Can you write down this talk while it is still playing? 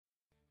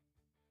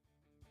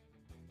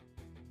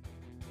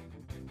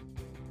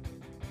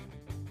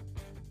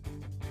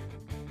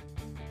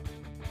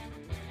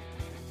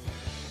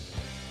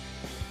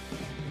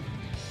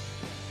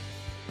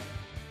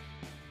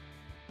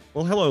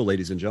Well, hello,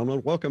 ladies and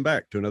gentlemen. Welcome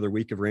back to another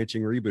week of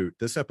Ranching Reboot.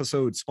 This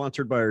episode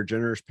sponsored by our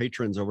generous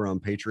patrons over on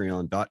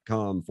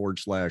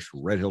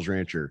patreon.com/Red Hills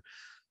Rancher.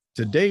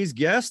 Today's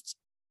guests,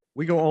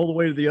 we go all the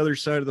way to the other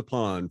side of the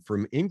pond.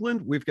 From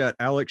England, we've got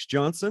Alex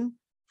Johnson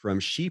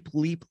from Sheep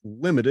Leap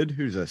Limited,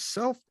 who's a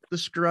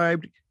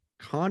self-described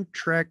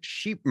contract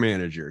sheep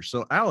manager.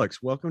 So,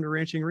 Alex, welcome to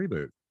Ranching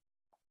Reboot.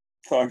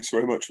 Thanks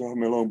very much for having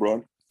me along,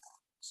 Brian.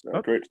 It's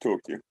great to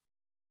talk to you.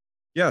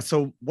 Yeah.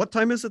 So, what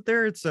time is it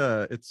there? It's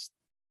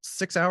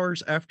 6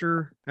 hours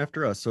after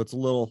us, so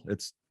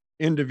it's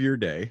end of your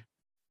day.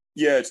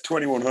 Yeah, it's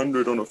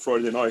 2100 on a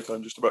Friday night.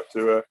 I'm just about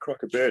to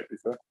crack a beer, to be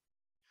fair.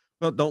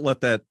 Well, don't let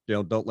that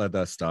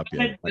stop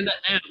you.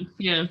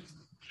 Yeah.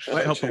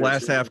 Might help the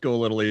last half go a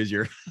little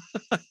easier.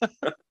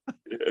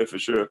 Yeah, for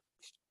sure.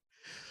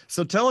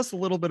 So tell us a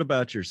little bit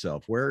about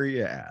yourself. Where are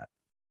you at?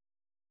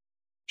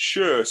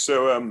 Sure.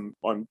 So I'm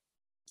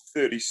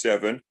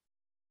 37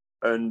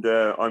 and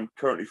I'm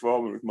currently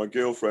farming with my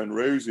girlfriend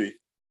Rosie.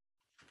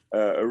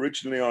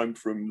 Originally, I'm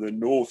from the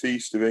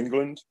northeast of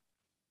England,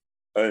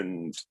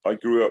 and I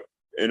grew up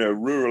in a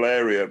rural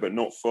area, but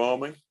not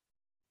farming.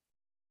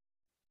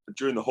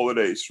 During the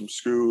holidays from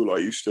school, I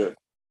used to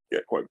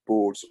get quite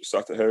bored, sort of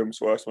sat at home,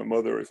 so I asked my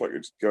mother if I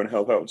could go and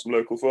help out on some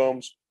local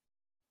farms.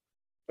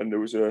 And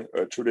there was a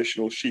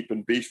traditional sheep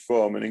and beef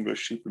farm, an English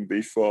sheep and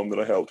beef farm that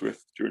I helped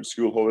with during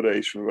school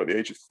holidays from about the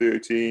age of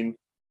 13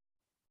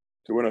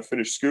 to when I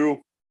finished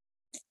school.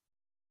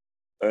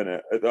 And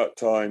at that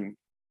time,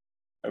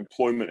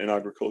 employment in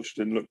agriculture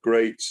didn't look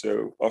great.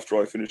 So after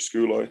I finished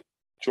school, I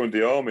joined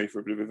the army for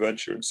a bit of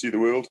adventure and see the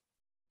world.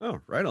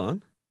 Oh, right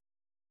on.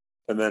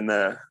 And then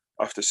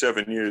after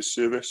 7 years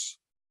service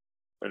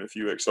and a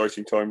few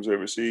exciting times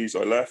overseas,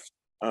 I left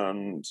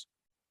and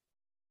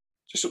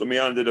just sort of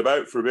meandered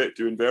about for a bit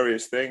doing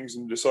various things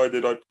and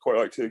decided I'd quite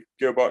like to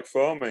go back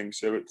farming.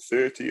 So at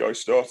 30, I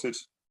started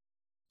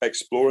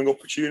exploring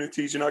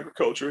opportunities in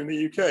agriculture in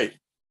the UK.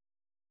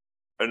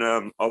 And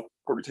I'll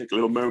probably take a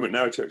little moment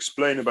now to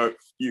explain about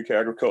UK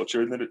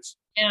agriculture and that it's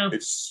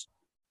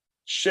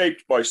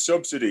shaped by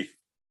subsidy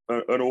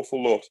an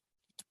awful lot.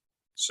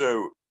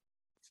 So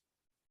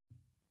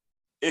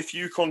if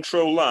you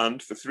control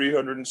land for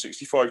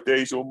 365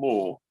 days or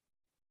more,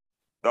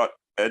 that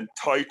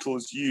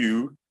entitles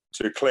you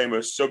to claim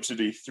a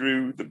subsidy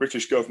through the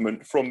British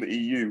government from the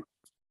EU.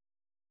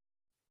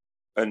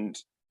 And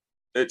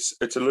it's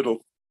a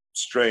little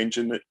strange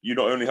in that you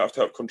not only have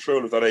to have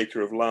control of that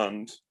acre of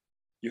land,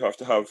 you have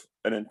to have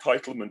an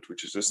entitlement,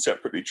 which is a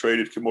separately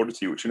traded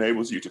commodity, which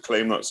enables you to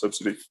claim that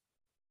subsidy.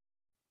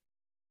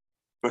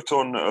 But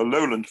on a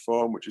lowland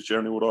farm, which is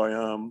generally what I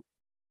am,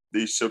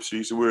 these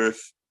subsidies are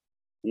worth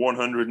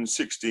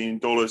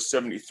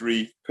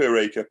 $116.73 per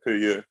acre per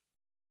year.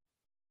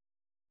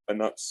 And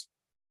that's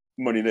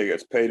money that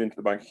gets paid into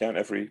the bank account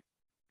every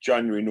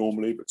January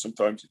normally, but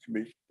sometimes it can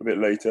be a bit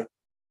later.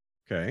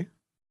 Okay.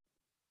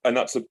 And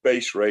that's a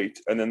base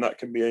rate. And then that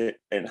can be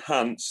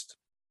enhanced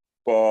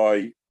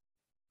by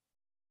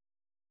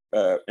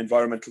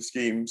environmental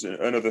schemes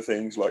and other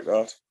things like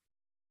that.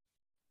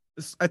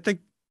 I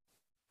think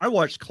I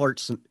watched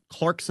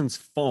Clarkson's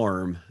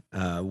Farm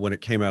when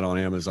it came out on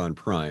Amazon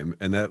Prime,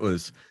 and that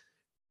was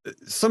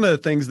some of the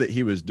things that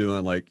he was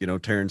doing, like,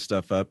 tearing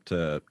stuff up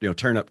to,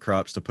 tearing up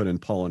crops to put in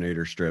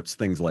pollinator strips,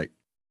 things like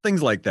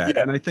that.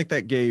 Yeah. And I think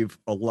that gave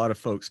a lot of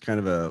folks kind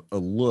of a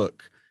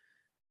look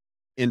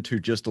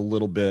into just a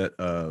little bit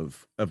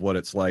of what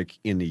it's like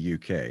in the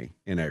UK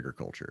in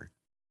agriculture.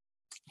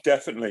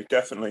 Definitely.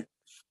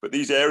 But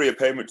these area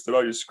payments that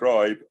I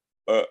describe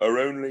are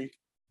only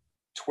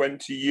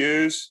 20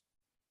 years.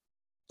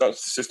 That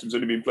system's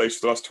only been in place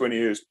for the last 20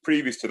 years.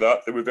 Previous to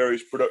that, there were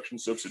various production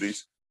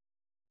subsidies.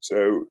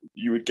 So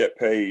you would get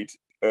paid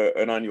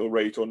an annual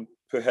rate on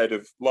per head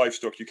of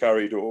livestock you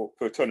carried or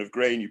per ton of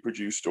grain you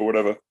produced or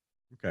whatever.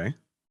 Okay.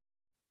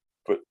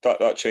 But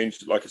that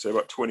changed, like I say,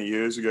 about 20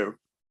 years ago.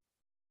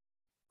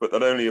 But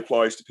that only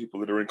applies to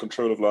people that are in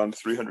control of land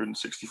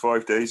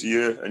 365 days a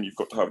year, and you've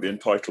got to have the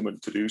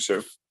entitlement to do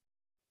so.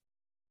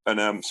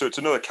 And so it's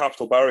another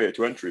capital barrier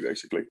to entry,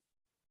 basically.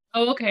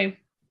 Oh, okay.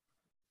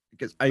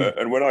 Because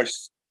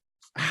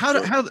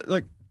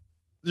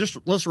just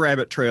let's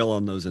rabbit trail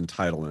on those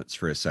entitlements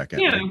for a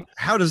second. Yeah.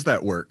 How does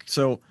that work?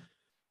 So,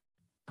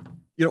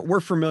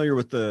 we're familiar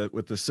with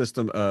the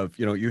system of,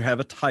 you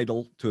have a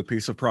title to a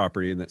piece of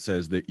property and that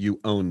says that you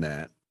own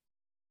that.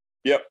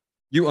 Yep.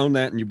 You own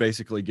that and you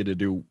basically get to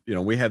do,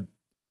 we have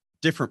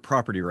different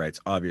property rights,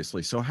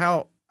 obviously. So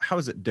how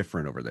is it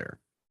different over there?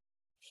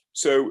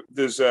 So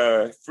there's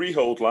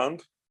freehold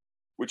land,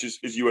 which is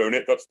you own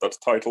it. That's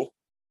title.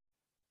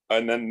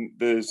 And then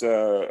there's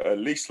a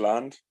lease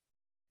land.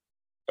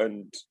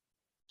 And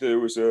there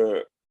was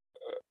a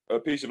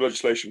piece of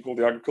legislation called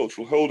the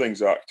Agricultural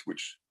Holdings Act,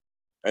 which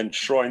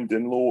enshrined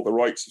in law the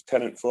rights of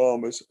tenant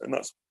farmers. And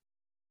that's,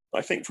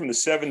 I think, from the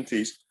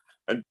 70s,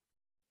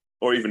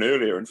 or even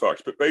earlier, in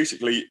fact. But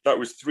basically, that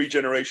was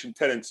 3-generation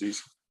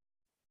tenancies.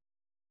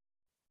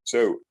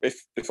 So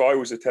if I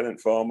was a tenant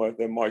farmer,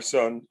 then my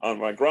son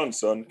and my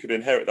grandson could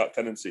inherit that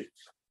tenancy.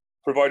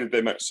 provided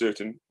they met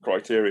certain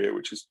criteria,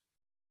 which is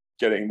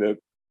getting the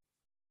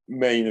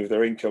main of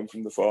their income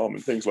from the farm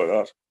and things like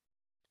that.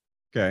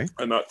 Okay.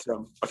 And that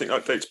I think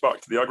that dates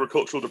back to the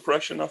agricultural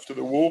depression after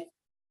the war,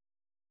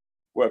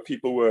 where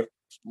people were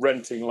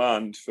renting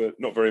land for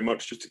not very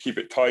much, just to keep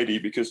it tidy,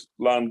 because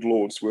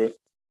landlords were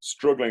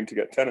struggling to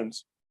get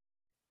tenants.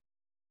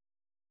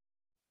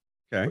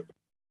 Okay.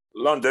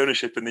 Land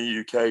ownership in the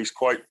UK is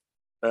quite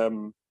a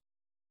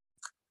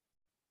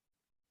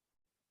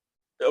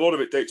lot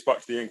of it dates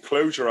back to the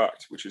Enclosure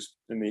Act, which is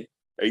in the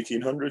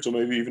 1800s or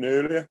maybe even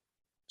earlier.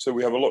 So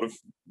we have a lot of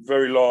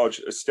very large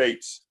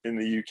estates in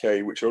the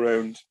UK which are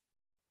owned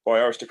by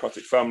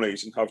aristocratic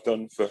families and have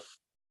done for,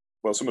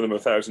 well, some of them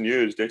 1,000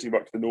 years, dating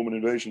back to the Norman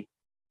invasion.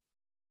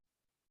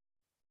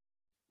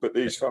 But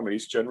these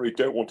families generally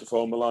don't want to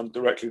farm the land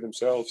directly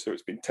themselves, so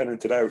it's been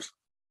tenanted out.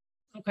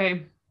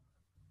 Okay.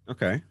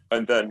 Okay.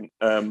 And then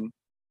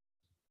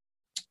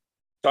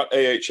that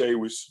AHA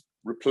was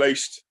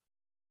replaced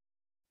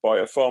by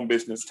a farm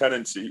business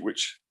tenancy,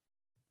 which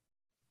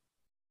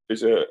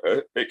is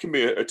it can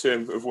be a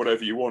term of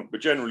whatever you want,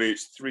 but generally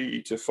it's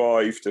 3 to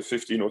 5 to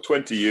 15 or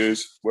 20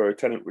 years where a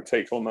tenant would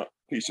take on that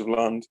piece of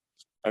land,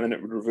 and then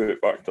it would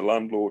revert back to the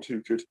landlord,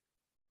 who could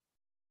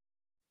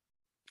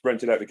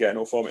rent it out again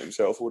or farm it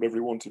himself or whatever he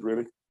wanted,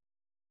 really.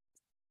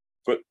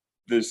 But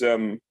there's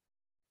in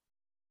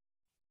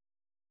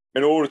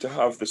order to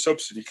have the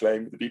subsidy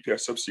claim, the DPS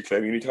subsidy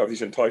claim, you need to have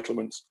these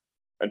entitlements.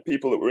 And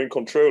people that were in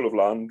control of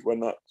land when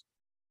that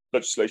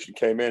legislation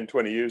came in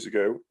 20 years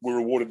ago were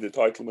awarded the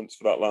entitlements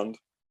for that land.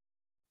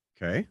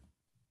 Okay.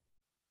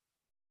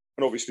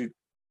 And obviously,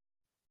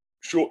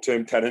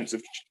 short-term tenants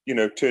have,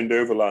 turned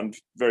over land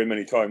very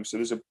many times. So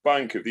there's a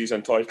bank of these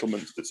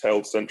entitlements that's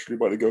held centrally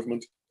by the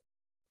government.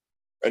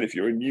 And if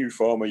you're a new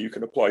farmer, you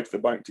can apply to the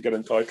bank to get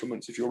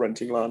entitlements if you're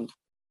renting land.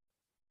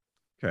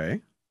 Okay.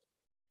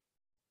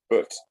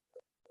 But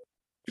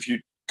if you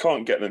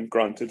can't get them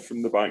granted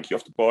from the bank, you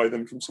have to buy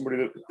them from somebody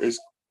that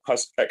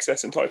has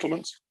excess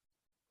entitlements.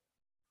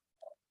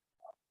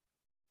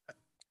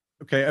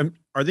 Okay.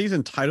 Are these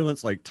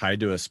entitlements like tied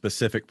to a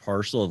specific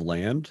parcel of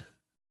land?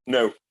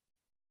 No.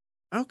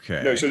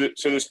 Okay. No. So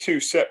there's two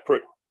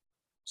separate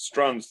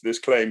strands to this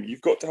claim.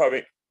 You've got to have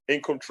it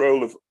in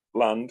control of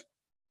land,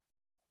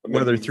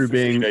 whether through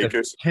being a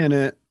acres.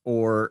 tenant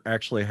or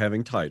actually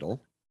having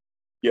title.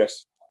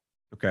 Yes.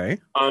 Okay.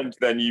 And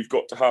then you've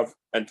got to have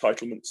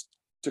entitlements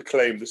to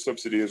claim the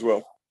subsidy as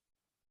well.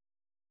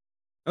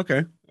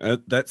 Okay.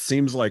 That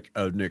seems like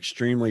an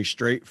extremely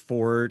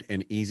straightforward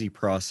and easy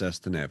process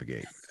to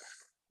navigate.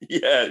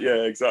 Yeah,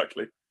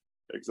 exactly.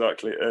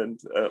 And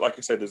like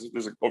I said,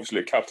 there's obviously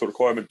a capital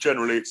requirement.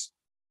 Generally, it's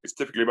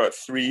typically about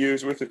 3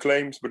 years worth of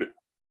claims, but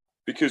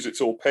because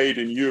it's all paid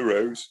in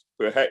euros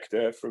per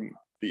hectare from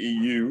the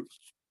EU,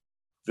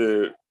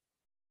 the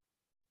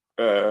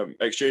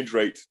exchange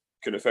rate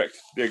can affect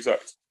the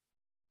exact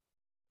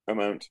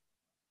amount.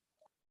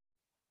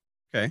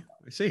 Okay,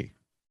 I see.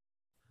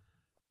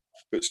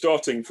 But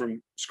starting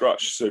from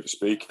scratch, so to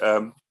speak,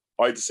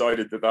 I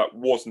decided that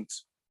wasn't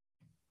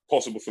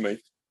possible for me.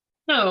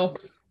 No.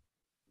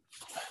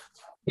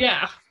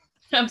 Yeah,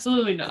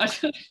 absolutely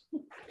not.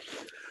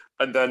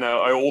 And then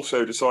I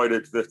also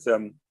decided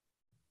that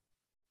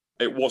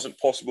it wasn't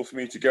possible for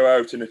me to go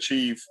out and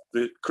achieve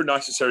the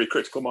necessary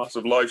critical mass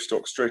of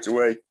livestock straight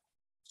away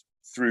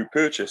through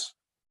purchase.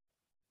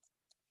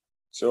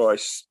 So I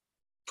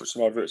put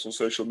some adverts on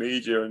social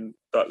media, and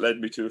that led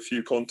me to a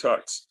few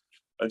contacts,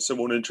 and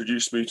someone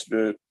introduced me to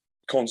the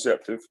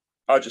concept of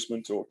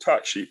adjustment, or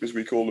tack sheep, as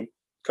we call them,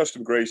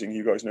 custom grazing.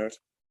 You guys know it.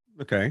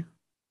 Okay.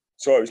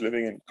 So I was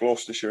living in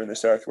Gloucestershire in the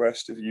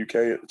southwest of the UK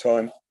at the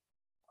time,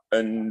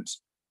 and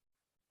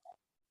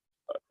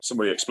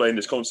somebody explained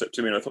this concept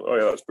to me, and I thought, oh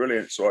yeah, that's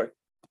brilliant. So I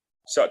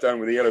sat down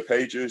with the Yellow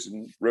Pages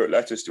and wrote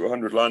letters to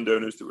 100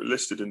 landowners that were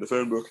listed in the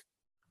phone book,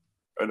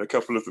 and a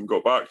couple of them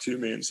got back to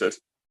me and said,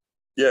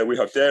 yeah, we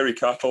have dairy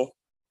cattle.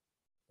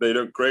 They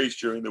don't graze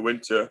during the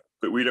winter,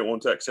 but we don't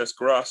want excess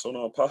grass on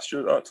our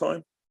pasture at that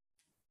time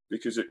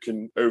because it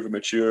can over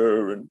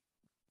mature and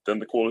then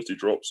the quality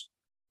drops.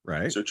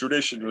 Right. So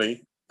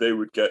traditionally, they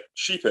would get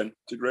sheep in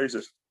to graze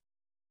it.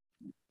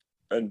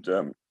 And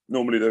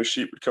normally those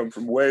sheep would come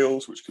from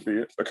Wales, which could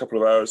be a couple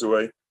of hours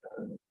away.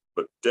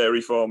 But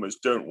dairy farmers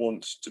don't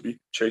want to be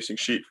chasing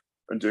sheep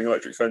and doing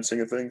electric fencing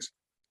and things.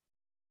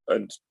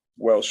 And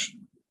Welsh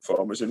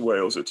farmers in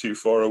Wales are too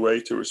far away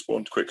to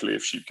respond quickly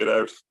if sheep get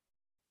out.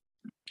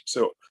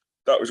 So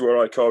that was where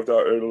I carved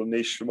out a little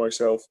niche for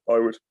myself. I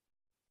would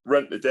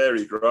rent the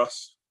dairy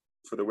grass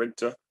for the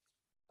winter,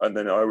 and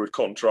then I would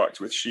contract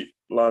with sheep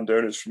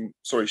owners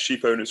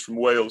from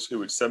Wales who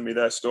would send me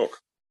their stock,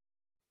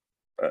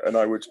 and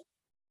I would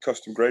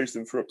custom graze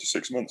them for up to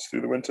 6 months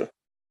through the winter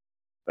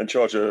and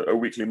charge a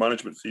weekly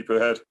management fee per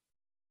head.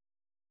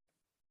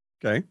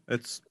 Okay.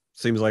 It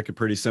seems like a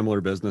pretty similar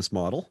business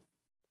model.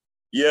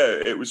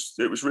 Yeah, it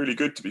was really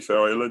good, to be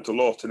fair. I learned a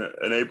lot, and it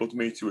enabled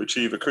me to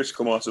achieve a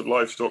critical mass of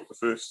livestock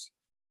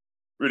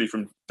really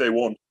from day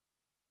one.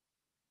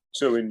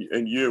 So in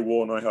year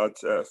one, I had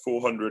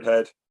 400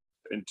 head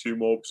in 2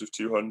 mobs of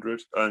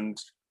 200, and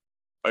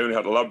I only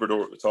had a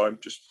Labrador at the time.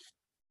 Just,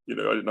 I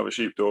didn't have a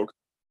sheepdog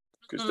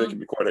because they can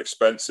be quite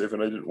expensive,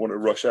 and I didn't want to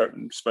rush out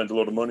and spend a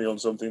lot of money on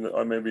something that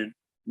I maybe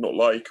not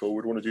like or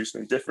would want to do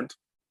something different.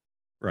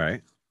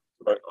 Right.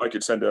 I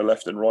could send her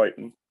left and right,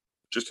 and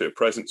just her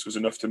presence was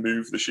enough to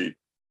move the sheep.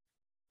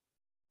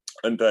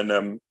 And then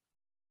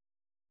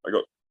I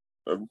got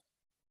a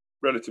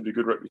relatively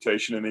good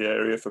reputation in the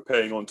area for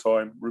paying on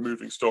time,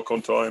 removing stock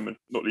on time, and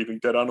not leaving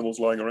dead animals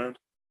lying around.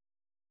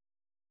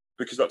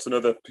 Because that's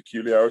another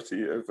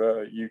peculiarity of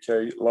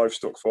UK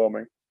livestock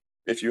farming.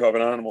 If you have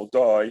an animal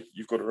die,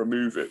 you've got to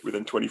remove it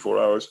within 24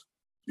 hours.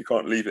 You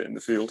can't leave it in the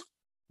field.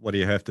 What do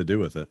you have to do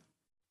with it?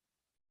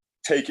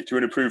 Take it to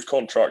an approved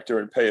contractor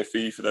and pay a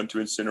fee for them to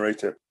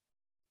incinerate it.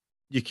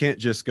 You can't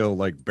just go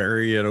like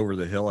bury it over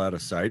the hill out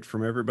of sight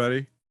from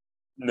everybody?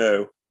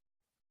 No.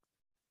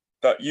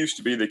 That used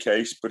to be the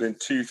case, but in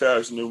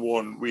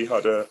 2001, we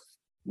had a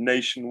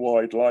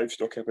nationwide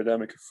livestock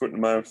epidemic of foot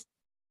and mouth.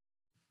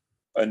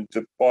 And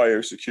the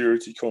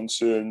biosecurity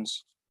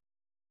concerns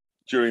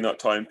during that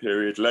time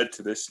period led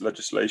to this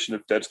legislation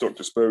of dead stock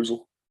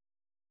disposal.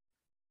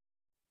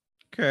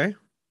 Okay.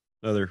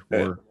 Other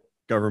more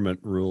government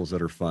rules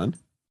that are fun.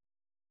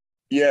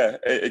 Yeah,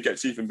 it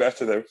gets even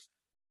better though.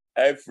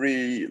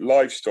 Every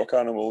livestock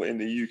animal in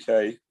the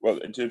UK, well,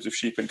 in terms of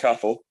sheep and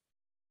cattle,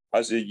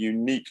 has a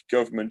unique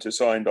government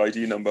assigned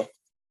ID number.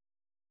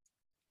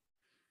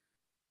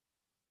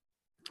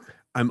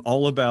 I'm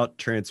all about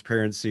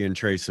transparency and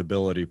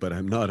traceability, but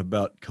I'm not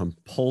about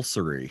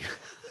compulsory.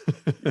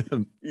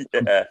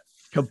 Yeah.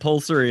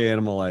 Compulsory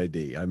animal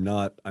ID. I'm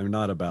not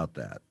about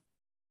that.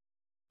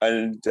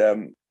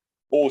 And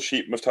all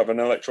sheep must have an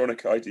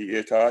electronic ID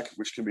ear tag,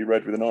 which can be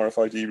read with an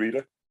RFID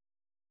reader.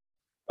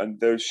 And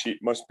those sheep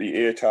must be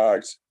ear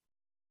tagged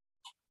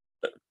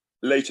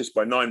latest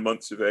by 9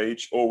 months of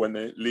age or when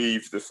they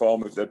leave the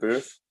farm of their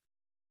birth.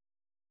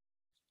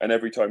 And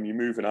every time you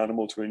move an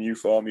animal to a new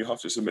farm, you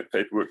have to submit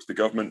paperwork to the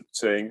government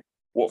saying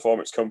what farm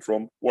it's come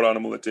from, what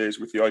animal it is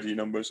with the ID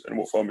numbers, and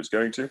what farm it's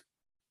going to.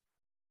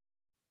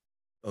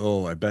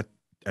 Oh, I bet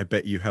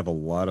you have a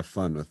lot of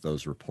fun with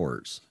those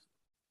reports.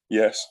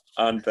 Yes.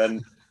 And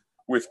then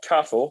with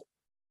cattle,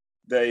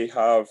 they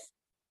have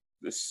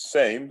the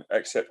same,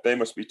 except they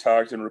must be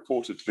tagged and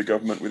reported to the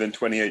government within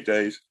 28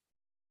 days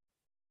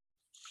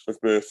of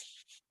birth.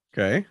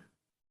 Okay.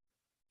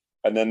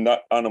 And then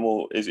that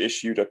animal is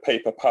issued a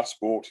paper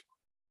passport,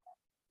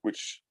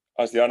 which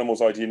has the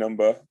animal's ID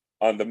number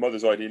and the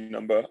mother's ID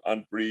number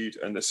and breed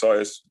and the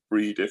sire's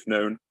breed, if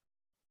known.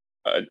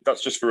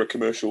 That's just for a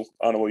commercial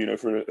animal,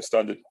 for a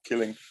standard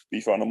killing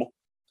beef animal.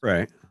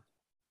 Right.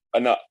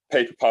 And that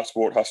paper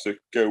passport has to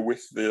go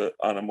with the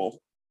animal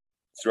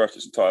throughout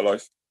its entire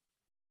life.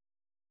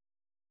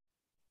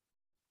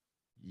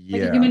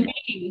 Yeah. Like a human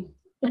being.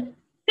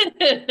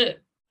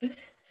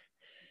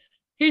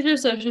 Here's your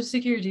social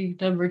security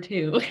number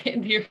too.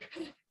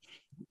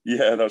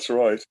 Yeah, that's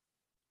right.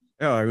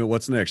 Yeah, I mean,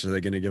 what's next? Are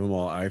they going to give them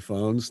all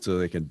iPhones so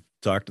they can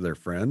talk to their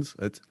friends?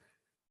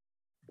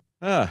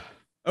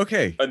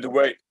 Okay. And the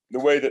way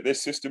that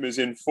this system is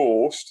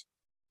enforced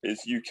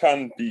is you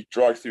can be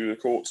dragged through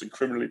the courts and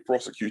criminally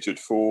prosecuted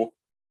for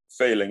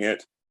failing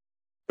it,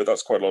 but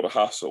that's quite a lot of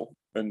hassle,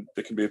 and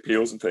there can be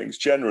appeals and things.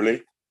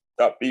 Generally,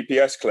 that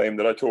BPS claim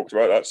that I talked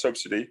about, that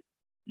subsidy,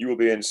 you will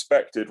be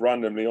inspected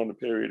randomly on a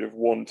period of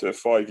 1 to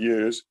 5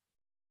 years.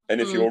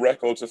 And if your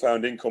records are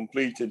found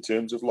incomplete in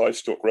terms of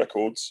livestock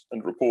records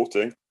and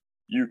reporting,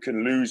 you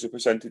can lose a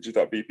percentage of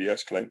that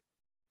BPS claim.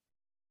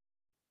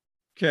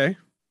 Okay.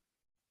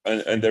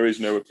 And there is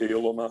no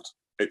appeal on that.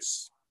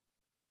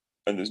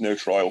 And there's no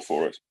trial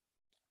for it.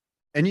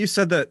 And you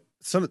said that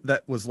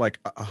that was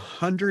like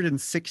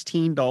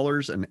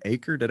 $116 an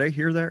acre. Did I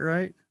hear that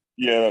right?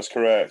 Yeah, that's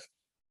correct.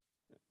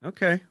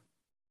 Okay.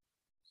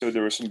 So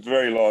there are some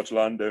very large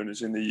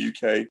landowners in the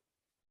UK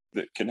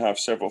that can have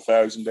several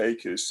thousand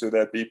acres. So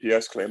their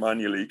BPS claim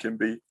annually can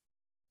be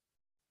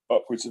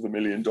upwards of $1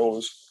 million.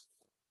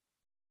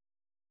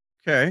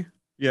 Okay.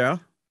 Yeah.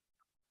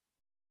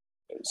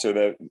 So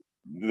they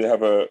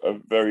have a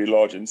very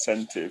large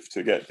incentive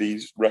to get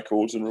these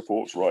records and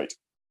reports right.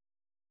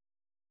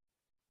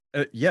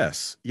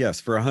 Yes.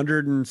 For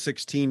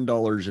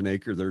 $116 an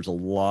acre, there's a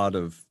lot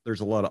of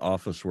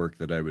office work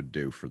that I would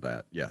do for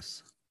that.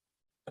 Yes.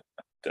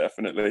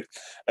 Definitely.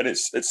 And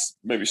it's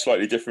maybe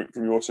slightly different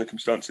from your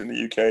circumstance in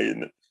the UK,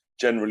 in that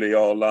generally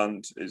our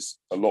land is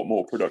a lot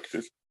more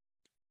productive.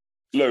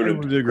 Lowland I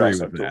would agree grass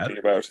with I'm that. talking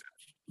about.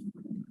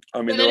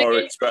 I mean, there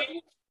are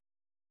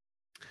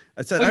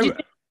I said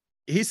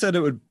he said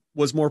it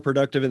was more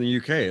productive in the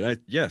UK, and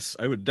yes,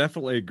 I would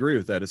definitely agree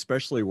with that,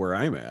 especially where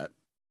I'm at.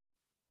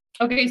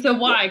 Okay, so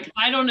why? 'Cause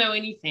I don't know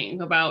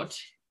anything about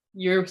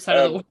your side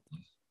of the world.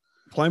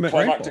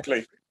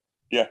 Climatically.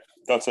 Yeah,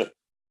 that's it.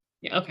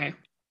 Yeah, okay.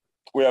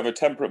 We have a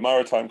temperate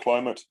maritime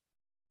climate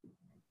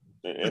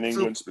in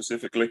England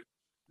specifically.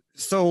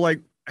 So,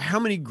 like,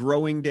 how many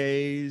growing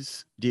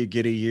days do you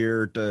get a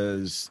year?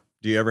 Do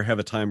you ever have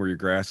a time where your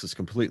grass is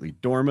completely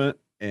dormant?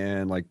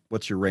 And like,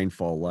 what's your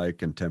rainfall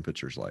like and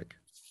temperatures like?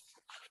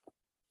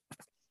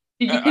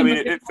 I mean,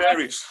 it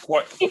varies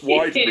quite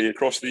widely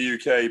across the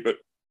UK, but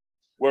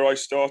where I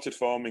started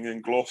farming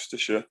in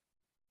Gloucestershire,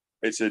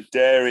 it's a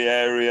dairy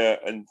area,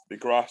 and the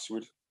grass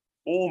would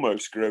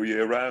almost grow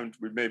year round.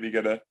 We'd maybe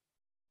get a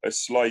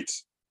slight,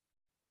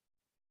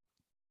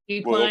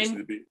 well,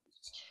 obviously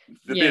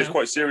there'd be a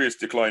quite serious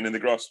decline in the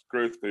grass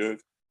growth period.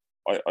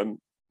 I'm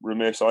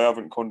remiss, I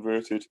haven't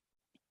converted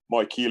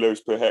my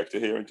kilos per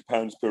hectare here into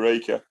pounds per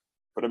acre,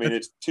 but I mean,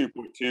 it's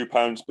 2.2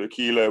 pounds per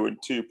kilo and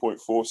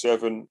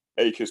 2.47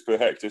 acres per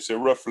hectare.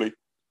 So roughly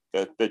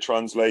they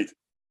translate.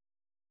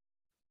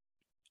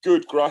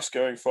 Good grass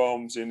going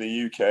farms in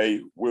the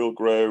UK will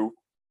grow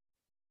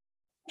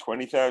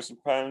 20,000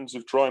 pounds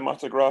of dry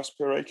matter grass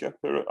per acre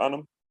per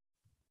annum.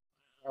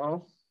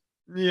 Oh.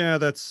 Yeah,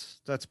 that's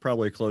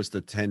probably close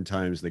to 10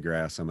 times the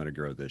grass I'm going to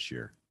grow this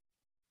year.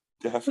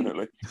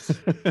 Definitely.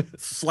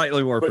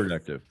 Slightly more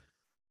productive.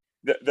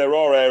 There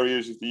are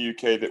areas of the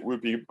UK that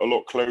would be a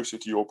lot closer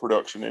to your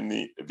production in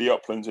the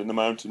uplands and the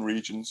mountain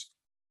regions.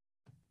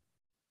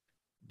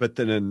 But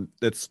then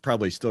it's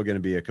probably still going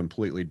to be a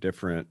completely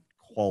different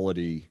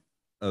quality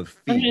of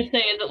feed. I'm going to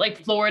say, is it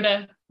like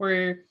Florida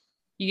where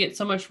you get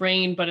so much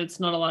rain, but it's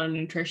not a lot of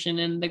nutrition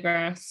in the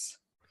grass?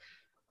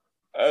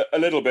 A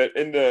little bit.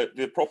 In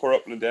the proper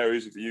upland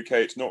areas of the UK,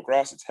 it's not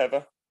grass, it's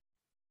heather.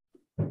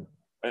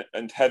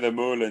 And heather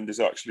moorland is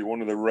actually one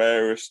of the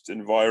rarest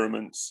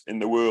environments in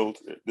the world.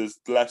 There's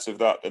less of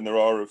that than there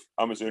are of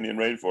Amazonian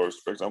rainforest,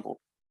 for example.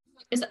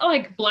 Is it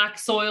like black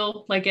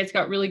soil? Like it's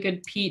got really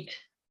good peat?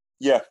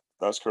 Yeah,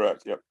 that's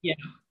correct. Yep. Yeah.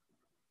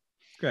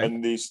 Okay.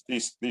 And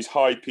these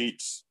high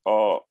peats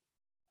are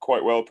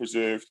quite well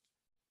preserved.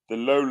 The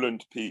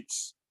lowland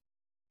peats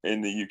in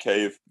the UK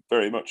have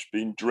very much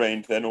been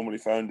drained. They're normally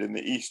found in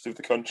the east of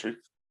the country,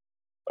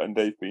 and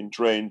they've been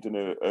drained in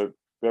a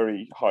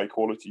very high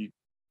quality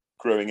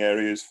growing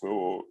areas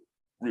for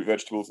root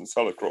vegetables and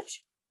salad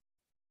crops.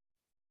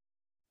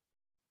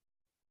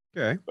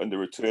 Okay. And the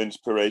returns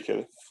per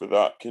acre for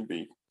that can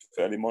be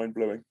fairly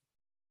mind-blowing.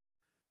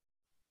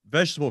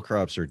 Vegetable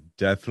crops are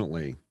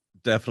definitely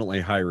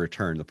high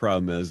return. The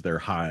problem is they're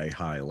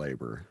high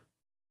labor.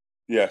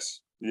 Yes.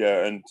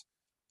 Yeah. And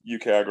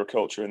UK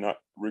agriculture in that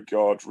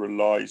regard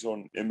relies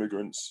on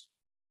immigrants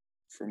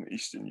from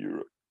Eastern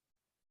Europe.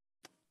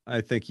 I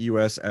think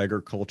U.S.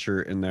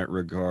 agriculture in that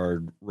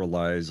regard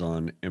relies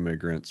on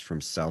immigrants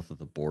from south of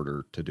the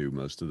border to do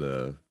most of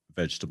the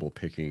vegetable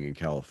picking in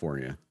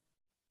California.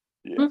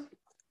 Yeah.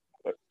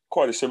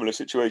 Quite a similar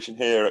situation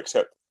here,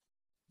 except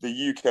the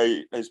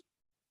UK has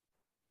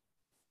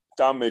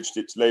damaged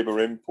its labour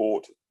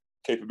import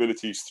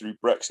capabilities through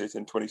Brexit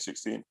in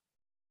 2016.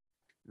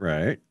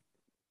 Right.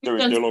 There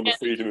is no longer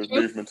freedom of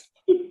movement.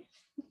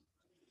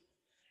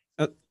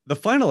 The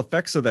final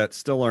effects of that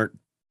still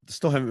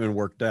haven't been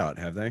worked out,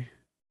 have they?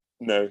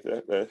 No,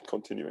 they're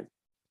continuing.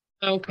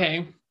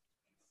 Okay.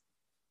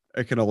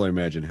 I can only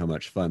imagine how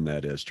much fun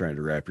that is trying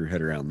to wrap your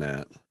head around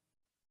that.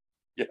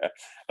 Yeah,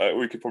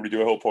 we could probably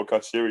do a whole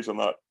podcast series on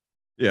that.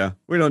 Yeah,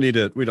 we don't need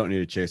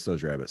to chase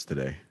those rabbits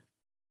today.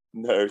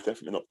 No,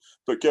 definitely not.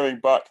 But going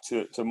back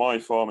to my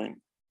farming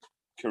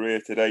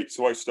career to date,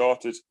 so I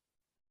started,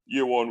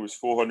 year one was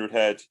 400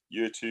 head,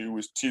 year two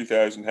was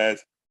 2,000 head,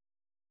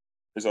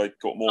 as I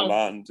got more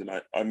land and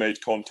I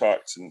made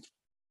contacts, and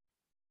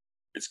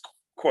it's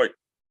quite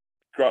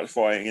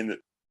gratifying in that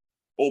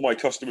all my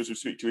customers would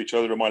speak to each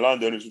other and my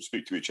landowners would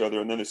speak to each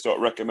other, and then they start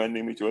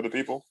recommending me to other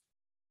people.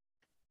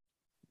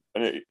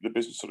 And the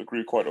business sort of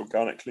grew quite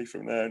organically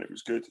from there, and it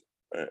was good.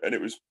 And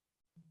it was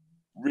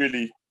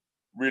really,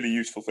 really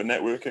useful for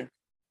networking.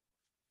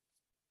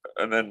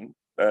 And then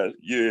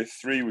year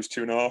three was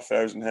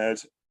 2,500 head.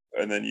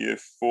 And then year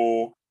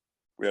four,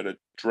 we had a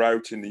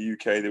drought in the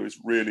UK. There was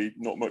really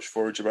not much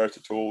forage about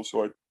at all.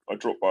 So I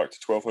dropped back to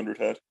 1,200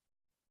 head.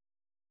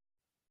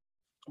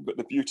 But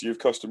the beauty of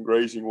custom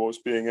grazing was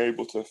being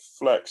able to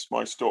flex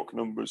my stock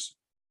numbers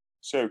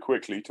so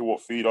quickly to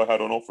what feed I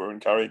had on offer and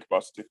carrying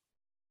capacity.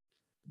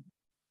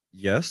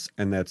 Yes,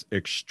 and that's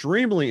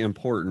extremely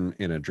important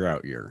in a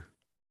drought year.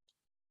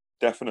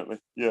 Definitely,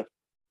 yeah.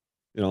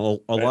 You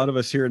know, a lot of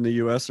us here in the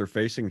U.S. are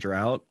facing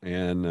drought,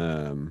 and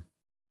I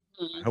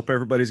hope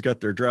everybody's got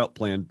their drought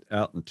plan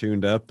out and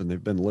tuned up, and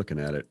they've been looking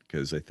at it,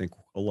 because I think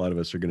a lot of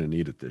us are going to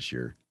need it this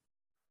year.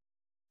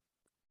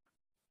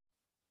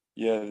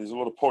 Yeah, there's a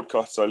lot of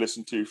podcasts I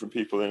listen to from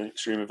people in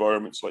extreme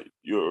environments like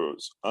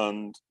yours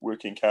and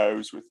Working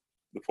Cows with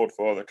the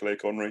podfather Clay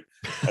Conry,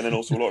 and then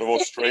also a lot of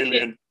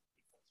Australian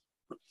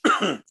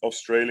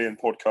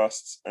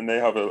podcasts, and they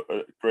have a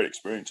great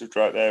experience of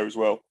drought there as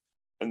well.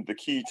 And the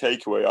key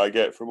takeaway I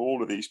get from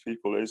all of these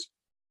people is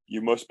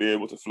you must be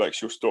able to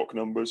flex your stock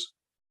numbers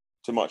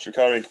to match your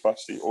carrying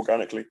capacity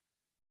organically.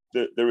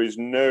 There is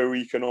no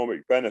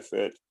economic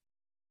benefit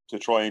to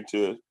trying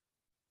to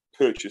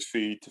purchase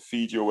feed to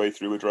feed your way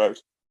through a drought.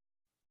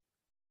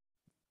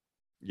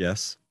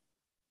 Yes,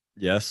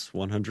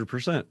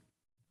 100%.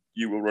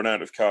 You will run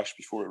out of cash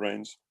before it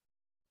rains,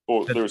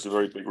 or there is a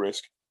very big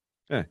risk.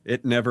 Yeah,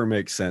 it never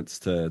makes sense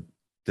to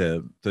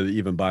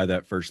even buy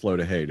that first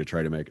load of hay to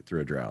try to make it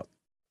through a drought.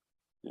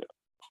 Yeah.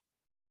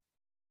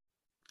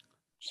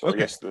 So I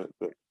guess the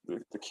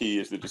key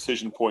is the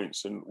decision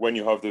points, and when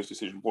you have those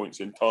decision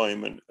points in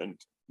time and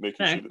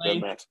making sure that they're Exactly.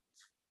 met.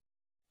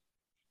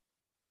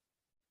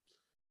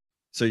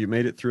 So you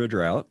made it through a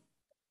drought.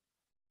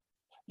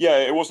 Yeah,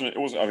 it wasn't.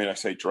 I mean, I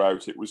say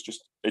drought. It was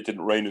just it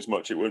didn't rain as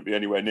much. It wouldn't be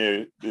anywhere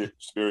near the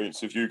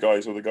experience of you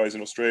guys or the guys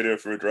in Australia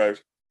for a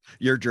drought.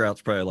 Your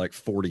drought's probably like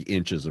 40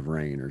 inches of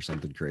rain or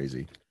something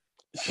crazy.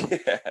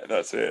 Yeah,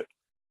 that's it.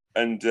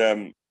 And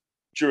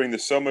during the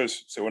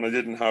summers, so when I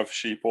didn't have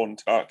sheep on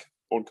tack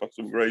on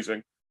custom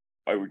grazing,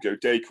 I would go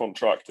day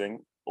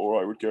contracting, or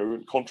I would go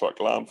and contract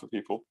lamb for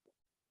people.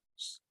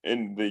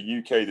 In the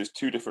UK, there's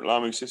two different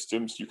lambing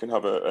systems. You can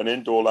have an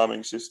indoor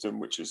lambing system,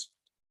 which is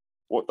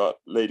what that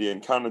lady in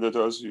Canada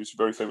does, who's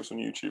very famous on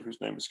YouTube, whose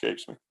name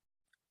escapes me.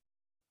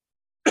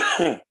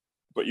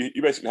 But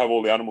you basically have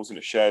all the animals in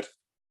a shed,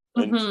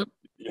 and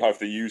you have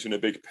the ewes in a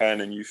big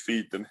pen, and you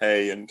feed them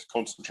hay and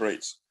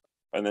concentrates.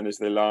 And then as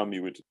they lamb,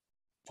 you would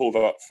pull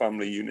that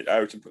family unit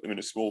out and put them in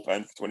a small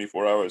pen for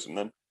 24 hours, and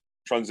then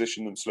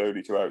transition them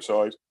slowly to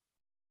outside.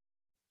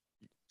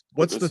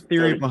 What's the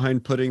theory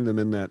behind putting them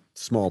in that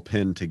small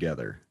pen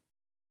together?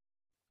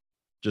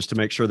 Just to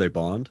make sure they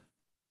bond?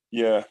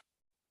 Yeah.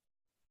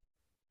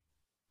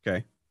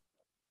 Okay.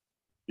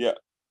 Yeah.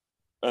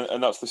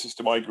 And that's the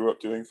system I grew up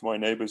doing for my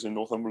neighbours in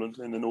Northumberland,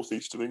 in the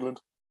northeast of England.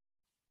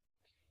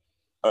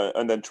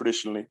 And then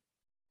traditionally,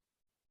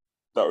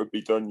 that would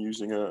be done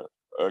using a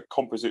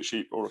composite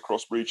sheep or a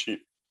crossbreed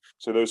sheep.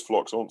 So those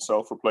flocks aren't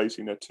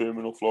self-replacing, they're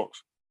terminal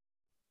flocks.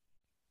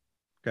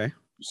 Okay.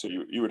 So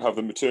you would have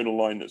the maternal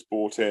line that's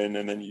brought in,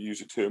 and then you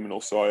use a terminal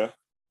sire.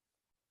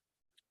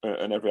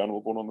 And every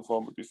animal born on the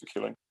farm would be for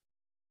killing.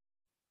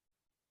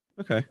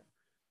 Okay.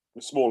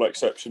 The small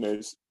exception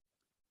is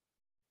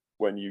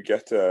when you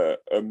get a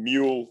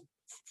mule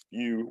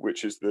ewe,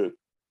 which is the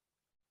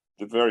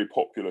very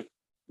popular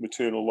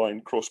maternal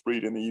line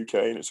crossbreed in the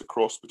UK, and it's a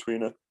cross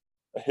between a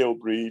hill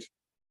breed,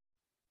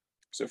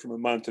 so from a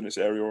mountainous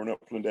area or an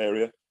upland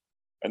area,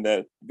 and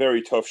they're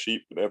very tough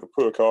sheep, but they have a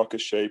poor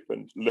carcass shape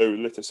and low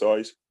litter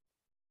size,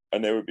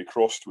 and they would be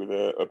crossed with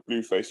a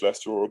blue-faced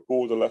Leicester or a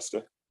Border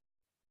Leicester.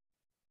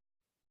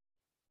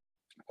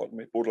 Pardon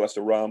me, Border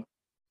Leicester ram,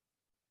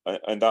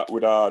 and that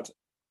would add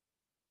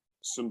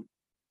some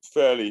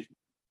fairly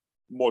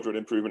moderate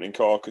improvement in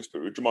carcass,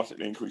 but would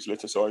dramatically increase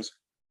litter size.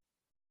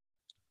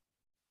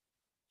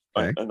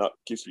 Okay. And that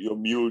gives you your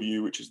mule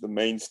ewe, which is the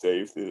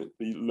mainstay of the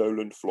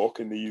lowland flock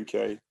in the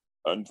UK.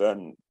 And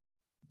then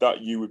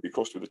that ewe would be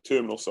crossed with a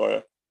terminal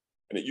sire.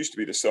 And it used to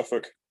be the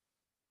Suffolk,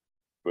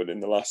 but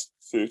in the last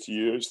 30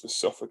 years, the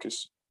Suffolk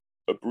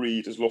a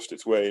breed has lost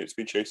its way. It's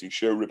been chasing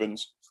show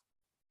ribbons.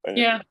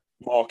 And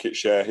market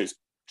share has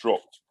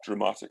dropped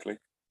dramatically.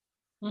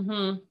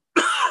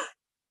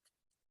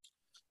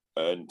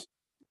 And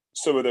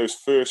some of those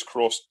first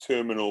cross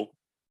terminal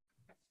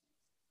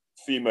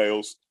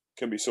females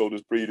can be sold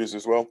as breeders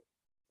as well.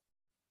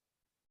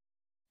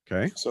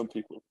 Okay. Some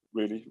people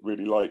really,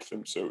 really like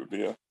them, so it would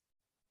be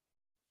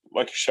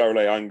like a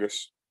Charolais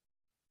Angus.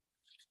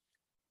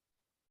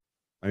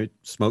 I mean,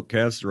 smoked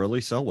calves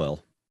really sell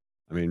well.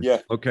 I mean, yeah,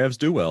 smoked calves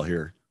do well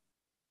here.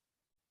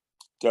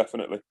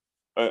 Definitely,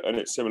 and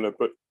it's similar,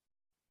 but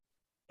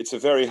it's a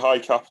very high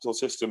capital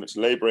system. It's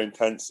labor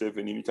intensive,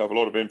 and you need to have a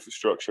lot of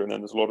infrastructure, and then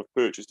there's a lot of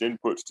purchased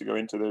inputs to go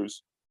into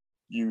those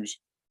ewes.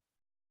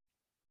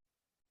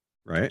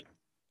 Right.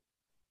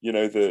 You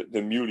know,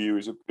 the mule ewe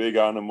is a big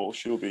animal.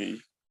 She'll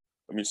be,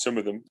 I mean, some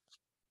of them,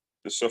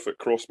 the Suffolk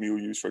cross mule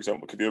ewes, for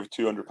example, could be over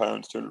 200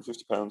 pounds,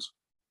 250 pounds.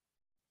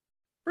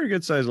 Pretty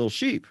good sized little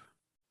sheep.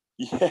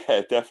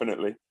 Yeah,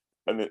 definitely.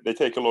 And they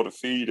take a lot of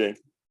feeding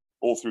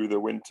all through the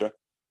winter,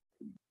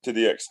 to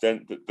the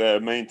extent that their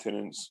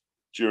maintenance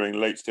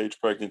during late stage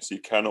pregnancy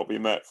cannot be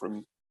met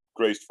from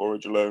grazed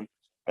forage alone.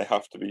 They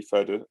have to be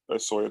fed a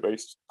soya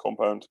based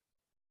compound.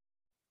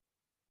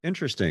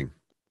 Interesting.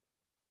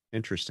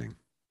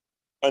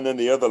 And then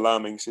the other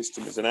lambing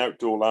system is an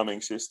outdoor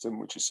lambing system,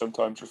 which is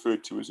sometimes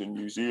referred to as a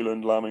New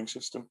Zealand lambing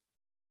system.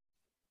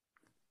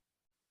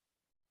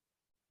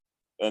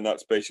 And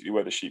that's basically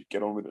where the sheep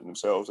get on with it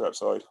themselves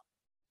outside.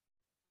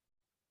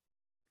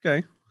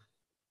 Okay.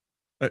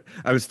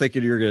 I was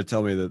thinking you were going to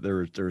tell me that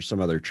there was some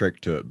other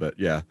trick to it, but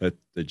yeah, that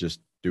they just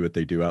do what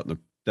they do out in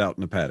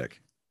the paddock.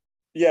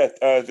 Yeah,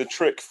 the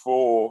trick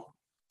for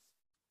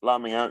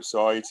lambing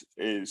outside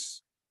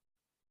is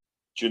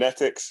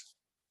genetics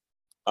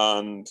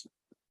and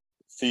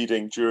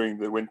feeding during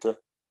the winter,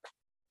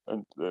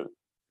 and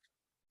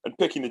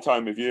picking the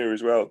time of year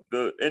as well.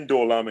 The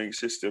indoor lambing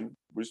system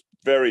was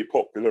very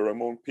popular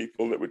among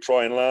people that would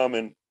try and lamb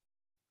in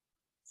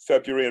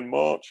February and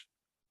March,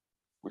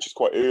 which is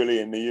quite early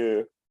in the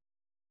year.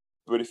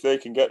 But if they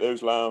can get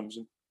those lambs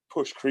and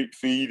push creep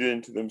feed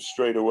into them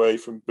straight away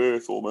from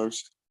birth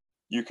almost,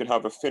 you can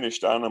have a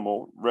finished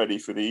animal ready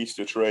for the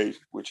Easter trade,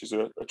 which is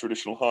a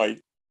traditional high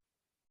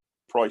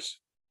price.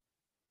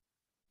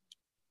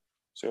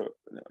 So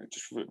I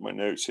just read my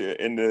notes here.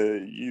 In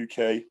the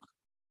UK,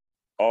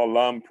 our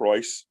lamb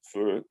price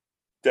for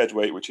dead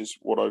weight, which is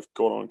what I've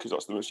gone on because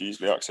that's the most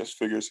easily accessed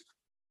figures,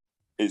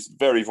 is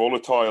very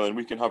volatile, and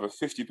we can have a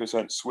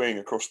 50% swing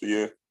across the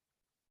year.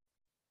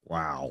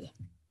 Wow.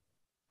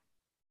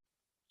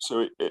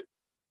 So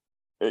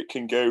it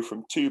can go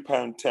from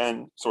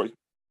 $2.10 to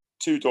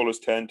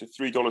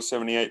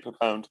 $3.78 per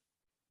pound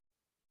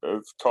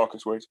of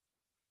carcass weight,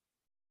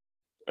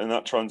 and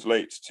that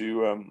translates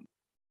to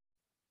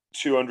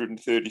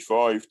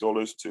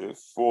 $235 to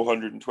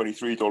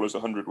 $423 a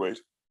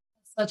hundredweight.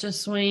 Such a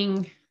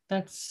swing.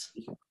 That's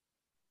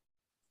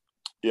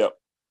Yep.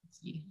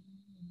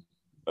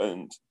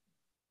 And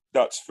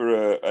that's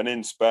for an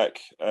in-spec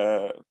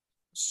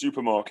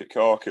supermarket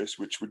carcass,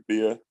 which would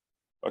be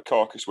a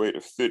carcass weight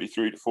of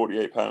 33 to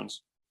 48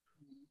 pounds,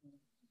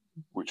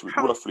 which would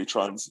roughly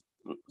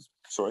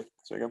sorry,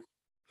 say again.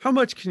 How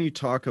much can you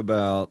talk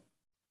about,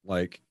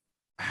 like,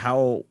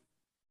 how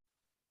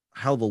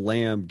the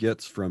lamb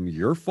gets from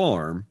your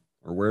farm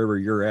or wherever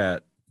you're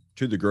at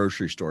to the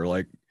grocery store?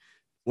 Like,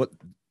 what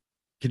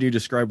can you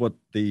describe what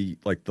the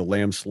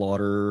lamb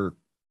slaughter,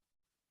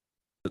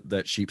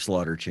 that sheep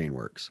slaughter chain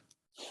works?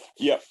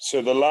 Yeah,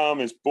 so the lamb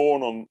is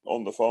born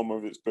on the farm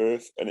of its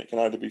birth, and it can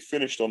either be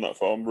finished on that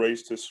farm,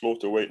 raised to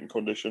slaughter weight and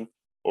condition,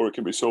 or it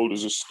can be sold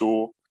as a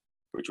store,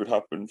 which would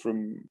happen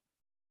from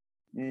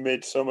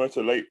midsummer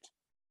to late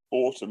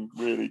autumn,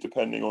 really,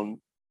 depending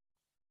on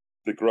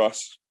the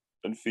grass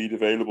and feed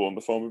available on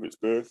the farm of its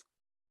birth.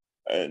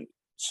 And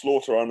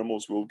slaughter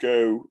animals will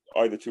go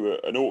either to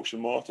an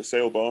auction mart, a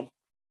sale barn,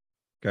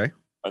 Okay.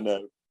 and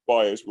then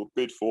buyers will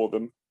bid for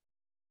them,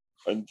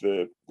 and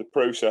the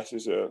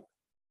processes are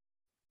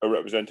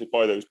represented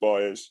by those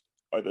buyers,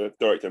 either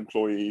direct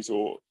employees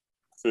or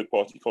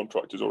third-party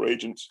contractors or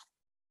agents.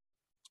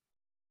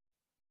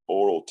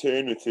 Or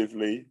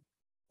alternatively,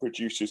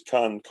 producers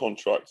can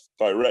contract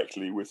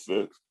directly with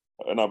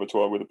an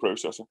abattoir with a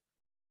processor.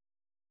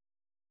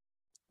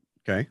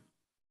 Okay.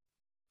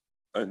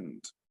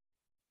 And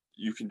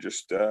you can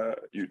just,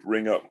 you'd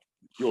ring up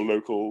your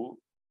local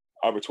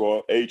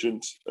abattoir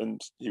agent, and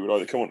he would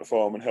either come on the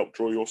farm and help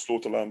draw your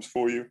slaughter lambs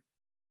for you,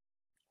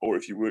 or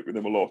if you work with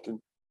him a lot and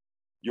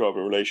you have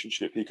a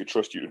relationship, he could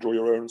trust you to draw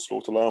your own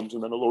slaughter lambs,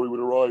 and then a lorry would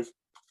arrive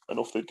and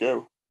off they'd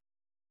go.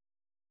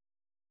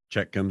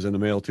 Check comes in the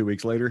mail 2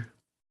 weeks later?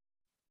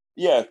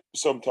 Yeah,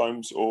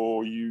 sometimes,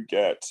 or you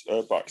get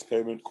a back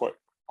payment quite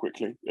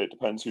quickly. It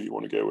depends who you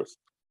want to go with.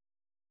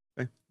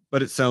 Okay.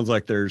 But it sounds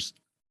like there's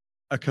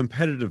a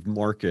competitive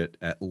market,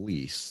 at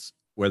least,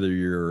 whether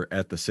you're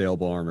at the sale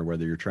barn or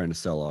whether you're trying to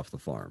sell off the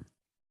farm.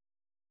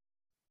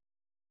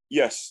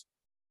 Yes.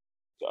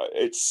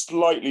 It's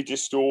slightly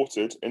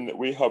distorted in that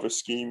we have a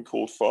scheme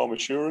called Farm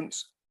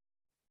Assurance,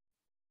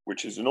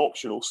 which is an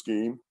optional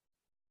scheme.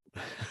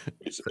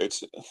 It's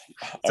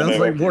sounds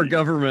like more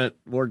government.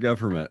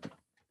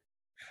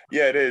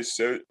 Yeah, it is.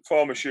 So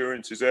Farm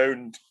Assurance is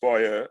owned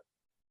by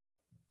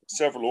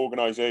several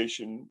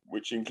organisations,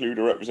 which include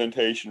a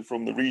representation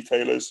from the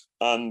retailers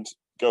and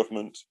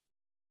government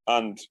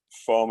and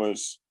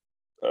farmers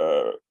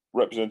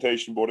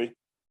representation body.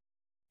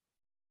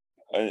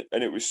 And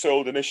it was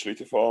sold initially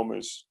to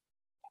farmers.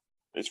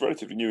 It's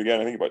relatively new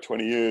again, I think about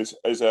 20 years,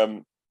 as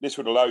this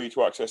would allow you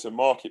to access a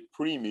market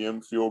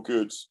premium for your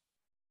goods.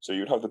 So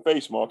you'd have the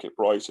base market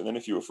price, and then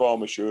if you were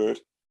farm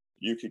assured,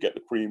 you could get the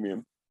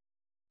premium.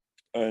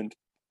 And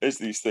as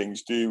these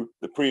things do,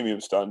 the premium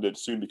standard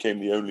soon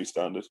became the only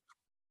standard.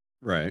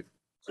 Right.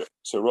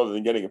 So rather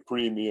than getting a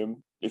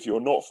premium, if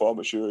you're not farm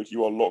assured,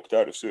 you are locked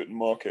out of certain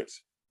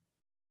markets.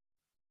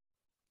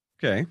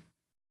 Okay.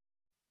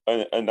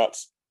 And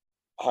that's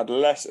had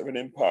less of an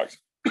impact,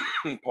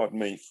 pardon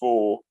me,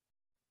 for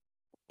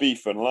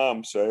beef and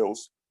lamb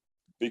sales,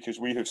 because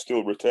we have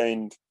still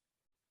retained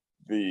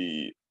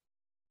the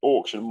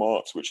auction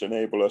marts, which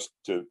enable us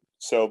to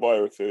sell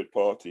via a third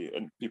party,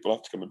 and people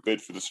have to come and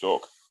bid for the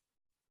stock.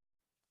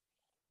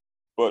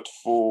 But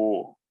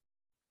for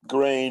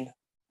grain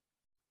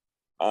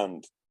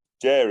and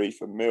dairy,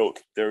 for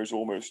milk, there is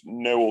almost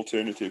no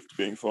alternative to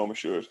being farm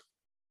assured.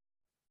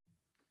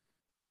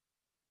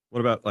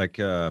 What about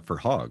for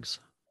hogs?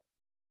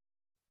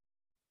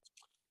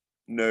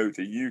 No,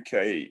 the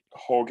UK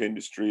hog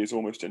industry is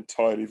almost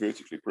entirely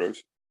vertically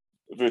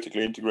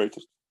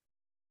integrated.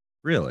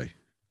 Really?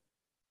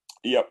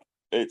 Yep,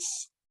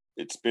 it's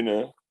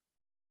been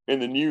in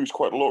the news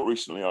quite a lot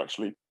recently,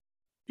 actually,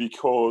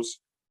 because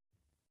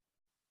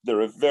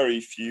there are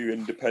very few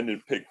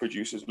independent pig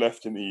producers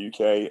left in the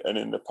UK, and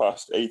in the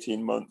past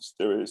 18 months,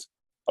 there is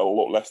a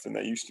lot less than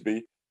there used to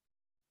be.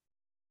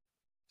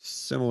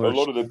 Similar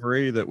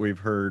story that we've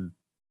heard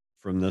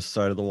from this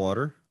side of the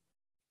water?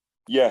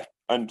 Yeah,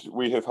 and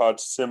we have had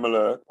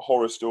similar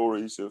horror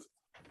stories of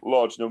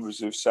large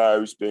numbers of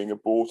sows being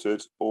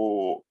aborted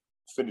or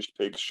finished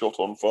pigs shot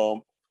on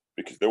farm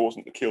because there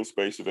wasn't the kill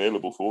space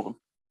available for them.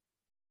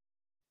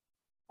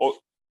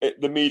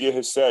 The media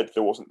has said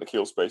there wasn't the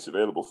kill space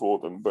available for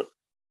them, but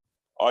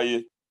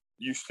I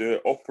used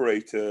to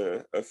operate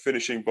a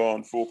finishing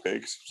barn for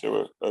pigs,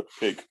 so a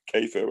pig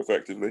CAFO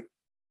effectively.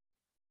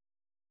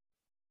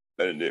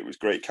 And it was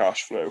great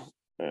cash flow,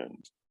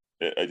 and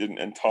I didn't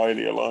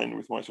entirely align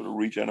with my sort of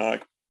regen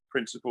ag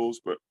principles,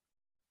 but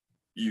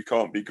you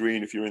can't be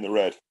green if you're in the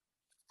red.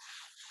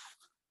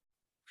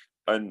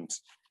 And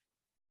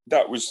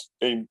that was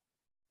in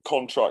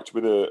contract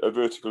with a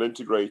vertical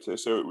integrator.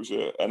 So it was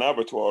an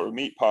abattoir, a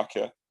meat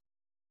packer,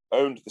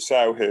 owned the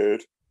sow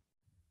herd,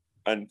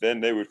 and then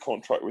they would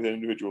contract with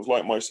individuals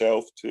like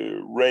myself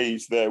to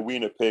raise their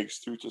weaner pigs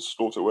through to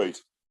slaughter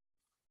weight.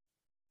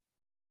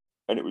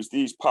 And it was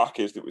these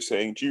packers that were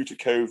saying, due to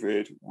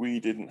COVID, we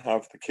didn't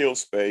have the kill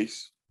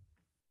space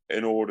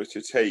in order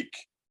to take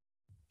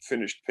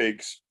finished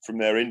pigs from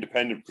their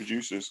independent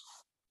producers.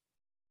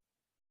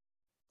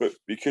 But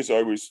because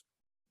I was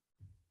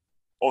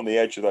on the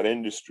edge of that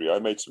industry, I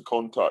made some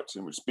contacts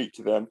and would speak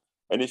to them.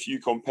 And if you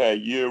compare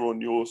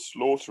year-on-year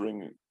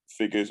slaughtering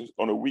figures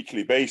on a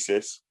weekly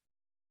basis,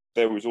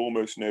 there was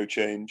almost no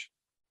change.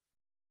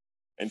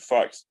 In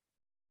fact,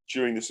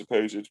 during the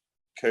supposed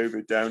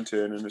COVID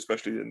downturn, and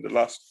especially in the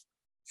last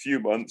few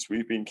months,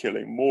 we've been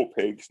killing more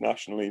pigs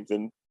nationally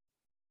than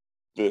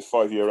the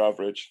 5-year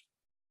average.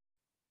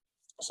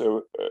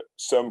 So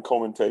some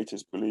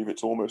commentators believe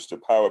it's almost a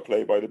power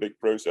play by the big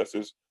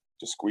processors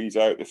to squeeze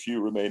out the few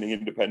remaining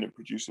independent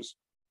producers.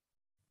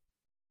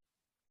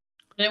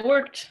 It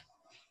worked.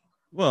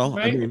 Well,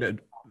 right? I mean,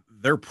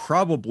 they're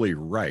probably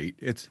right.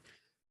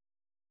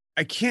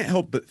 I can't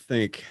help but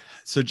think.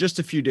 So just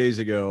a few days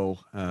ago,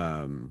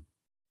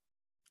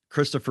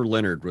 Christopher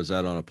Leonard was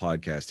out on a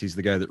podcast. He's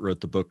the guy that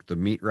wrote the book, The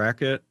Meat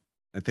Racket.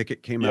 I think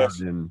it came out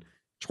in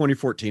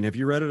 2014. Have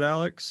you read it,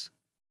 Alex?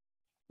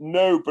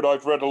 No, but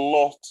I've read a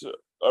lot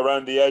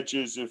around the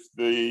edges of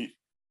the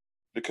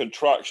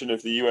contraction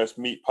of the US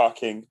meat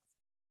packing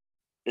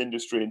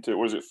industry into,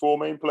 was it 4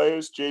 main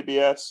players?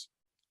 JBS,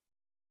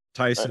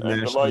 Tyson,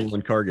 and National,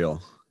 and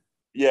Cargill.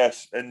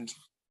 Yes, and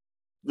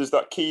there's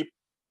that key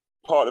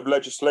part of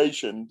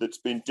legislation that's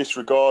been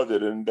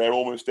disregarded, and they're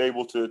almost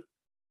able to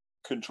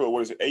control,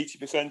 what is it,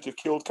 80% of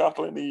killed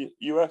cattle in the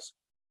US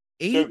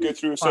don't go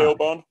through a sale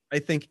barn. I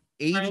think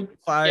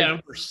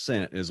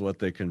 85% is what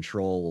they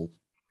control,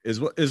 is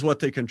what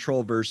they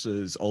control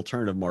versus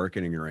alternative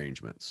marketing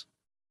arrangements.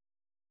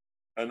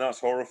 And that's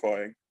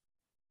horrifying.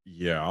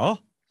 Yeah.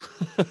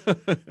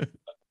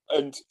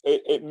 And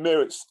it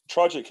mirrors,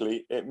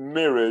 tragically, it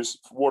mirrors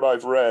what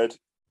I've read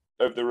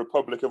of the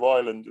Republic of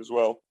Ireland as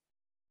well.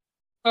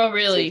 Oh,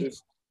 really?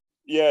 So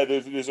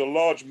there's a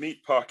large meat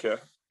packer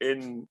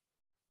in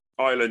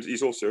Ireland.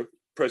 He's also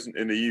present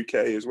in the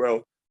UK as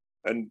well.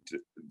 And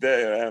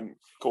they're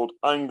called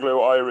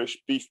Anglo-Irish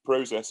Beef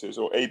Processors,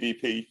 or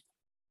ABP.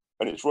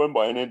 And it's run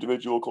by an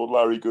individual called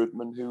Larry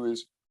Goodman, who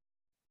is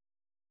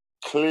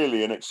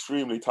clearly an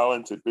extremely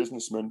talented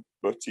businessman,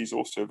 but he's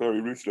also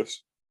very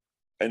ruthless.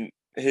 And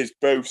his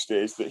boast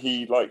is that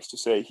he likes to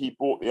say he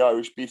bought the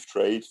Irish beef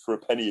trade for a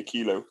penny a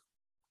kilo.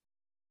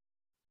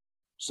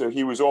 So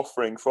he was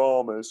offering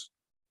farmers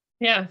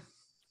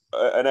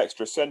an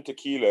extra cent a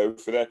kilo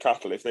for their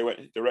cattle if they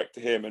went direct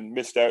to him and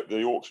missed out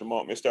the auction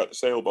mark, missed out the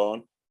sale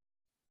barn.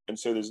 And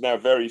so there's now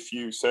very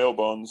few sale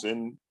barns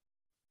in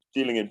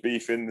dealing in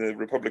beef in the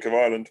Republic of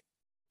Ireland,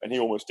 and he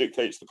almost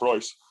dictates the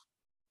price.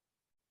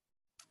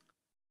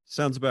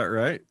 Sounds about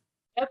right.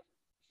 Yep.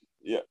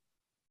 Yeah.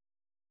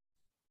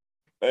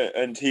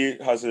 And he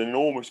has an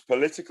enormous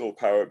political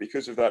power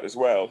because of that as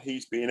well.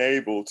 He's been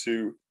able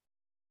to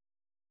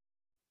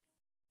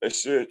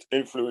assert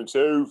influence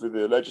over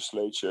the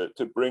legislature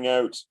to bring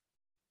out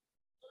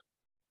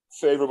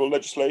favourable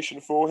legislation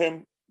for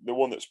him. The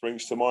one that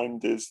springs to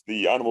mind is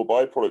the animal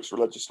byproducts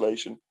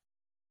legislation.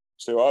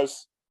 So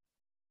as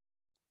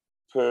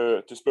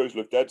per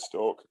disposal of dead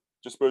stock,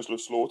 disposal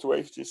of slaughter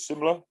waste is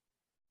similar,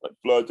 like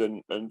blood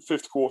and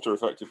fifth quarter,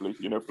 effectively,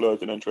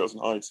 blood and entrails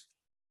and hides.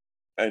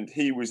 And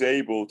he was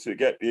able to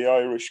get the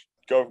Irish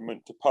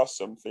government to pass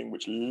something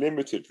which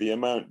limited the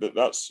amount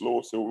that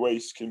slaughter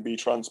waste can be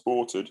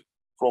transported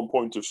from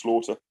point of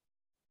slaughter,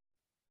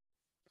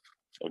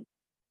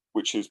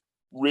 which has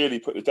really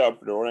put the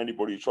dampener on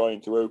anybody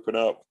trying to open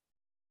up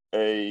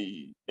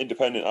a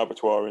independent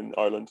abattoir in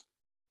Ireland,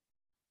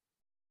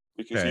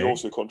 because he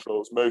also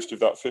controls most of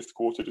that fifth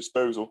quarter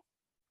disposal.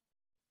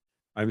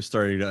 I'm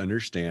starting to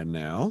understand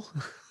now.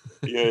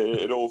 Yeah,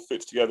 it all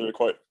fits together in a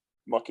quite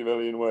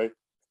Machiavellian way.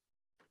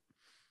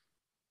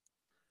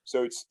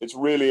 So it's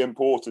really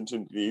important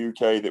in the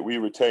UK that we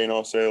retain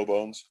our sale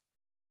barns.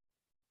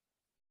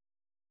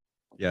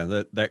 Yeah,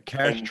 that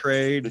cash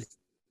trade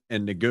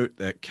and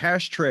that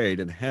cash trade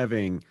and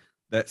having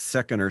that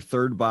second or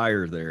third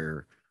buyer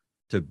there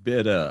to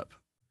bid up.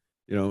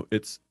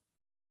 There's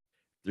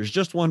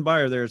just one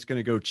buyer there, it's going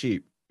to go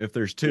cheap. If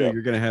there's two,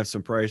 you're going to have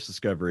some price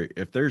discovery.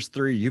 If there's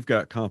three, you've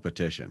got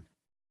competition.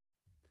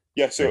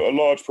 Yeah, so a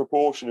large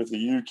proportion of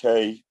the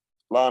UK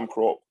lamb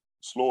crop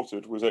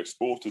slaughtered was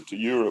exported to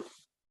Europe.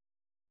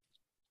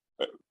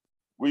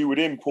 We would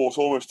import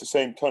almost the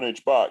same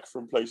tonnage back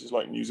from places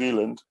like New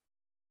Zealand.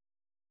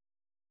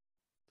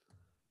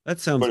 That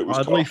sounds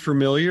oddly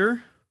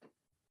familiar.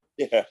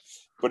 Yeah,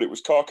 but it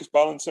was carcass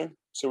balancing.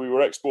 So we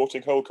were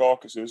exporting whole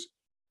carcasses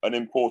and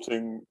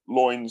importing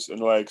loins and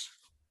legs.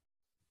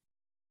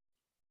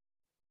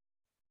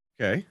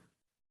 Okay.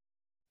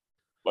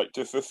 like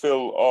to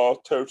fulfill our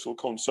total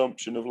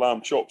consumption of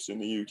lamb chops in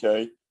the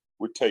UK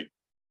would take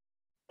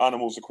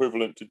animals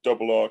equivalent to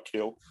double our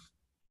kill.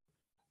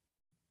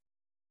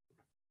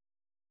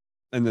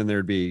 And then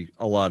there'd be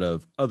a lot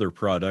of other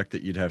product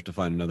that you'd have to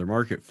find another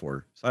market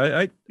for.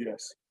 So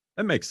Yes.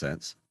 that makes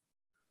sense.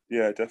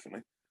 Yeah,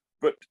 definitely.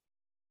 But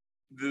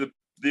the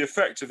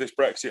effects of this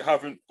Brexit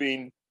haven't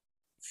been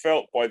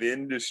felt by the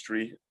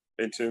industry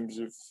in terms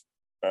of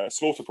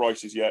slaughter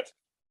prices yet,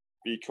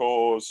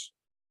 because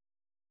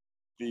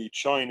the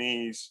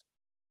Chinese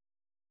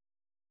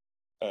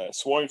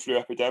swine flu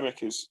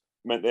epidemic has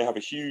meant they have a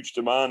huge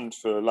demand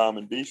for lamb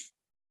and beef.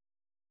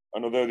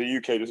 And although the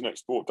UK doesn't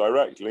export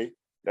directly,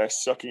 they're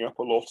sucking up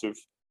a lot of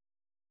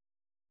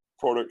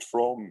product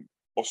from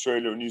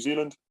Australia and New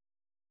Zealand.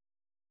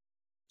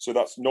 So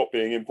that's not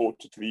being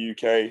imported to the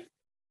UK.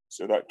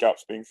 So that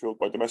gap's being filled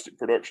by domestic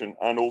production.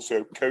 And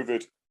also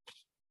COVID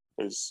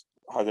has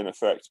had an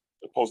effect,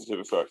 a positive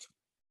effect.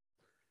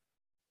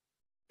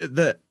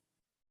 The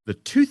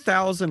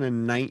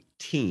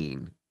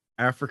 2019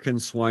 African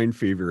swine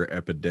fever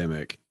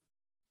epidemic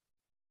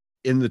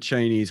in the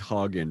Chinese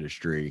hog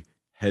industry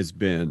has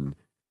been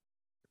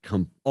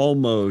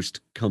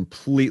almost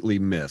completely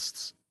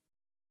missed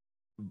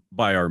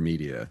by our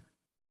media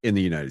in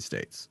the United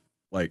States.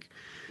 Like,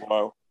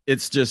 wow,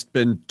 it's just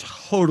been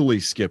totally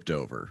skipped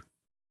over.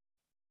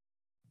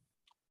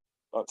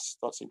 That's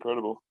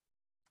incredible.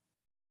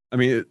 I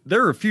mean,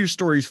 there are a few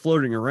stories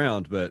floating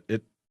around, but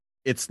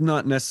it's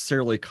not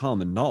necessarily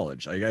common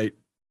knowledge. I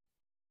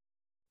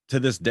to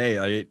this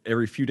day,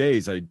 every few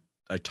days I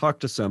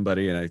talk to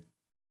somebody and I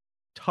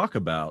talk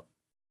about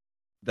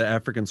the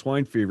African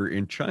swine fever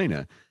in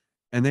China,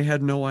 and they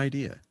had no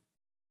idea.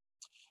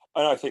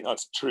 And I think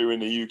that's true in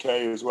the UK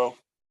as well.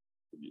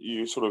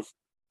 You sort of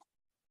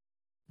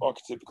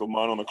archetypical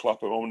man on a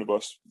clapper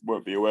omnibus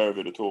won't be aware of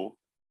it at all.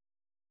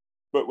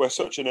 But we're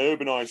such an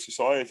urbanized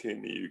society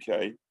in the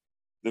UK,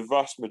 the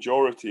vast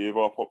majority of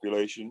our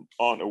population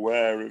aren't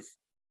aware of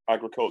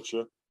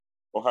agriculture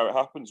or how it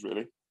happens,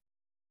 really.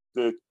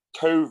 The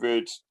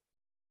COVID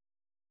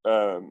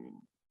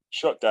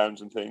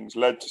shutdowns and things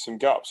led to some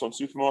gaps on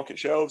supermarket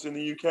shelves in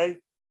the UK.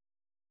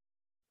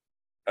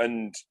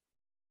 And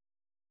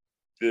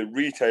the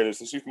retailers,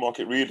 the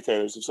supermarket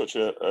retailers, are such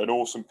an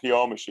awesome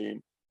PR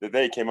machine that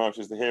they came out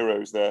as the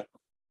heroes there.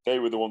 They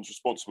were the ones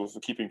responsible for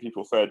keeping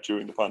people fed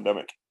during the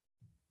pandemic.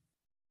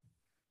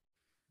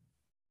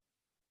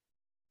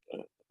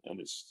 And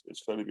it's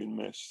fairly been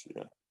missed,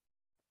 yeah.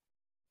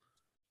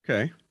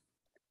 Okay.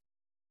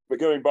 But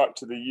going back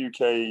to the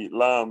UK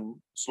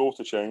lamb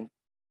slaughter chain,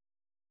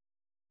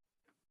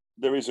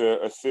 there is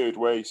a third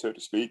way, so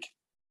to speak.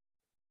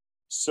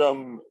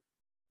 Some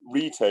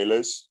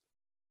retailers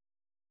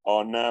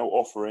are now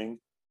offering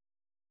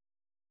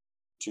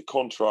to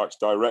contract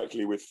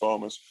directly with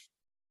farmers.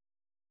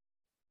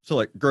 So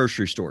like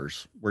grocery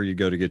stores where you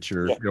go to get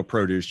your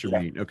produce, your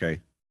meat. Okay.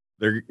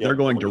 They're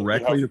going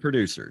directly to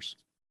producers.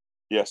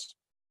 Yes.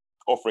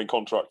 Offering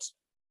contracts.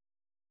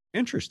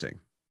 Interesting.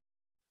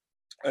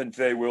 And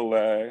they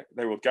will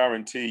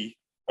guarantee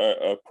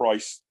a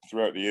price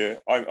throughout the year.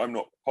 I'm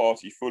not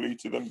party fully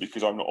to them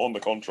because I'm not on the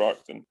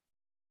contract, and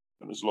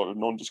there's a lot of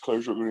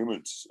non-disclosure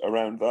agreements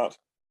around that.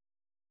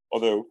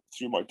 Although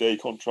through my day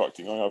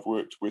contracting, I have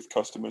worked with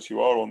customers who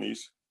are on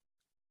these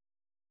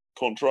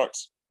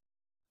contracts,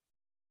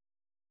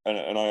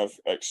 and I have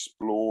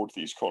explored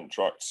these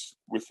contracts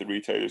with the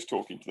retailers,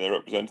 talking to their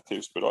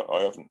representatives, but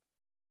I haven't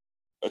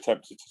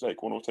attempted to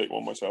take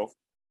one myself.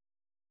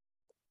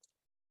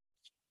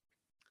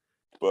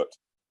 But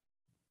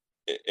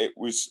it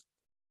was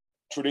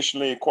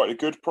traditionally quite a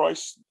good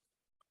price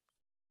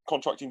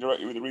contracting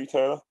directly with the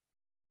retailer.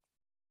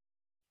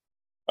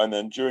 And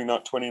then during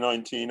that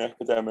 2019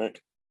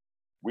 epidemic,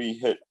 we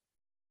hit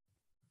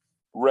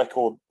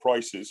record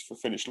prices for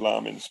finished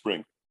lamb in the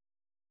spring,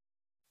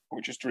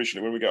 which is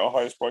traditionally when we get our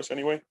highest price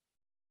anyway.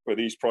 But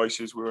these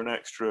prices were an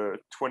extra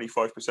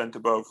 25%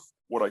 above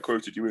what I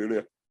quoted you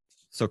earlier.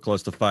 So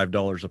close to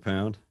 $5 a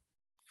pound?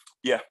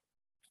 Yeah.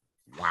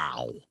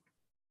 Wow.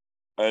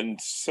 And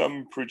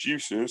some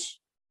producers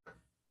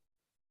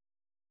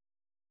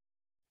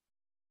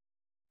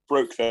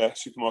broke their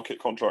supermarket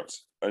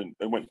contracts and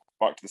went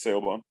back to the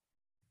sale barn.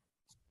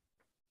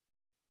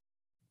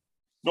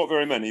 Not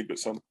very many, but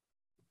some.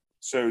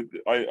 So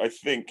I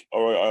think,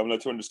 or I'm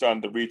led to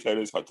understand, the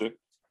retailers had to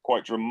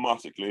quite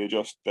dramatically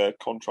adjust their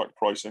contract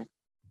pricing.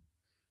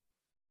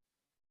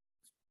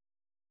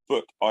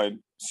 But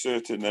I'm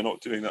certain they're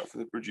not doing that for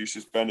the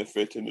producer's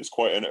benefit, and it's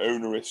quite an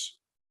onerous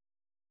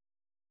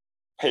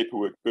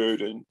paperwork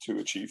burden to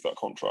achieve that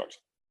contract.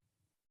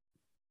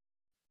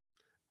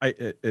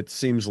 It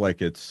seems like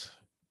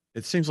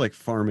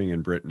farming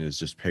in Britain is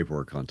just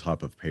paperwork on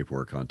top of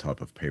paperwork on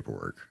top of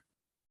paperwork.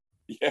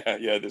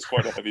 Yeah, there's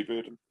quite a heavy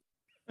burden.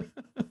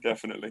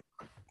 Definitely.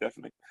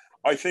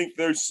 I think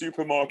those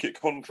supermarket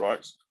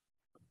contracts,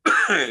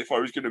 if I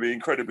was going to be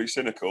incredibly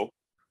cynical,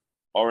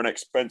 are an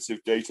expensive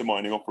data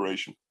mining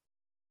operation.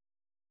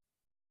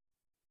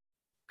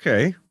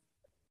 Okay.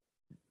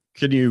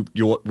 Would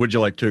you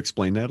like to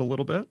explain that a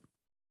little bit?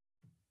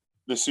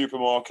 the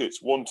supermarkets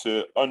want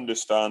to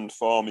understand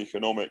farm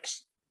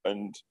economics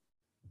and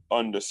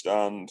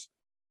understand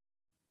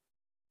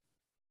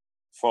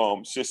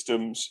farm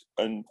systems,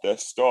 and they're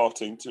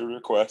starting to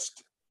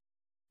request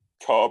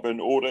carbon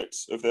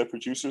audits of their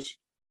producers.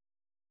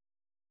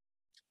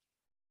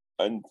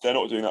 And they're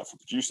not doing that for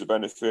producer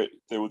benefit.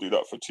 They will do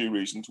that for two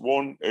reasons.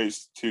 One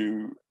is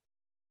to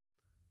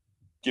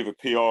give a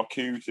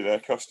PRQ to their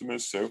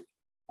customers. So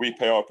we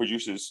pay our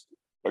producers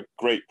a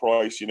great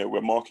price.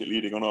 We're market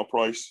leading on our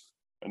price,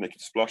 and they can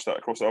splash that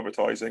across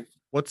advertising.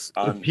 What's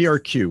a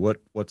PRQ?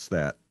 What's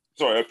that?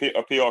 Sorry, a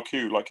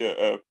PRQ, like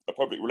a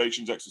public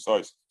relations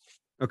exercise.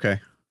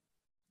 Okay.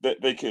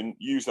 They can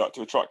use that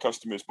to attract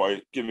customers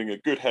by giving a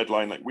good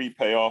headline, like we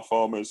pay our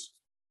farmers,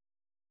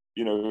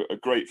 a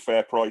great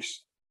fair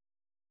price,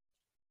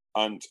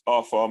 and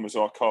our farmers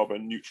are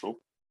carbon neutral,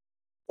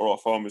 or our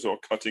farmers are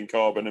cutting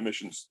carbon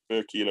emissions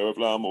per kilo of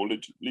lamb or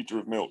liter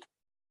of milk.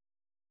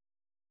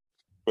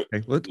 But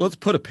okay, let's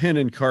put a pin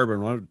in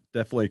carbon. I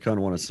definitely kind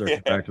of want to circle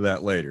back to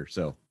that later.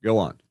 So go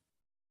on.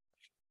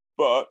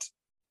 But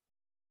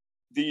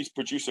these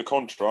producer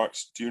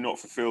contracts do not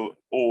fulfill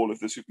all of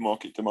the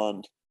supermarket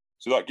demand.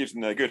 So that gives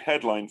them a good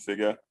headline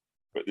figure,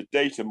 but the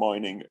data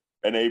mining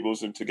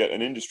enables them to get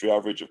an industry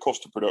average of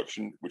cost of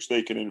production, which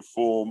they can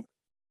inform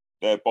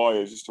their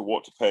buyers as to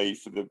what to pay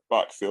for the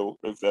backfill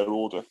of their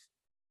order.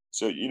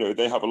 So,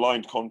 they have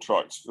aligned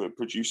contracts for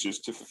producers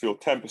to fulfill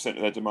 10%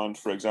 of their demand,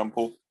 for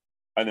example,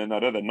 and then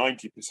that other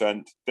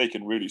 90%, they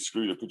can really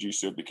screw the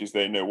producer because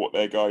they know what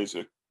their guys'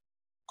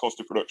 cost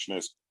of production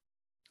is.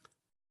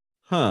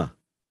 Huh.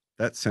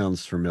 That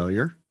sounds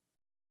familiar.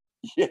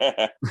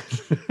 Yeah.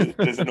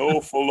 There's an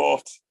awful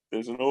lot.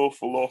 There's an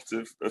awful lot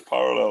of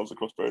parallels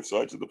across both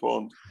sides of the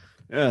pond.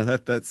 Yeah,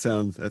 that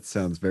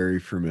sounds very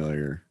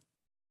familiar.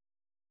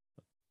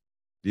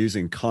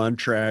 Using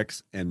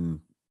contracts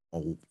and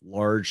a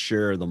large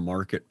share of the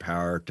market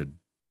power to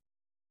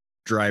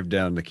drive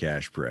down the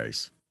cash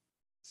price.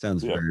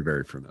 Sounds very,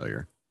 very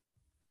familiar.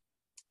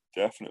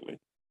 Definitely.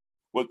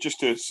 Well,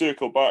 just to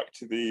circle back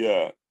to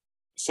the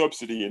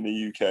subsidy in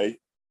the UK,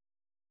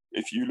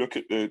 if you look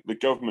at the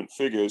government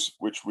figures,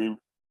 which we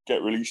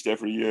get released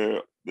every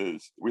year,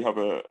 we have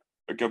a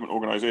government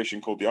organisation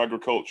called the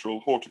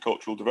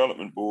Horticultural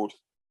Development Board,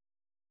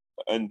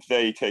 and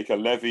they take a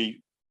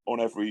levy on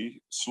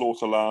every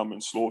slaughter lamb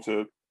and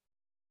slaughter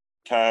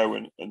cow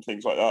and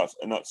things like that,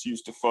 and that's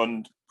used to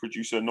fund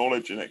producer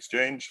knowledge and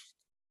exchange.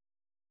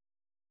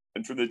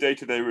 And from the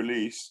data they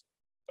release,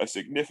 a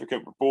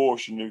significant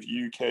proportion of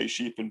UK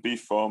sheep and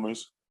beef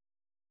farmers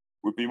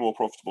would be more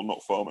profitable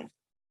not farming.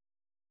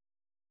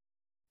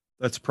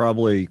 That's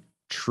probably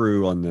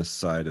true on this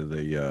side of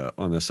the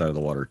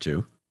water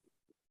too.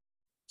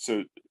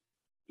 So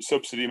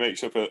subsidy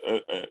makes up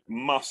a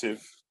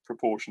massive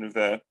proportion of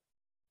their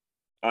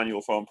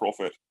annual farm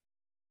profit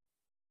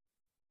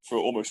for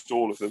almost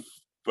all of them,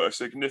 but a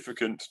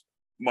significant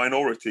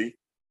minority,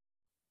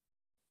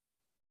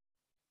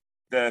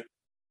 their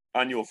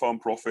annual farm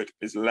profit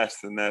is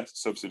less than their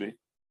subsidy.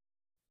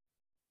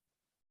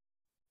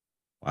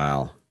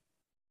 Wow.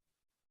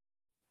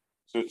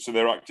 So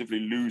they're actively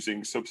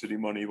losing subsidy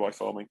money by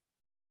farming.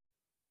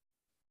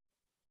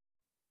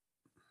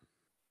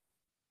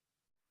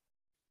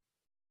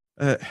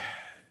 It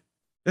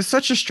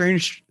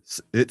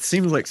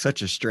seems like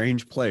such a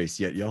strange place,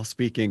 yet y'all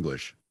speak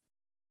English.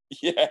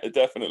 Yeah,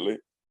 definitely.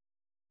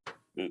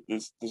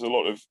 There's a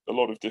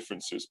lot of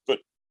differences, but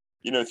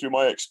through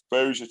my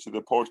exposure to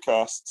the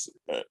podcasts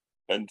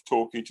and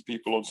talking to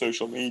people on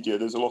social media,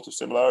 there's a lot of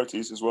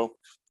similarities as well.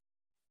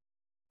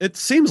 It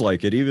seems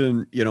like it,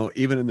 even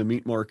in the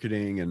meat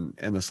marketing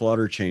and the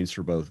slaughter chains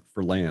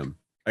for lamb.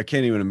 I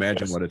can't even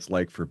imagine what it's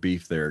like for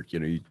beef there.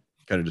 You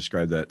kind of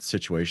described that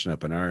situation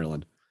up in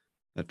Ireland.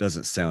 That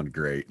doesn't sound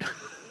great.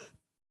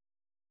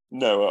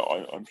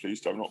 No, I'm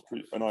pleased I'm not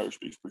an Irish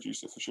beef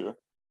producer for sure.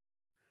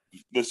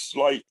 The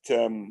slight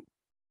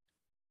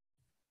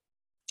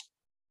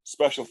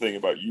special thing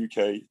about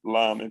UK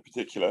lamb in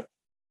particular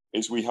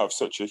is we have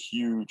such a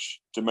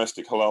huge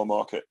domestic halal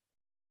market.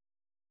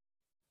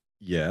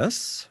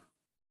 Yes.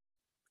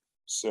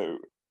 So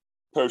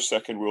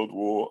post-Second World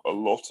War, a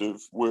lot of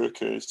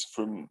workers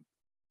from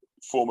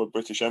former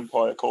British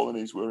Empire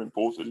colonies were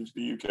imported into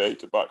the UK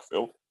to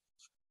backfill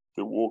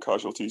the war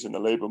casualties in the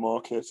labour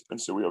market.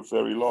 And so we have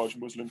very large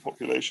Muslim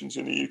populations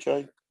in the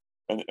UK,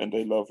 and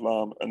they love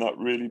lamb. And that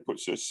really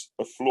puts us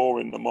a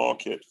floor in the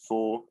market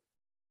for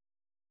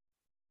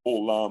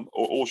all lamb,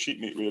 or all sheep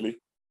meat really.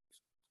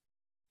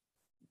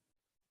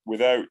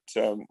 Without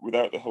the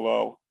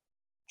halal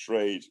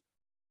trade,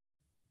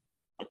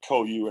 a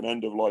cull ewe, an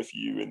end-of-life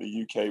ewe in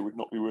the UK would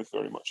not be worth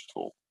very much at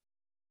all.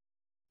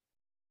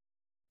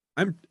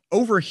 I'm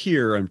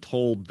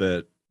told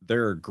that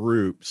there are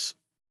groups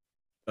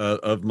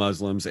of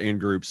Muslims and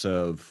groups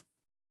of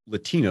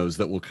Latinos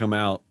that will come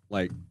out,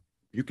 like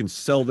you can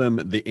sell them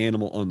the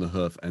animal on the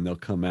hoof and they'll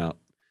come out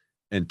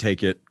and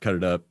take it, cut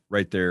it up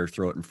right there,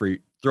 throw it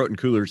in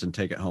coolers and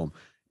take it home.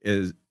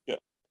 Is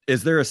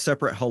there a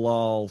separate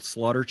halal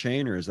slaughter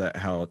chain, or is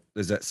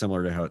that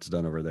similar to how it's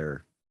done over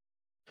there?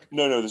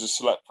 No, there's a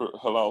select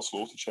halal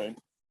slaughter chain.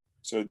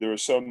 So there are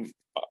some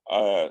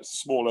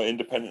smaller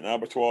independent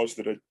abattoirs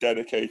that are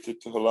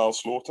dedicated to halal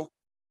slaughter,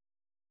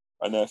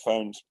 and they're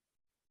found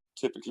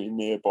typically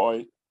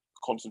nearby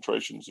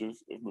concentrations of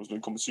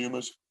Muslim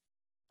consumers.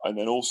 And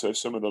then also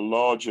some of the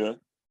larger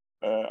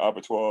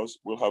abattoirs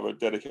will have a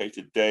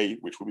dedicated day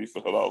which will be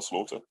for halal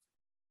slaughter.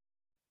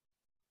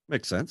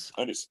 Makes sense.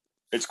 And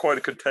it's quite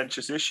a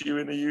contentious issue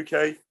in the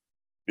UK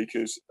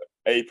because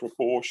a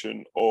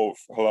proportion of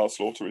halal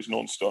slaughter is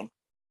non-stun,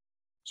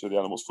 so the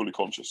animal's fully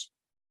conscious.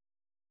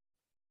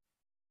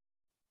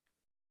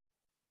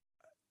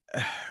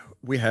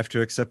 We have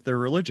to accept their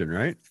religion,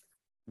 right?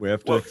 We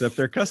have to accept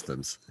their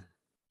customs.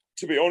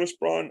 To be honest,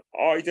 Brian,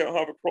 I don't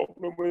have a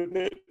problem with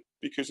it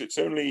because it's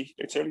only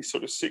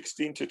sort of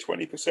 16 to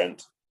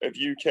 20% of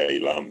UK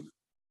lamb.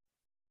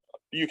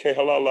 UK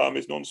halal lamb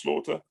is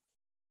non-slaughter.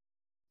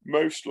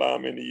 Most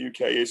lamb in the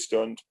UK is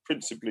stunned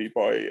principally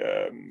by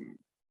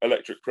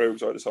electric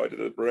probes either side of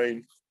the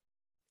brain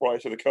prior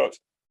to the cut.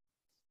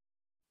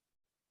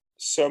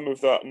 Some of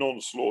that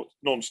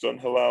non-stun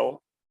halal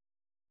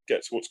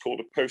gets what's called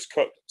a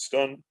post-cut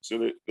stun. So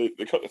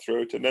they cut the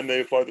throat and then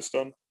they apply the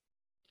stun.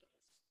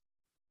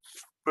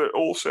 But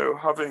also,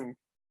 having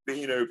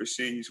been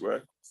overseas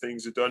where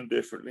things are done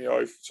differently,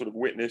 I've sort of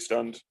witnessed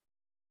and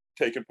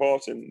taken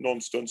part in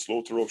non-stun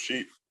slaughter of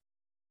sheep.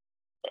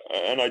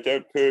 And I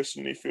don't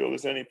personally feel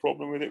there's any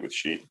problem with it with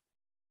sheep.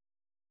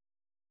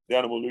 The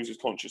animal loses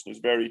consciousness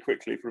very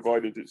quickly,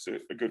 provided it's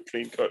a good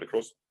clean cut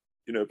across,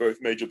 both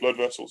major blood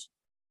vessels.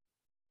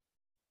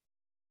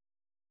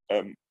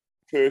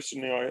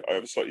 Personally, I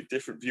have a slightly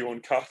different view on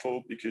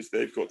cattle because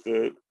they've got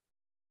the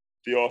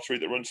artery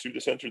that runs through the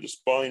center of the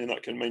spine, and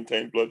that can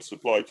maintain blood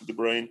supply to the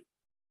brain,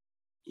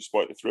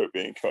 despite the throat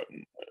being cut.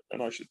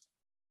 And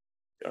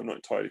I'm not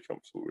entirely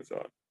comfortable with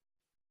that.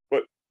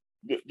 But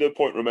the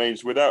point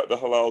remains: without the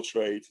halal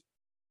trade,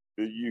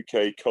 the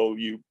UK cull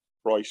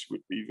price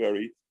would be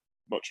very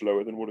much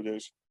lower than what it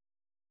is.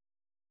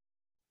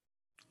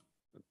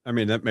 I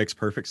mean, that makes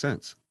perfect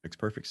sense.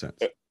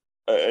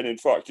 And in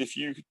fact, if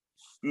you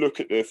look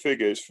at the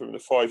figures from the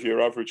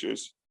 5-year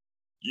averages,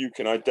 you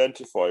can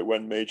identify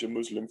when major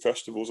Muslim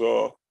festivals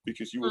are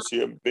because you will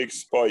see a big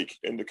spike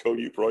in the cull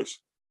price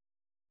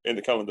in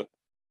the calendar.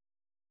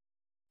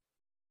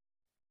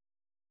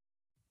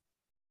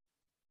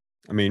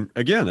 I mean,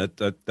 again,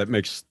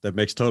 that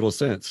makes total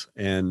sense.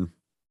 And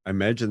I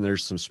imagine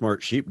there's some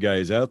smart sheep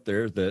guys out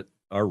there that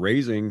are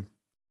raising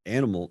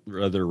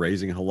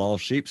halal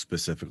sheep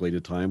specifically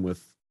to time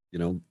with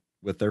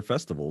their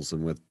festivals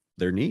and with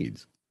their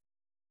needs.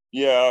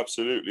 Yeah,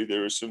 absolutely.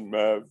 There are some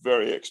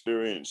very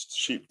experienced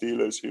sheep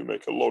dealers who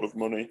make a lot of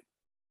money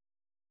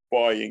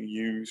buying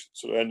used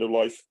sort of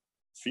end-of-life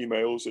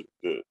females at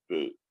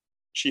the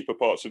cheaper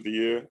parts of the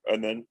year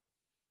and then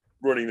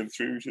running them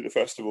through to the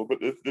festival. But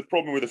the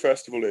problem with the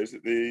festival is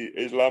that the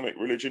Islamic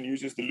religion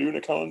uses the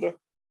lunar calendar.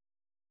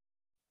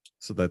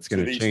 So that's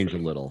going to change a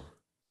little.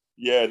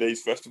 Yeah,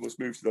 these festivals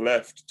move to the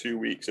left 2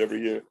 weeks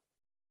every year,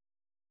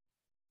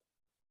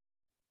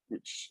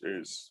 which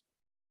is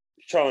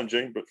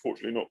challenging, but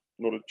fortunately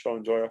not a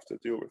challenge I have to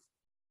deal with.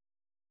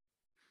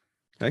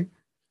 Okay,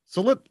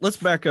 so let's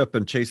back up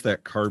and chase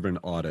that carbon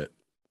audit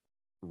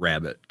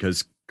rabbit,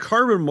 because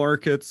carbon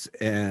markets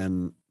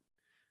and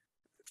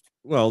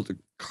the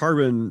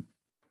carbon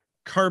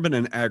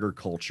and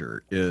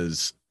agriculture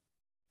is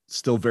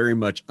still very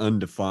much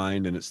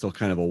undefined, and it's still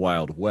kind of a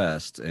wild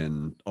west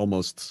and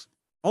almost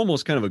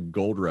kind of a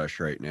gold rush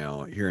right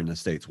now here in the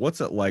States.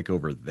 What's it like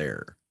over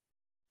there?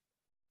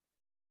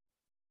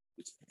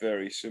 It's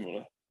very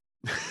similar.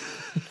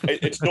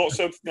 It's not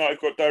something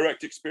I've got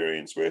direct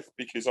experience with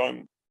because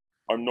I'm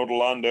not a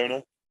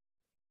landowner,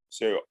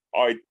 so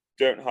I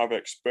don't have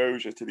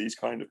exposure to these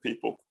kind of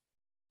people.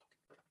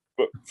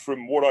 But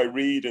from what I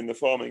read in the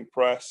farming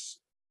press,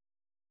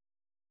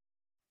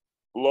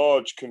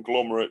 large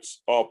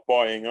conglomerates are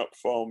buying up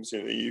farms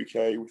in the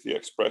UK with the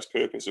express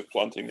purpose of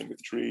planting them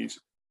with trees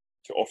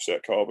to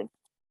offset carbon.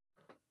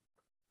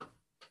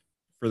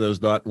 For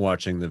those not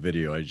watching the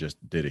video, I just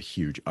did a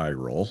huge eye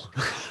roll.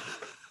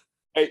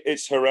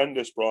 It's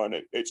horrendous, Brian.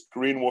 It's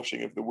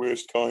greenwashing of the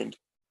worst kind.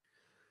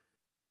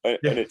 And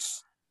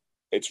it's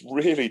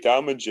really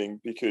damaging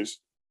because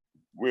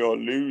we are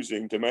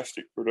losing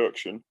domestic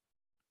production.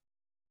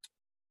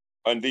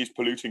 And these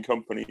polluting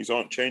companies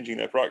aren't changing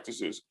their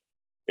practices.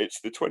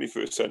 It's the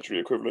 21st century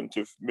equivalent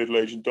of Middle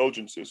Age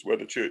indulgences, where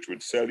the church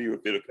would sell you a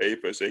bit of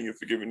paper saying you're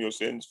forgiven your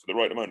sins for the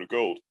right amount of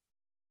gold.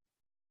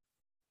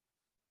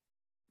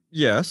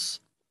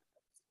 Yes.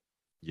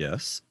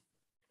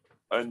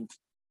 And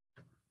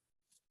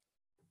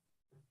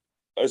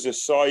as a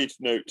side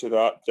note to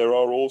that, there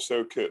are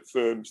also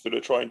firms that are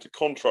trying to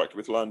contract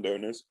with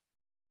landowners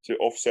to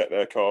offset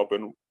their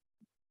carbon,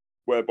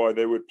 whereby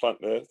they would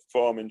plant their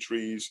farm in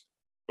trees,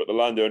 but the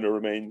landowner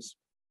remains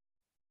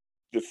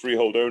the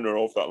freehold owner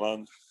of that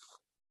land.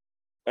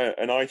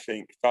 And I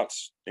think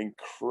that's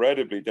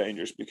incredibly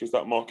dangerous because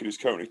that market is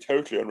currently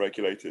totally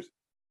unregulated.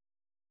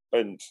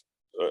 And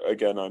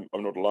again, I'm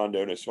not a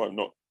landowner, so I'm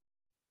not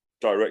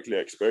directly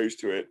exposed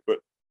to it. But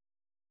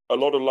a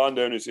lot of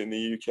landowners in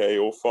the UK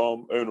or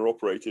farm owner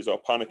operators are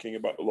panicking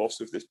about the loss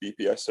of this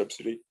BPS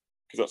subsidy,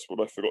 because that's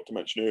what I forgot to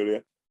mention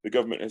earlier. The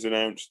government has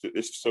announced that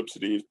this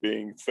subsidy is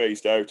being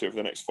phased out over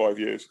the next 5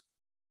 years.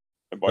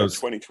 And by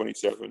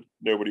 2027,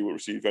 nobody will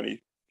receive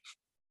any.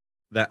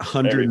 That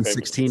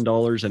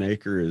 $116 an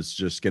acre is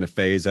just going to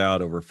phase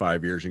out over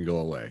 5 years and go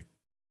away.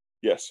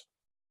 Yes.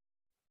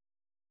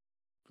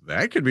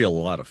 That could be a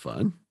lot of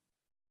fun.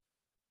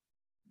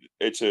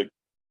 It's a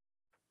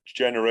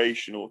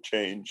generational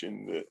change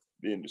in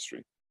the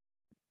industry.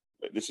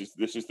 This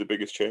is the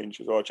biggest change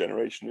of our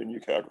generation in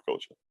UK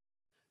agriculture.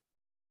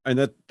 And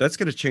that's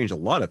going to change a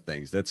lot of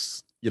things.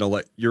 That's,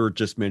 like you were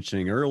just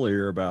mentioning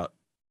earlier about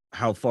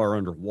how far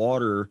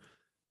underwater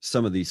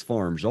some of these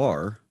farms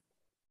are,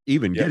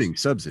 even getting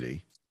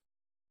subsidy.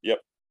 Yep.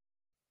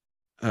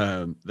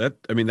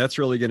 That's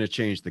really going to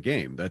change the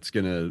game. That's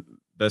going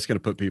to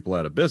put people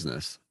out of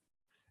business,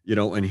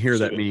 and here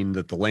that mean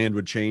that the land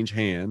would change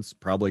hands,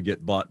 probably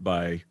get bought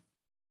by,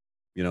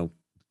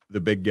 the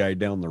big guy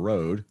down the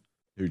road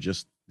who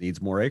just needs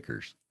more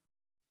acres.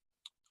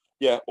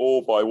 Yeah,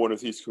 or by one of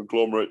these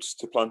conglomerates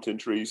to plant in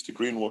trees to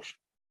greenwash.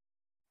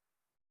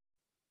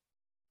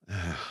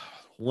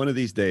 One of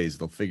these days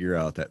they'll figure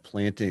out that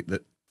planting,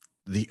 that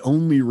the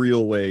only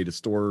real way to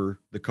store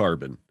the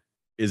carbon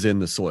is in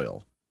the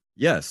soil.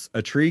 Yes,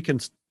 a tree can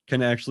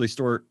actually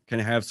can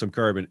have some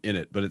carbon in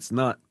it, but it's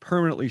not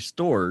permanently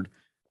stored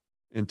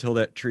until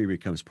that tree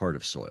becomes part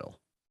of soil.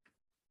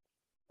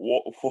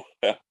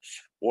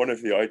 One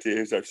of the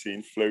ideas I've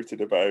seen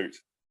floated about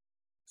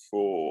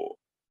for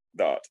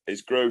that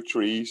is grow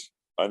trees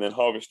and then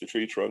harvest the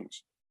tree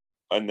trunks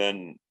and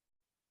then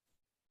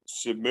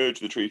submerge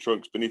the tree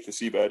trunks beneath the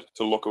seabed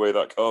to lock away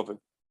that carbon.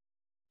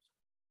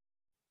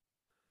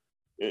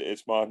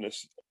 It's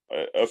madness.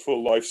 A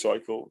full life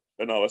cycle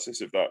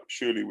analysis of that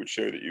surely would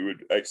show that you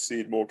would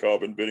exceed more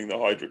carbon burning the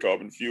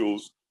hydrocarbon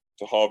fuels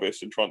to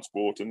harvest and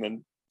transport and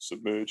then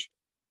submerge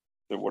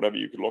than whatever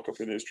you could lock up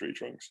in those tree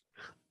trunks.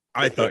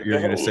 I thought you were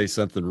going to say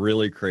something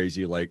really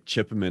crazy, like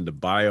chip them into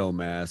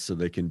biomass so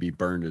they can be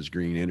burned as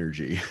green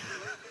energy.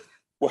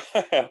 Well,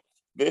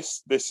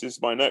 this is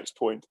my next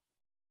point.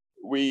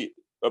 I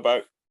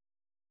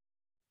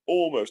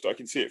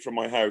can see it from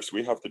my house.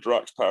 We have the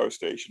Drax power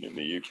station in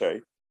the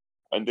UK,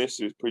 and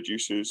this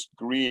produces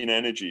green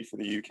energy for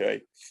the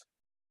UK.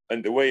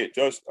 And the way it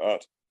does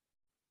that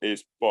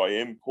is by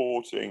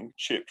importing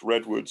chipped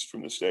redwoods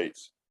from the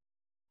States.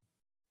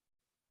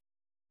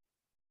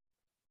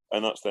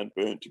 And that's then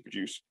burnt to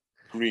produce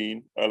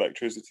green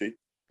electricity.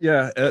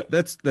 Yeah,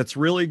 that's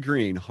really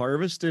green.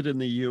 Harvested in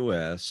the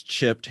U.S.,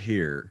 chipped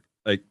here,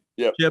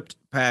 chipped,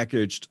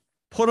 packaged,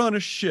 put on a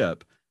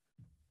ship,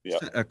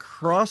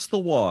 across the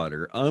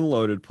water,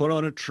 unloaded, put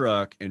on a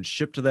truck, and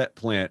shipped to that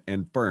plant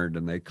and burned.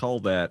 And they call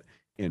that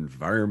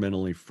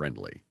environmentally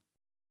friendly.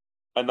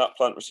 And that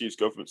plant receives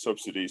government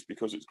subsidies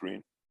because it's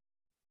green.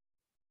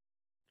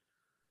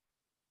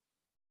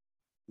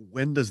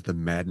 When does the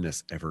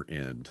madness ever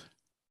end?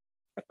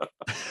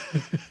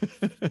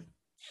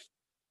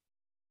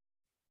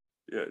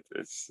 Yeah,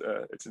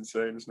 it's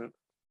insane, isn't it?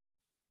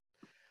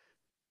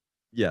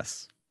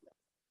 Yes.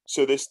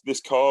 So this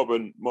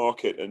carbon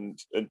market and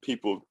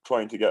people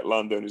trying to get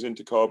landowners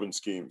into carbon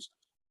schemes,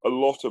 a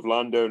lot of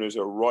landowners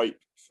are ripe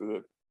for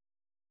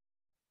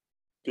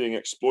being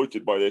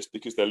exploited by this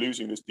because they're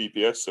losing this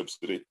BPS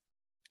subsidy,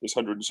 this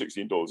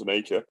 $116 an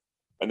acre,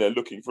 and they're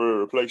looking for a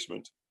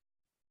replacement.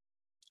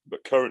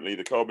 But currently,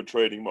 the carbon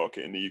trading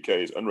market in the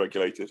UK is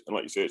unregulated, and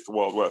like you say, it's the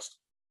Wild West.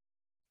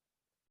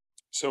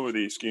 Some of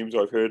these schemes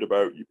I've heard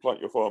about, you plant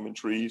your farm in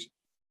trees,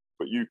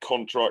 but you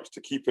contract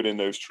to keep it in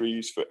those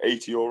trees for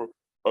 80 or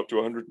up to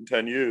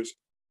 110 years.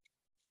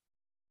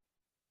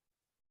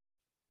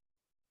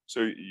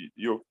 So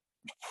you're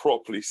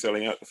properly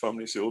selling out the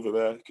family silver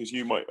there, because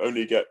you might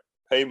only get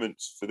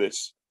payments for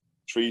this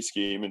tree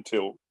scheme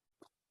until,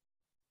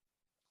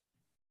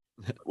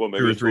 well,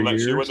 maybe until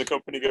next year when the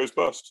company goes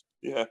bust.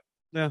 Yeah,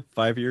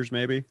 5 years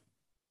maybe.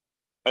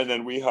 And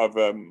then we have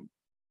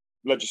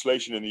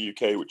legislation in the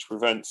UK which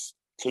prevents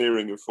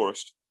clearing of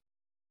forest.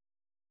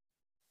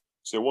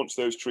 So once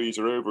those trees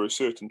are over a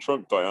certain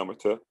trunk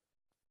diameter,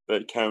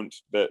 they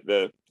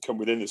come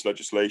within this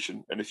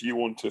legislation. And if you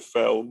want to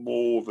fell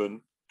more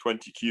than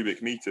 20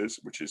 cubic meters,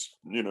 which is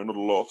not a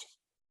lot,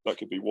 that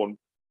could be one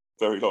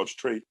very large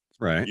tree.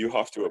 Right. You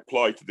have to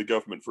apply to the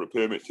government for a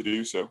permit to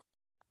do so.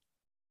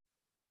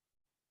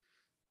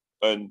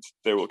 And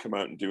they will come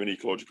out and do an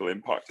ecological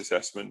impact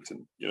assessment,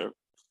 and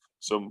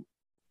some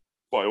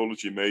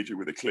biology major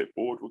with a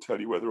clipboard will tell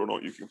you whether or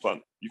not you can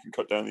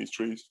cut down these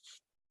trees.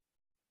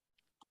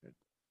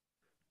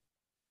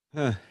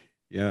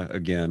 Yeah,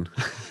 again.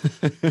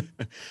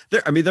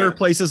 There are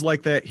places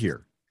like that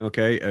here.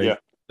 Okay.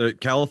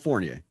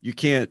 California. You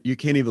can't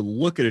even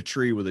look at a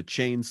tree with a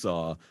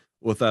chainsaw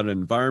without an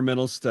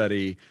environmental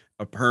study,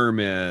 a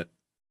permit,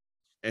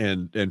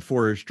 and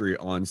forestry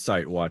on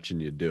site watching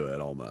you do it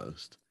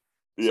almost.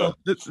 Yeah.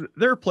 So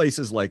there are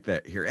places like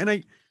that here.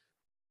 And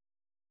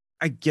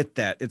I get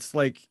that. It's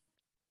like,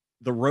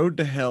 the road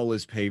to hell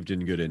is paved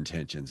in good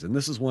intentions, and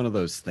this is one of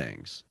those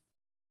things.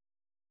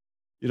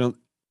 You know,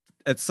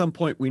 at some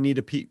point we need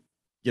to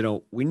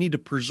we need to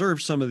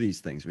preserve some of these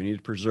things. We need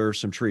to preserve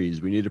some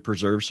trees. We need to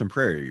preserve some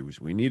prairies.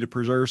 We need to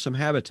preserve some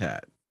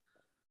habitat.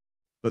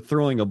 But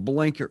throwing a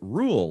blanket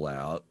rule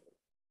out,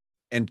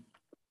 and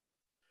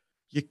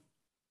you,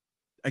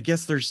 I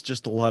guess there's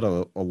just a lot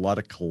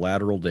of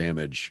collateral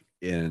damage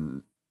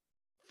in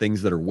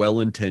things that are well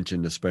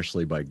intentioned,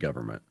 especially by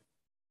government.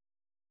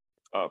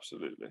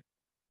 Absolutely.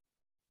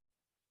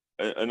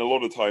 And a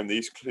lot of time,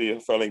 these clear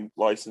felling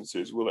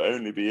licenses will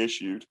only be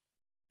issued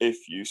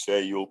if you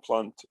say you'll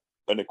plant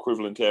an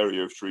equivalent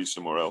area of trees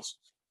somewhere else.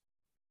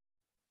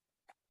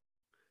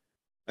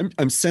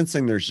 I'm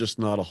sensing there's just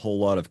not a whole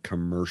lot of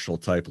commercial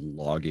type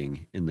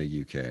logging in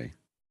the UK.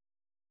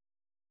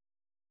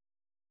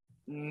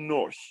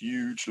 Not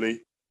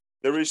hugely.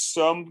 There is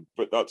some,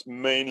 but that's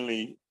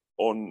mainly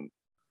on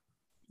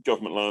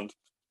government land.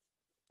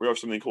 We have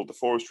something called the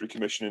Forestry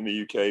Commission in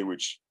the UK,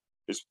 which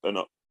is a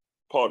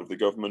part of the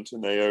government,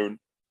 and they own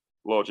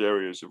large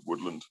areas of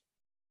woodland.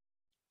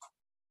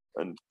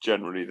 And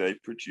generally, they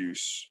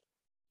produce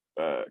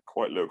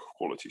quite low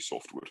quality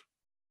softwood.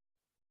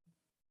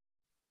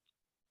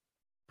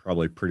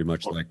 Probably pretty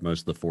much like most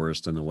of the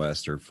forests in the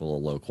West are full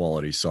of low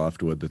quality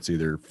softwood that's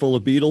either full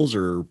of beetles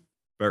or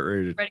about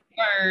ready to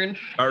burn.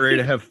 About ready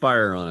to have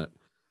fire on it.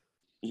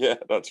 Yeah,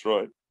 that's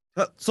right.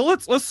 So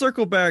let's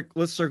circle back.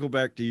 Let's circle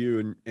back to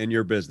you and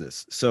your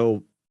business.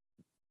 So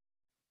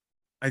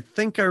I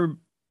think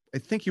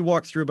you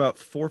walked through about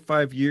 4 or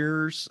 5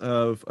 years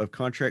of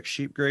contract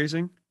sheep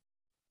grazing.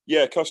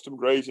 Yeah, custom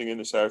grazing in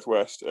the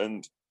Southwest,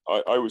 and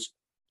I was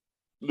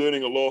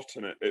learning a lot,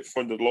 and it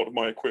funded a lot of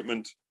my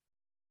equipment.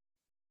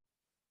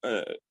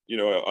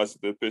 As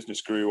the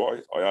business grew,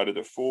 I added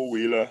a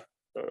 4-wheeler,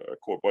 a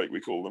quad bike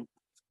we call them,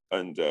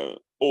 and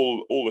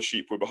all the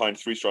sheep were behind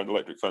 3-strand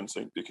electric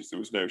fencing because there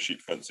was no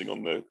sheep fencing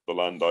on the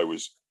land I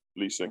was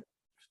leasing.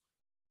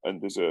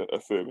 And there's a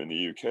firm in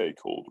the UK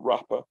called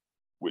Rapper,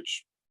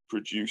 which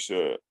produce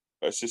a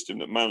system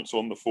that mounts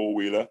on the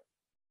 4-wheeler,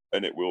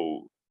 and it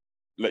will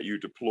let you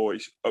deploy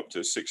up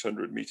to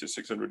 600 meters,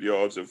 600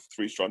 yards of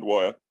 3-strand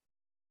wire,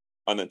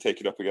 and then take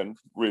it up again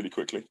really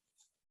quickly.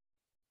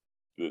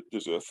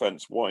 There's a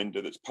fence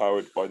winder that's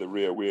powered by the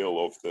rear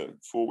wheel of the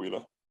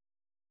 4-wheeler.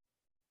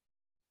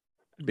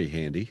 It'd be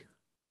handy.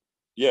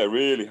 Yeah,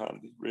 really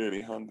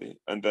handy.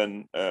 And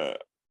then I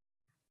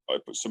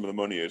put some of the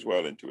money as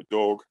well into a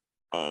dog,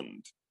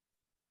 and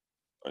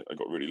I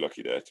got really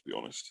lucky there, to be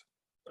honest.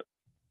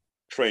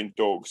 Trained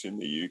dogs in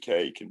the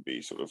UK can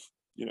be sort of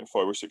 $5,000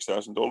 or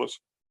 $6,000.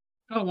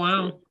 Oh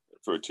wow!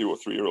 For a 2 or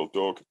 3 year old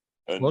dog.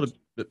 And well,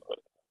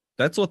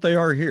 that's what they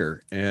are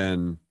here,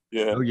 and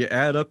yeah, you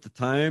add up the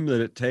time that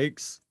it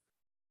takes,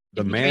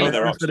 the man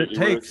that it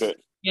takes to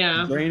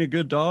train a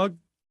good dog.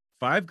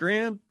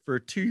 $5,000 for a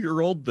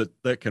 2-year-old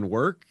that can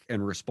work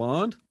and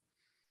respond.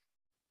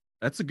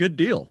 That's a good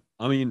deal.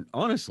 I mean,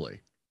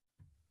 honestly,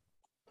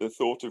 the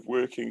thought of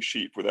working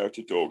sheep without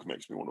a dog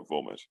makes me want to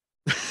vomit.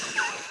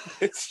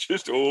 It's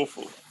just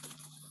awful.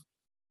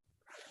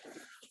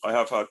 I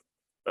have had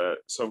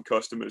some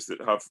customers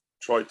that have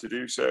tried to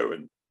do so,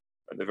 and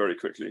they very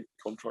quickly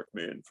contract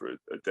me in for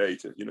a day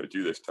to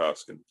do this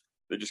task, and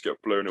they just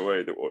get blown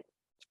away that what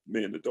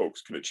me and the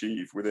dogs can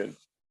achieve within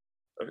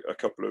a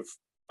couple of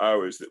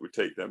hours that would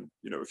take them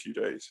a few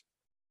days.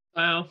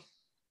 Wow.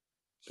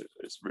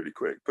 It's really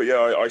quick. But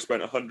yeah, I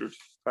spent £100,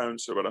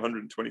 so about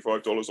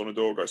 $125 on a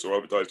dog. I saw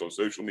advertised on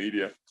social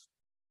media,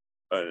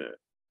 and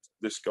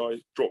this guy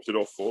dropped it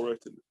off for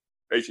it, an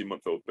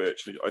 18-month-old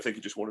bitch. And I think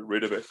he just wanted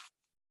rid of it.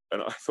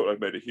 And I thought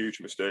I'd made a huge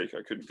mistake.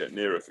 I couldn't get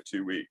near her for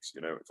 2 weeks.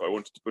 If I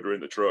wanted to put her in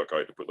the truck, I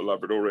had to put the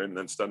Labrador in,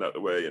 then stand out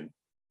the way, and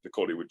the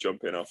collie would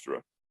jump in after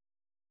her.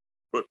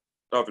 But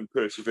having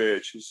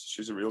persevered,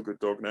 she's a real good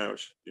dog now.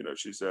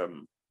 She's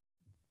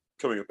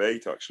coming of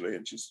 8 actually,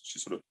 and she's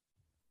sort of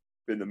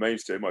been the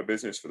mainstay of my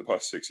business for the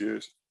past 6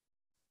 years.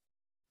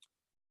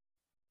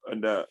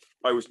 And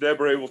I was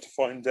never able to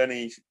find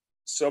any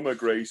summer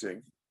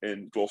grazing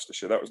in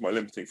Gloucestershire. That was my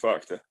limiting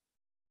factor,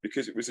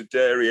 because it was a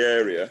dairy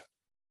area.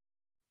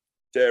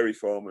 Dairy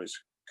farmers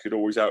could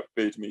always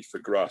outbid me for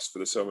grass for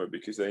the summer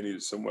because they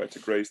needed somewhere to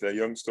graze their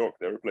young stock,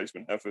 their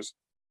replacement heifers.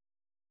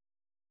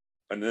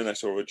 And then I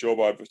saw a job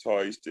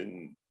advertised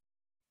in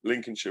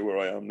Lincolnshire, where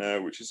I am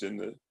now, which is in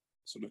the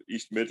sort of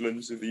East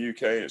Midlands of the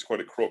UK, and it's quite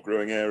a crop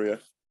growing area.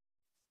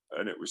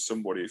 And it was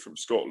somebody from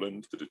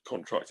Scotland that had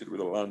contracted with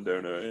a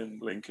landowner in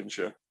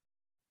Lincolnshire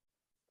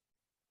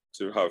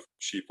to have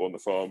sheep on the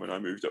farm, and I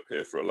moved up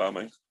here for a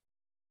lambing.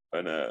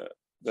 And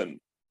then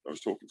I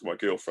was talking to my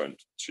girlfriend,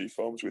 she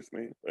farms with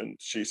me, and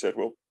she said,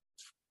 well,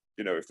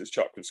 if this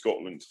chap in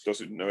Scotland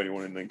doesn't know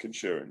anyone in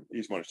Lincolnshire and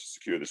he's managed to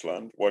secure this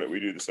land, why don't we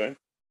do the same?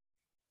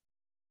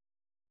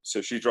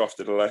 So she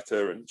drafted a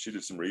letter and she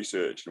did some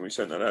research, and we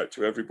sent that out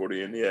to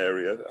everybody in the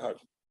area that had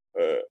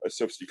a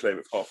subsidy claim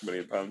of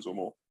 £500,000 or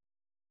more.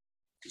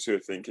 Because her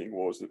thinking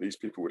was that these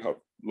people would have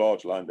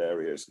large land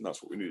areas, and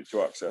that's what we needed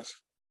to access.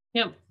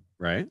 Yep.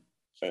 Right.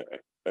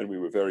 And we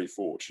were very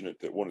fortunate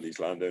that one of these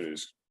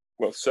landowners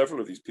well, several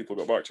of these people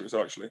got back to us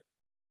actually,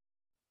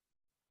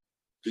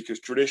 because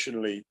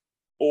traditionally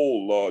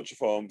all large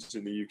farms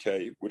in the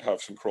UK would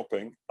have some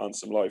cropping and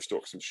some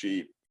livestock, some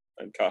sheep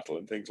and cattle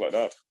and things like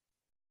that.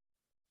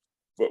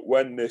 But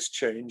when this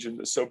change in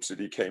the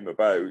subsidy came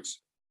about,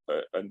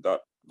 and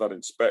that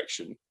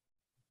inspection,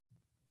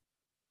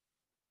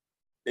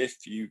 if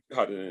you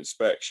had an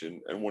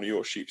inspection and one of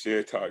your sheep's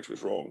ear tags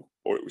was wrong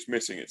or it was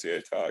missing its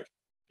ear tag,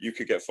 you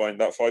could get fined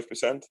that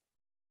 5%.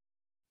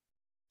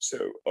 So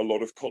a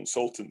lot of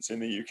consultants in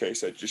the UK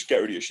said, just get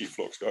rid of your sheep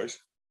flocks, guys.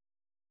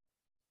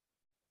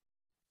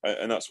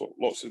 And that's what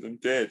lots of them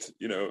did.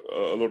 You know,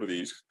 a lot of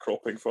these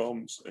cropping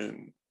farms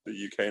in the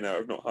UK now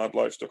have not had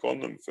livestock on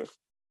them for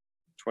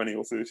 20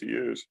 or 30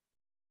 years.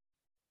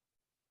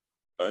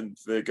 And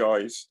the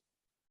guys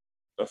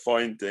are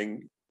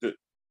finding that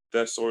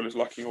their soil is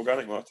lacking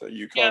organic matter.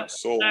 You can't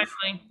solve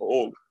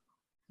all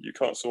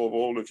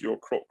of your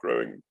crop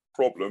growing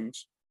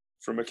problems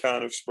from a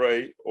can of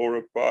spray or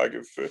a bag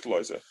of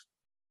fertilizer.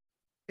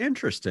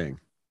 Interesting.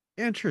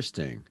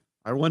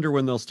 I wonder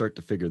when they'll start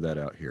to figure that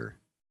out here.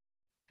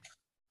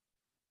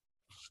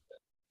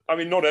 I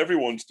mean, not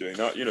everyone's doing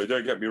that. You know,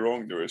 don't get me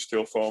wrong. There are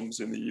still farms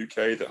in the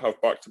UK that have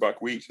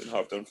back-to-back wheat and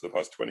have done for the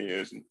past 20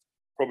 years and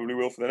probably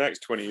will for the next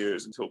 20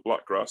 years until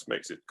blackgrass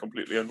makes it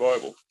completely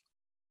unviable.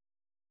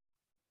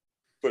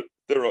 But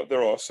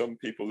there are some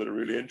people that are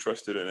really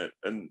interested in it.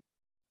 And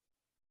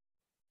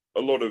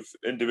a lot of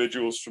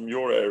individuals from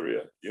your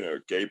area, you know,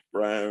 Gabe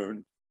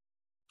Brown,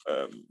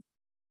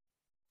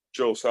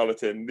 Joel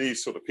Salatin,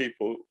 these sort of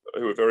people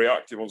who are very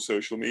active on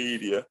social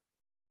media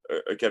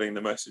are getting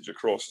the message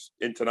across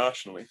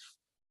internationally.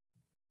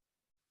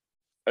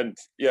 And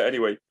yeah,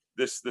 anyway,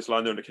 this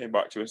landowner came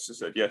back to us and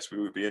said, yes, we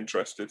would be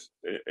interested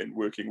in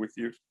working with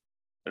you.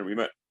 And we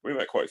met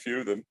quite a few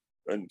of them,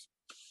 and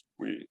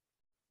we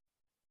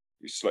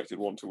selected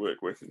one to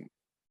work with. And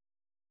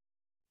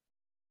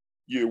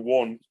year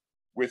one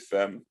with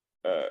them,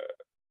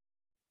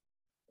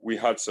 we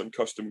had some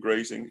custom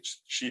grazing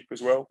sheep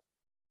as well.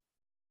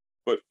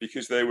 But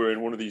because they were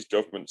in one of these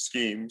government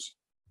schemes,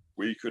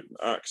 we couldn't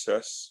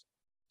access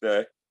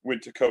their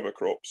winter cover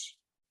crops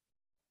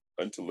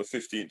until the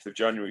 15th of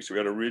January. So we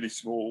had a really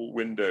small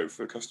window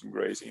for custom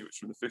grazing. It was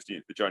from the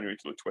 15th of January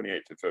till the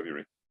 28th of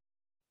February.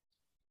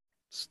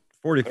 It's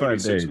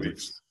 45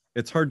 days.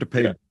 It's hard to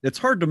pay. Yeah. It's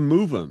hard to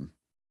move them.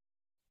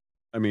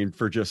 I mean,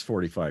 for just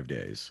 45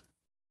 days.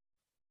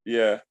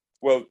 Yeah.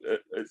 Well,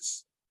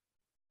 it's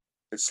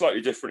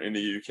slightly different in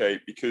the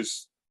UK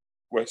because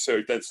we're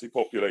so densely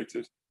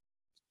populated.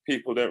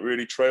 People don't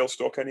really trail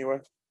stock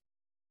anywhere.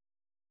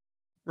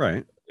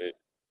 Right.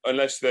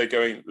 Unless they're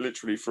going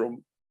literally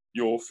from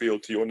your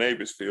field to your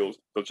neighbour's field,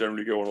 they'll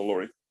generally go on a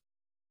lorry.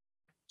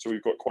 So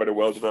we've got quite a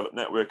well-developed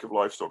network of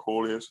livestock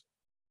hauliers.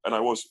 And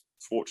I was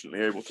fortunately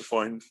able to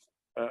find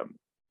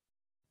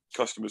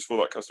customers for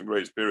that custom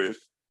graze period.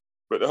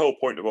 But the whole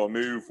point of our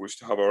move was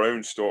to have our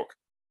own stock.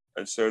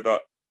 And so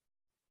that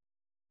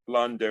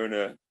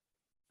landowner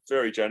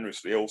very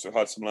generously also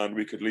had some land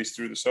we could lease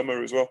through the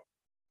summer as well.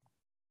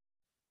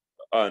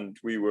 And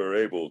we were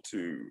able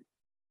to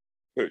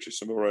purchase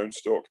some of our own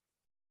stock.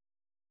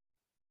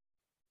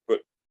 But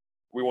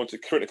we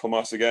wanted critical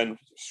mass again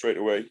straight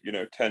away. You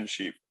know, 10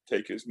 sheep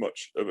take as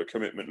much of a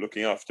commitment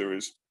looking after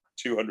as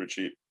 200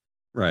 sheep.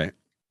 Right.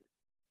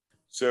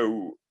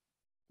 So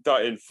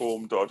that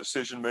informed our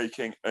decision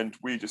making, and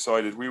we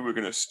decided we were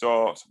going to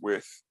start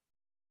with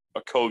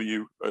a cull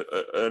ewe,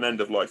 an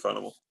end of life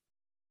animal.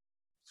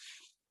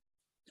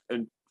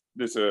 And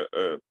there's a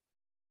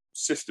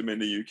system in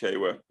the UK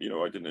where, you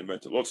know, I didn't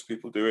invent it. Lots of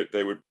people do it.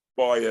 They would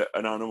buy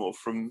an animal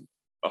from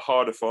a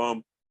harder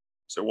farm,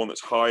 so one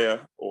that's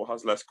higher or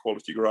has less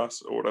quality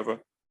grass or whatever,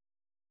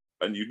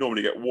 and you'd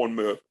normally get one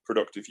more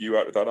productive ewe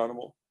out of that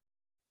animal.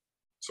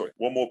 Sorry,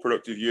 one more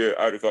productive year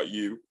out of that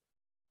ewe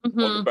on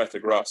the better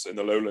grass in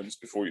the lowlands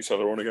before you sell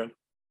her on again.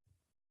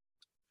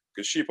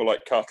 Because sheep are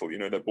like cattle, you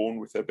know, they're born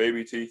with their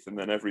baby teeth, and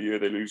then every year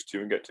they lose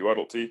 2 and get 2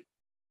 adult teeth.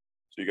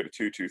 So you get a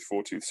 2-tooth,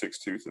 4-tooth,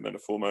 6-tooth, and then a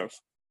full mouth.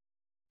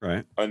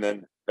 Right. And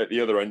then at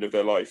the other end of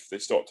their life, they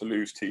start to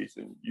lose teeth,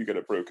 and you get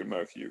a broken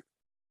mouth ewe.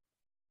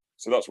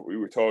 So that's what we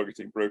were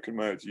targeting, broken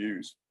mouth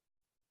ewes.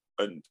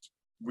 And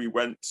we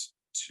went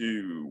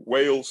to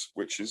Wales,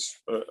 which is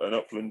an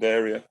upland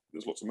area.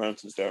 There's lots of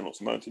mountains down,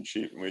 lots of mountain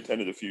sheep, and we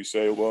attended a few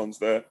sale barns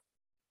there.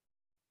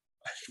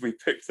 We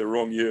picked the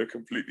wrong year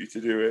completely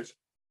to do it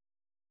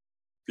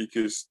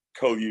because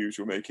cull ewes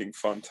were making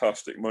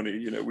fantastic money.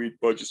 You know, we'd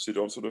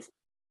budgeted on sort of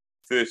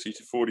 $30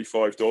 to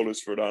 $45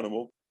 for an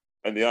animal,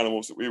 and the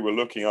animals that we were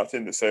looking at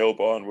in the sale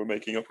barn were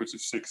making upwards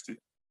of 60.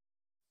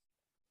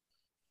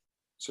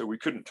 So we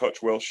couldn't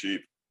touch Welsh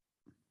sheep,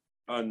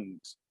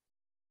 and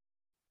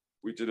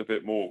we did a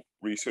bit more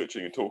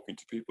researching and talking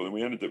to people, and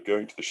we ended up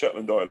going to the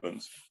Shetland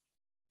Islands,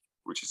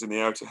 which is in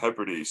the Outer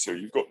Hebrides. So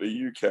you've got the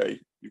UK,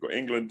 you've got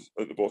England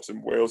at the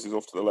bottom, Wales is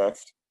off to the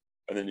left,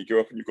 and then you go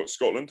up and you've got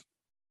Scotland.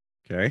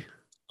 Okay.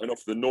 And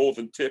off the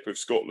northern tip of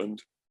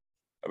Scotland,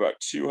 about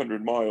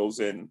 200 miles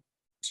in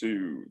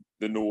to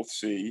the North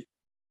Sea,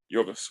 you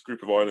have a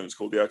group of islands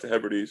called the Outer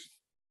Hebrides.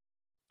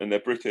 and they're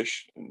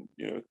British, and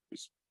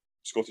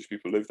Scottish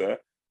people live there,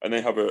 and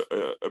they have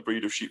a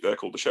breed of sheep there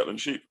called the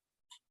Shetland sheep,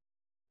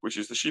 which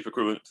is the sheep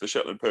equivalent to the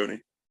Shetland pony.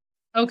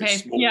 Okay.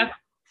 It's small, Yeah.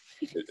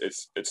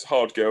 it's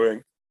hard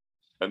going,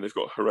 and they've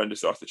got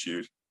horrendous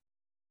attitude.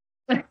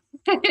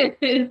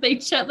 They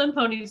Shetland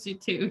ponies do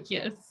too.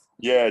 Yes.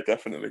 Yeah,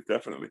 definitely.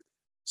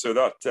 So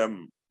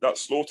that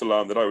slaughter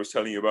lamb that I was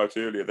telling you about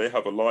earlier, they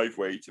have a live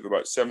weight of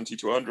about 70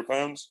 to 100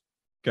 pounds.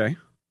 Okay.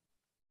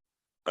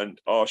 And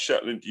our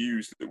Shetland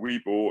ewes that we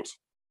bought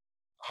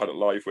had a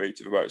live weight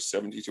of about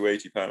 70 to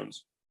 80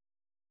 pounds.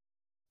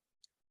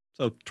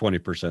 So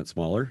 20%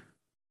 smaller.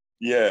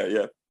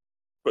 Yeah.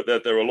 But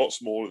they're a lot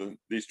smaller than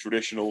these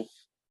traditional,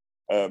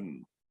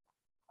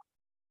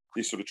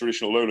 these sort of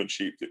traditional lowland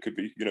sheep that could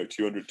be,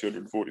 200,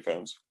 240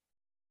 pounds.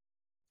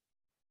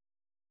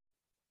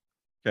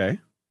 Okay.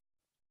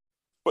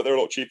 But they're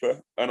a lot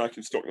cheaper, and I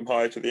can stock them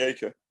higher to the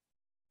acre,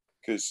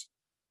 because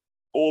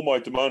all my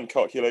demand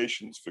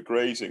calculations for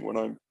grazing when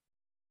I'm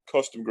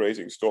custom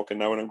grazing stock, and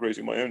now when I'm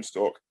grazing my own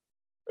stock,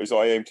 is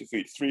I aim to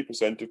feed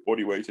 3% of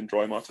body weight in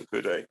dry matter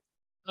per day.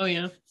 Oh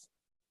yeah.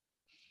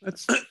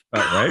 That's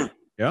about right.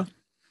 Yeah.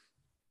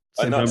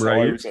 And that's how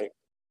I would say.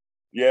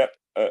 Yeah,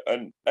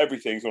 and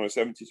everything's on a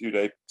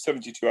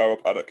 72-hour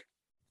paddock.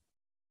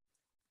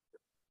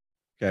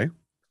 Okay.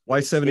 Why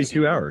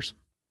 72 hours?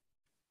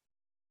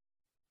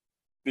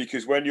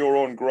 Because when you're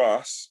on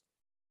grass,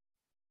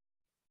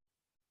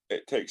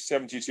 it takes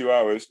 72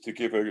 hours to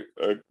give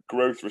a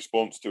growth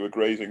response to a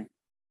grazing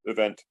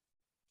event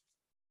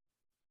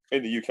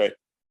in the UK.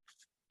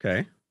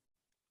 Okay.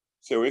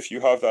 So if you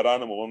have that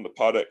animal on the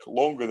paddock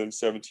longer than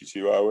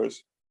 72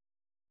 hours,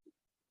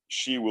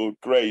 she will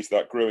graze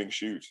that growing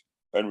shoot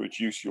and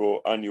reduce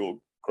your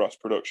annual grass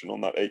production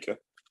on that acre.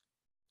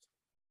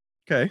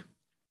 Okay.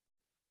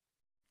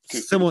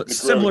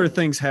 Similar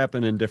things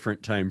happen in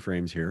different time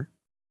frames here.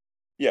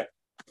 Yeah,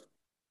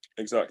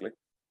 exactly.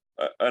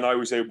 And I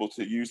was able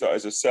to use that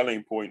as a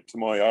selling point to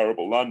my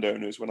arable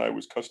landowners when I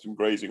was custom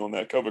grazing on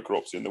their cover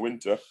crops in the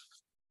winter.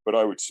 But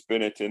I would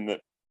spin it in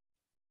that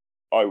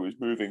I was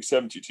moving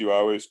 72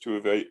 hours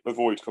to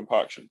avoid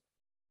compaction.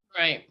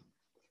 Right.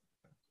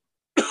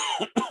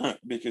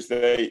 Because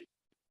that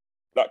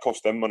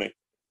cost them money.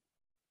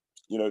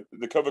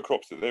 The cover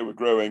crops that they were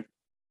growing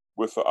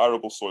were for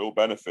arable soil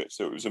benefit.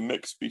 So it was a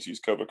mixed species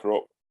cover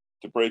crop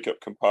to break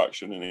up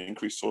compaction and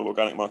increase soil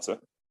organic matter.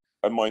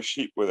 And my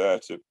sheep were there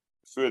to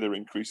further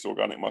increase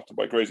organic matter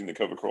by grazing the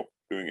cover crop,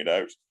 doing it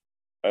out,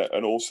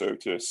 and also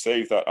to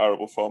save that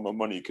arable farmer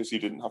money because he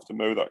didn't have to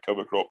mow that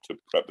cover crop to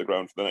prep the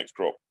ground for the next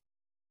crop.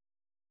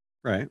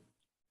 Right.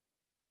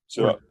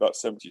 So that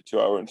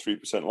 72-hour and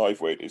 3%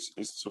 live weight is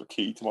sort of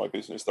key to my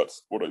business.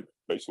 That's what I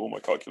base all my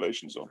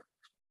calculations on.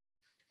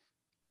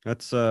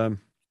 That's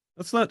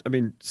not,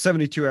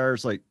 72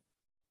 hours,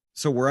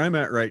 so where I'm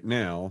at right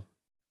now,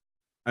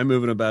 I'm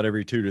moving about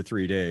every 2 to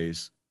 3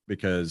 days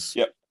because,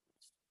 yep.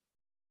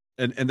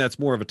 And that's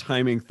more of a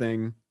timing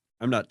thing.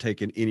 I'm not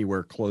taking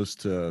anywhere close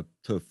to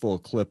full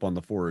clip on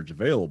the forage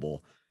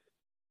available,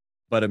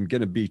 but I'm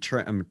going to be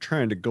I'm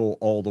trying to go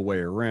all the way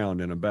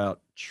around in about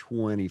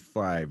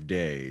 25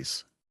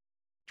 days,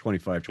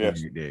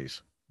 28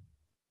 days.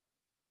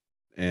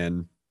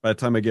 And by the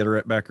time I get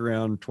it back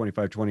around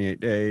 28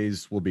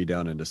 days, we'll be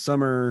down into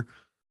summer.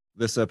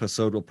 This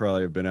episode will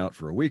probably have been out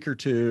for a week or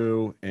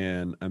two,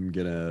 and I'm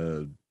going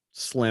to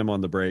slam on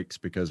the brakes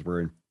because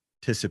we're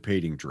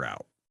anticipating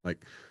drought.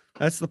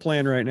 That's the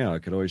plan right now.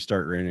 It could always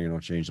start raining and I'll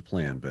change the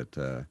plan, but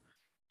the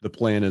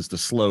plan is to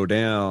slow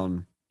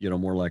down,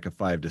 more like a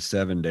 5 to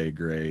 7 day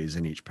graze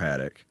in each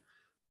paddock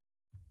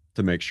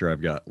to make sure I've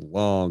got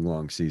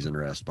long season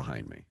rest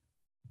behind me.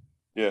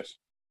 Yes.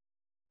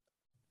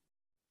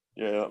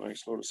 Yeah, that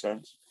makes a lot of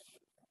sense.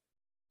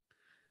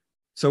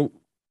 So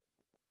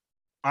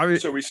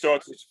we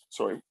started.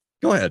 Sorry.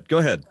 Go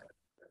ahead.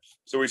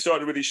 So we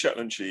started with these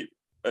Shetland sheep,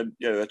 and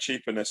they're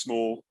cheap and they're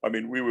small.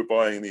 We were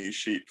buying these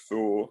sheep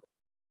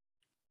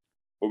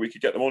we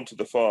could get them onto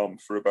the farm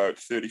for about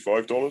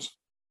 $35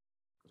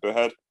 per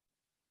head,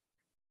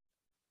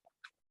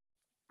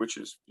 which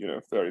is,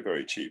 very,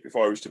 very cheap. If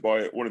I was to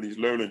buy one of these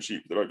lowland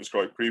sheep that I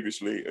described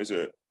previously as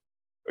a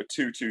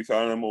two-tooth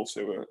animal,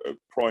 so a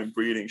prime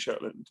breeding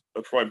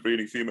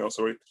female,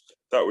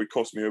 that would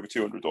cost me over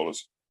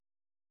 $200.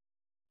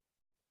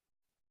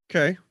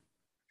 Okay.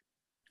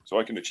 So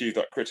I can achieve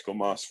that critical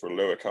mass for a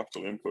lower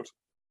capital input.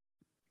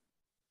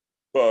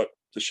 But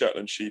the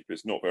Shetland sheep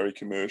is not very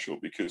commercial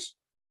because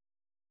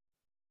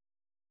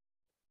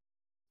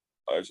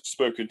I've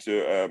spoken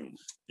to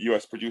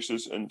US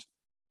producers, and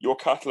your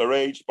cattle are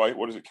aged by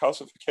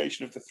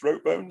calcification of the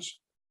throat bones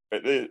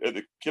at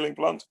the killing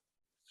plant.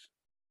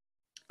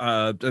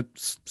 That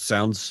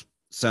sounds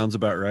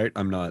about right.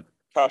 I'm not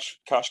cash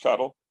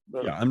cattle.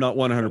 Yeah, I'm not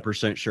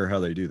 100% sure how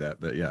they do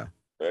that, but yeah.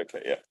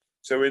 Okay, yeah.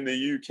 So in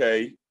the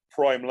UK,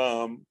 prime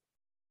lamb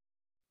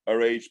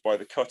are aged by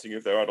the cutting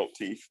of their adult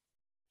teeth.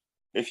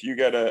 If you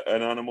get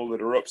an animal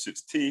that erupts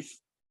its teeth,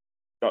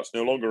 that's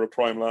no longer a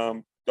prime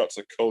lamb. That's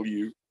a cull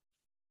ewe.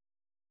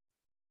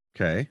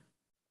 Okay.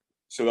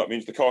 So that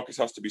means the carcass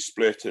has to be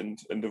split, and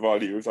the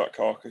value of that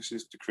carcass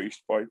is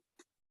decreased by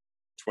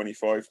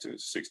 25 to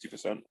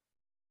 60%.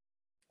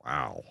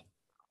 Wow.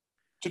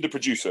 To the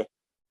producer.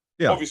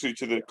 Yeah. Obviously,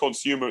 to the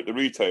consumer at the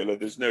retailer,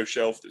 there's no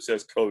shelf that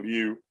says "Cull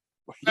you."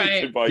 You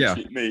Right. can buy Yeah.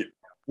 cheap meat.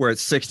 Where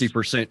it's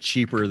 60%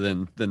 cheaper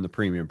than the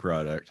premium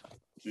product.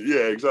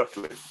 Yeah,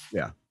 exactly.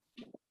 Yeah.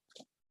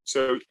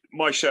 So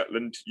my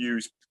Shetland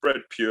ewes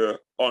bred pure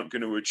aren't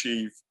going to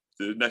achieve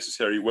the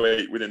necessary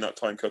weight within that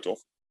time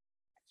cutoff.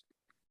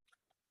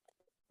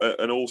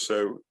 And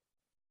also,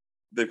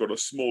 they've got a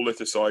small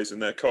litter size,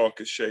 and their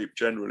carcass shape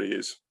generally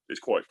is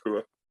quite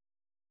poor.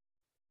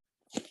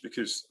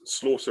 Because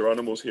slaughter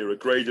animals here are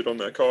graded on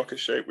their carcass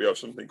shape. We have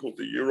something called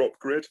the Europe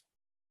grid,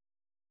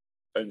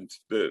 and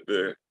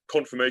the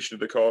conformation of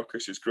the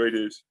carcass is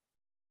graded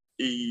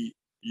E,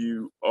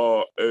 U,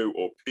 R, O,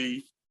 or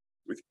P,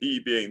 with E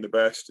being the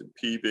best and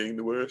P being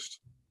the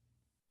worst.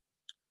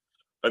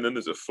 And then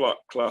there's a flat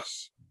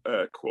class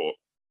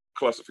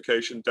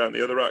classification down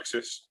the other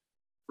axis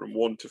from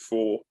 1 to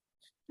 4,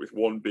 with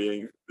 1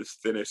 being the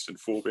thinnest and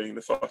 4 being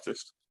the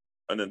fattest.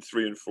 And then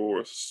 3 and 4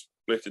 are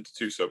split into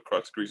 2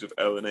 subcategories of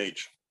L and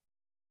H.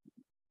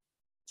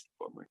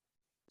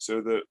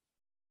 So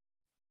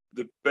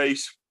the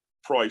base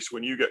price,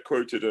 when you get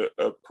quoted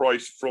a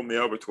price from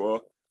the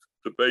abattoir,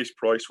 the base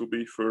price will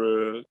be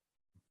for a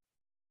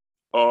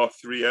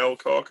R3L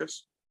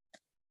carcass.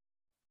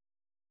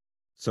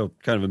 So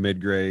kind of a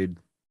mid-grade.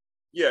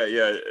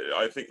 Yeah,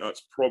 I think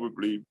that's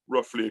probably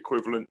roughly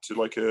equivalent to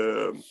like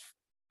a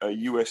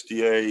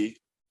USDA.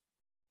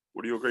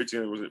 What are your grades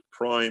again? Was it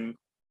Prime,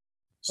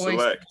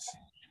 Select?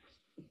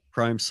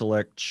 Prime,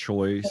 Select,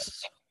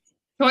 Choice.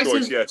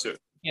 Choice, yeah.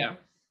 Yeah.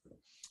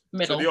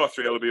 Middle. So the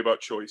R3L will be about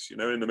choice, in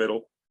the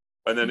middle.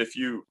 And then if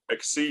you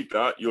exceed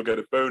that, you'll get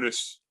a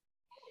bonus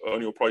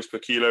on your price per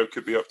kilo.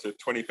 Could be up to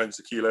 20 pence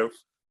a kilo.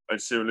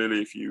 And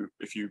similarly, if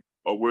you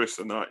are worse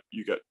than that,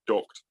 you get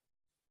docked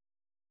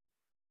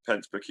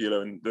pence per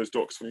kilo, and those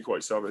docks can be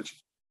quite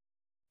savage.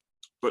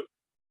 But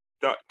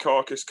that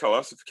carcass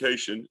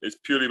classification is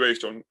purely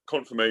based on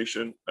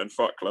conformation and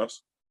fat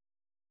class.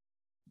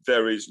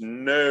 There is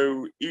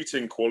no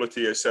eating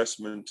quality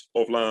assessment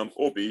of lamb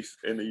or beef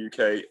in the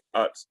UK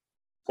at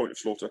point of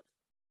slaughter.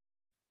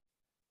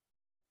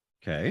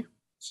 Okay.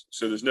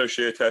 So there's no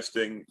shear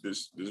testing,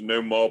 there's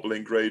no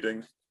marbling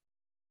grading,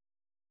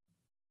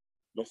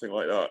 nothing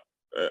like that.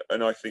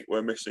 And I think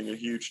we're missing a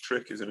huge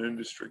trick as an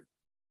industry.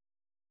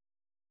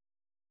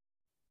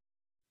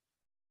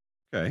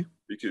 Okay.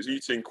 Because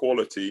eating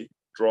quality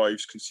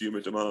drives consumer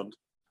demand.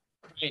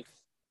 Right.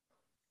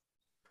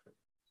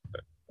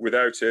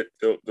 Without it,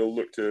 they'll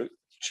look to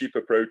cheaper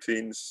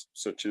proteins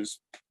such as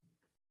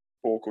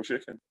pork or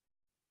chicken.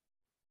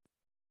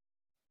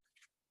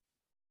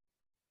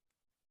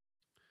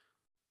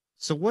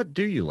 So what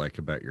do you like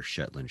about your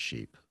Shetland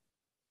sheep?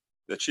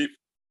 They're cheap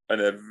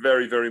and they're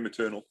very, very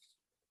maternal.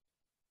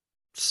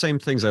 Same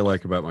things I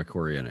like about my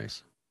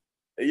Corrientes.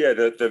 Yeah,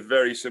 they're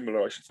very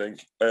similar, I should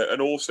think.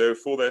 And also,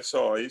 for their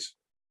size,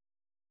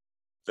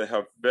 they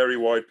have very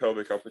wide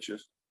pelvic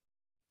apertures.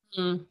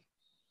 Mm.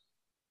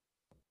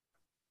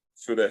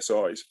 For their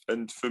size.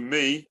 And for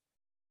me,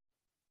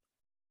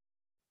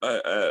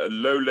 a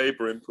low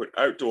labor input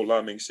outdoor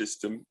lambing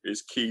system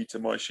is key to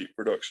my sheep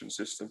production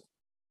system.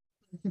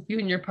 You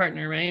and your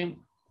partner, right?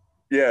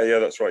 Yeah,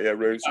 that's right. Yeah,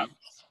 Rosie.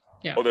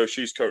 Yeah. Although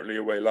she's currently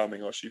away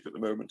lambing our sheep at the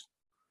moment.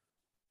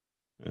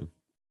 Yeah.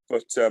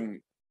 But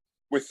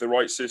with the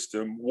right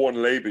system, one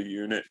labor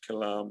unit can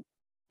lamb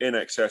in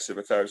excess of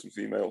 1,000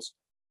 females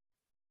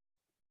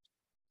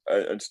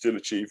and still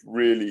achieve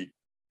really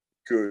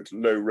good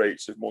low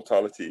rates of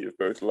mortality of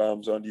both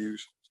lambs and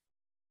ewes,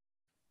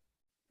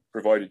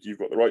 provided you've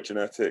got the right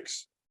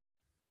genetics,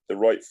 the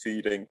right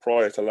feeding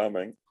prior to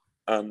lambing,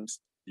 and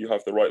you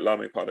have the right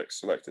lambing paddocks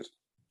selected.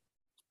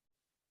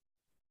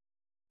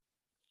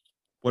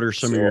 What are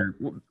some of your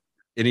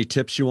any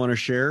tips you want to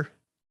share?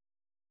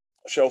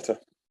 Shelter.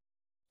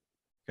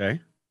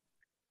 Okay.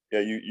 Yeah,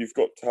 you've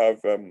got to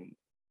have.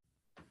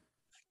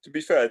 To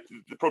be fair,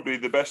 probably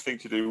the best thing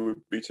to do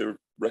would be to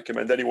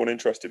recommend anyone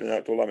interested in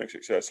outdoor lambing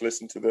success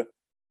listen to the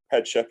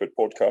Head Shepherd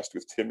podcast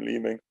with Tim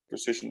Leeming,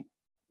 Precision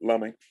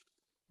Lambing.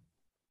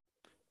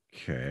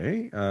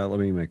 Okay. Let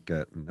me make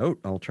that note.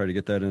 I'll try to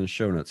get that in the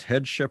show notes.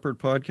 Head Shepherd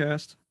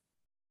podcast.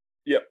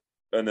 Yep.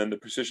 And then the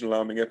Precision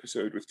Lambing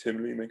episode with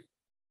Tim Leeming.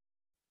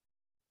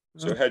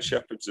 So Head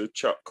Shepherd's a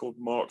chap called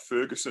Mark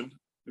Ferguson,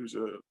 who's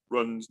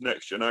runs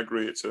Next Gen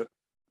Agri. It's a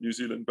New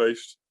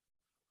Zealand-based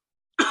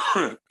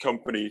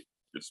company.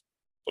 It's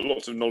a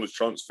lot of knowledge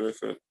transfer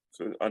for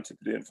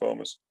Antipodean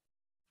farmers,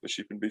 for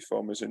sheep and beef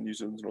farmers in New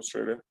Zealand and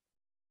Australia.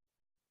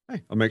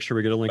 Hey, I'll make sure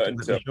we get a link to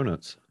the show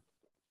notes.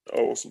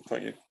 Oh, awesome.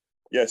 Thank you.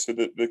 Yeah, so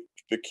the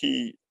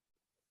key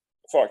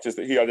factors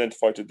that he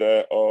identified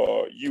there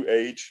are ewe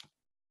age,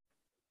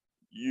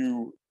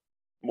 ewe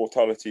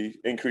mortality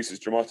increases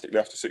dramatically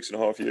after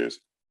 6.5 years.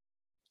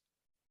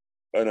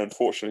 And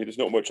unfortunately, there's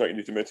not much I can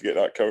do to mitigate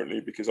that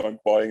currently because I'm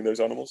buying those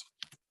animals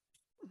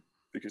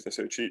because they're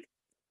so cheap.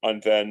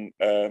 And then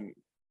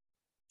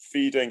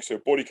feeding, so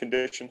body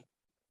condition,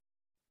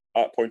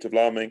 at point of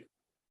lambing,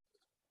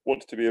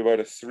 want it to be about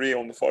a 3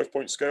 on the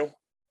 5-point scale.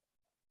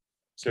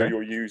 So Okay.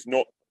 your ewe's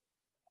not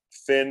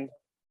thin,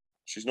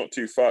 she's not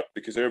too fat,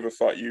 because over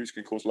fat ewes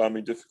can cause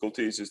lambing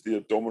difficulties as the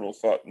abdominal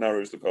fat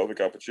narrows the pelvic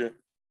aperture.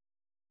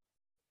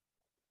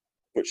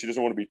 But she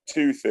doesn't want to be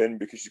too thin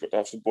because she's got to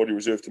have some body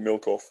reserve to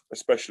milk off,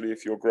 especially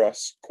if your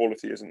grass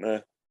quality isn't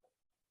there.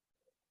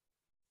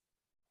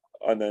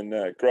 And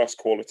then grass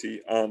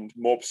quality and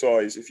mob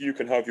size. If you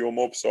can have your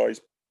mob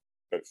size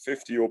at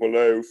 50 or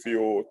below for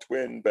your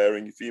twin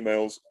bearing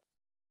females,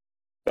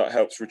 that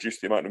helps reduce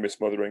the amount of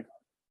mismothering.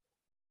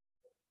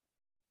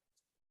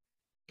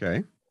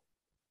 Okay.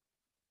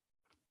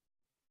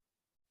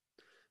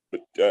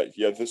 But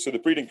so the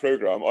breeding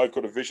program, I've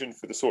got a vision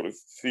for the sort of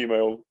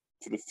female,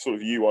 for the sort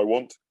of ewe I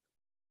want.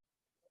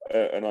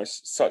 And I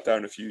sat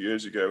down a few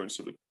years ago and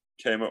sort of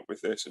came up with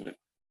this. And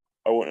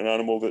I want an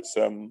animal that's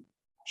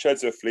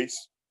sheds her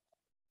fleece,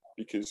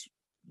 because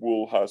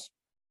wool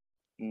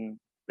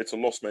it's a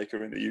loss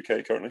maker in the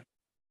UK currently.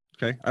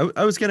 Okay.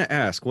 I was going to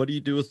ask, what do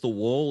you do with the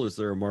wool? Is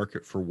there a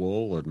market for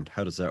wool, and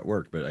how does that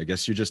work? But I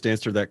guess you just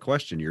answered that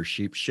question. Your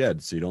sheep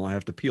shed, so you don't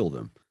have to peel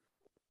them.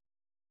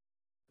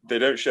 They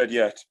don't shed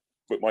yet,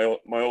 but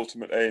my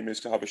ultimate aim is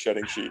to have a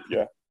shedding sheep.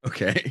 Yeah.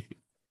 Okay.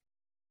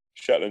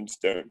 Shetlands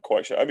don't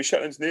quite shed. I mean,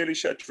 Shetlands nearly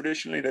shed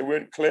traditionally. They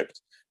weren't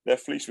clipped. Their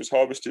fleece was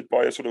harvested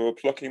by a sort of a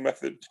plucking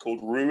method called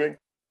ruing.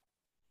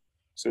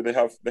 So they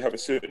have a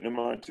certain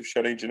amount of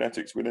shedding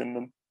genetics within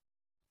them.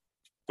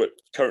 But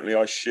currently,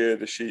 I shear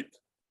the sheep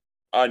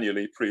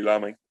annually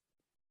pre-lambing.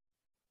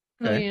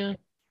 Oh yeah.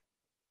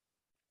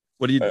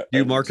 What do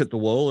you market the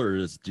wool,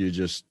 or do you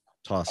just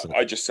toss it?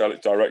 I just sell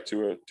it direct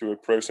to a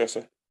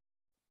processor.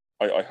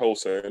 I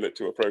wholesale it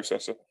to a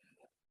processor.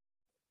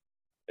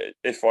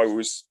 If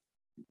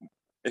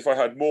I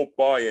had more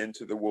buy-in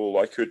to the wool,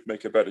 I could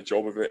make a better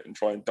job of it and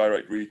try and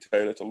direct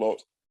retail it a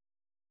lot.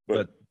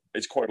 But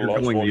it's quite a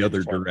large going volume. The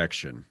other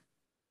direction.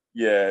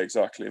 Yeah,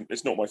 exactly.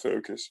 It's not my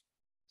focus.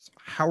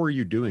 How are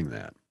you doing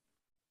that?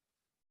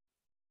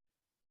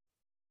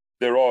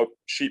 There are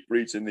sheep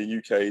breeds in the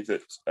UK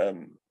that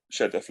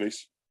shed their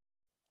fleece.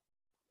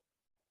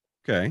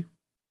 Okay.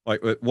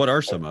 Like, what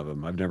are some of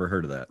them? I've never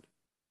heard of that.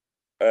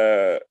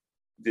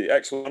 The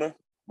Exlana,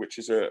 which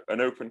is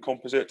an open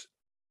composite.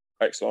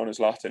 Exlana is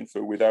Latin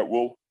for without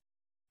wool.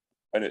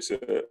 And it's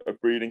a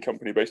breeding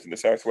company based in the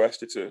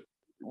southwest. It's a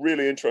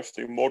really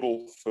interesting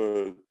model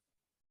for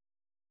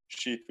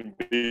sheep and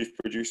beef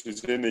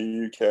producers in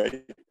the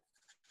UK.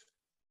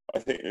 I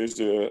think there's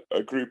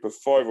a group of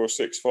 5 or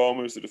 6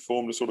 farmers that have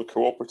formed a sort of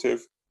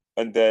cooperative,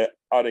 and they're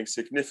adding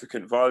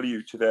significant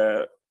value to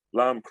their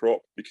lamb crop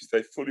because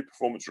they fully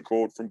performance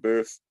record from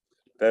birth,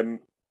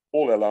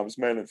 all their lambs,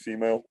 male and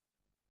female,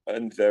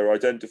 and they're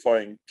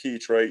identifying key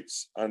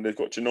traits, and they've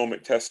got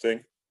genomic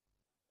testing,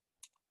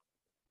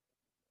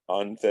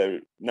 and they're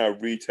now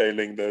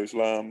retailing those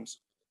rams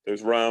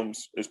as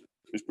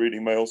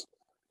breeding males.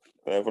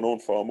 They have an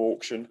on-farm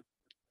auction,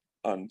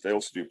 and they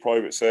also do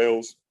private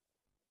sales,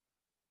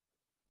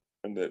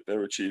 and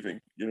they're achieving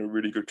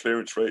really good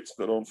clearance rates at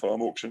that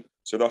on-farm auction.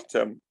 So that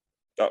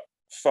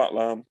fat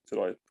lamb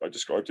that I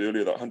described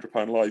earlier, that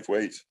 £100 live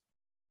weight,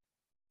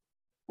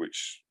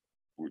 which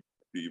would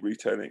be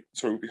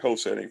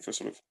wholesaling for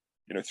sort of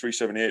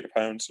 £378 a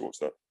pound. So what's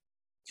that?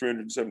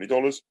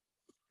 $370.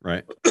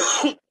 Right.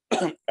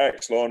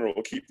 Exlana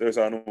will keep those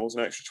animals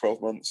an extra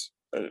 12 months.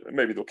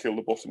 Maybe they'll kill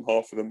the bottom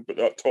half of them, but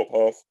that top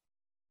half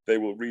they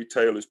will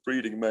retail as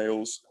breeding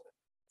males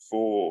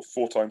for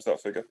 4 times that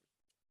figure.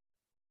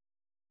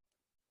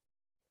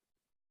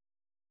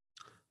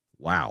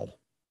 Wow.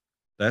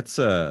 That's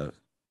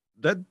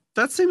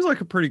that seems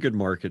like a pretty good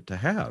market to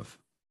have.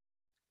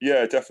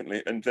 Yeah,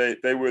 definitely. And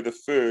they were the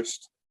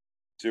first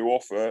to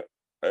offer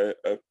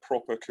a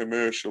proper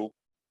commercial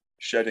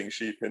shedding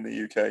sheep in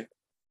the UK.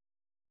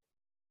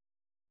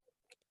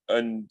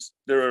 And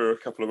there are a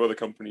couple of other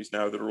companies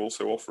now that are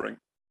also offering,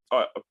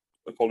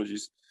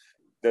 apologies,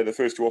 they're the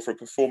first to offer a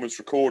performance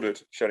recorded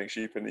shedding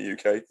sheep in the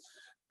UK.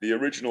 The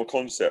original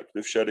concept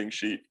of shedding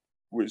sheep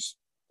was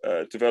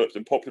developed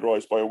and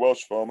popularised by a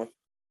Welsh farmer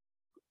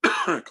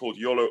called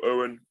Iolo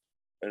Owen,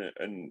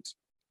 and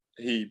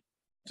he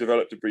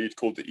developed a breed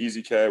called the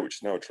Easy Care, which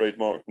is now a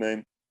trademark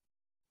name.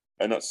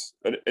 And that's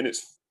in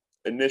its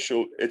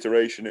initial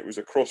iteration, it was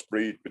a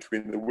crossbreed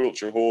between the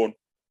Wiltshire Horn,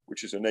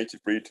 which is a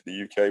native breed to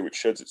the UK, which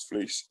sheds its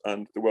fleece,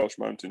 and the Welsh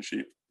Mountain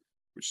Sheep,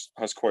 which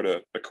has quite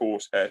a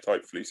coarse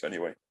hair-type fleece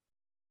anyway.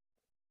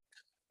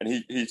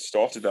 And he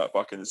started that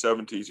back in the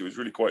 70s. It was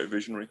really quite a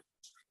visionary.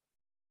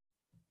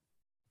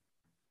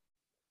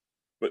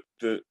 But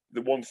the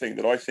one thing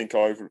that I think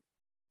I've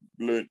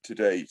learned to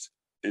date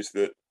is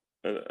that,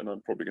 and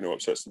I'm probably going to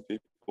upset some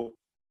people,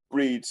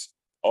 breeds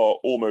are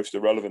almost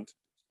irrelevant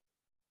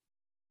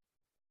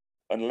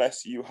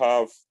unless you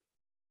have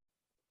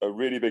a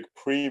really big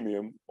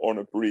premium on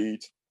a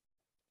breed,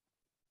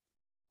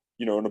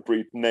 on a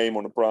breed name,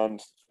 on a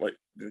brand like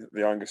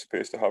the Angus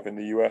appears to have in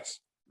the US,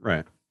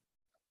 right?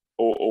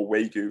 Or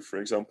Wagyu, for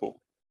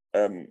example.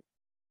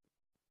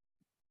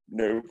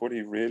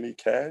 Nobody really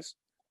cares.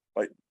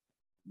 Like,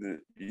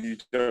 you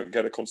don't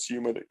get a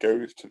consumer that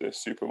goes to the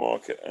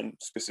supermarket and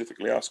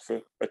specifically ask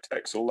for a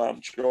Texel lamb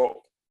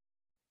chop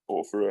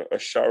or for a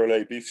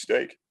Charolais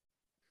beefsteak.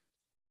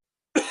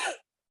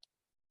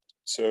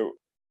 So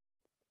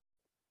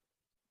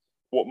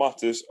what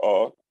matters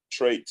are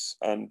traits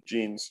and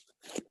genes.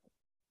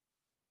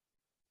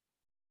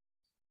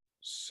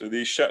 So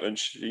these Shetland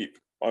sheep,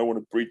 I want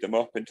to breed them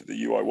up into the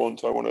ewe I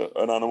want. I want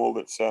an animal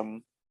that's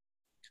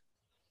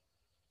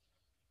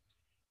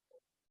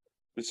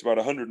about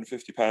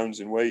 150 pounds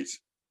in weight.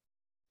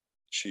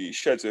 She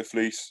sheds her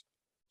fleece.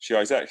 She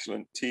has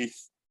excellent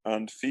teeth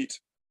and feet.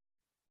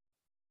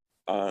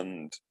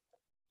 And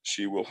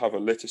she will have a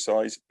litter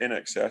size in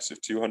excess of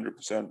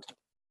 200%.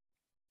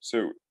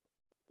 So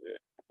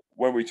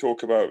when we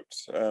talk about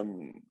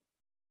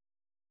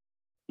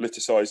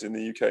litter size in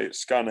the UK, it's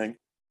scanning.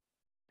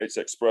 It's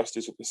expressed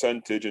as a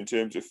percentage in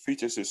terms of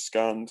fetuses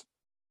scanned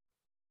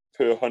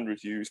per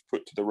 100 ewes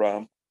put to the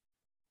ram.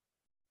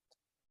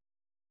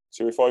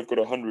 So if I've got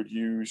 100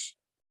 ewes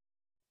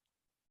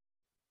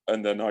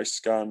and then I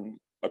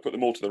put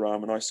them all to the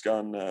ram and I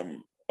scan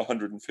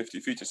 150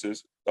 fetuses,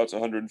 that's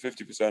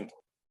 150%.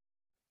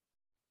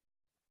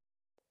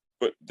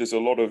 But there's a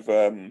lot of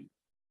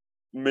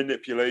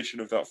manipulation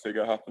of that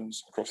figure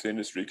happens across the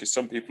industry, because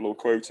some people will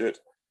quote it,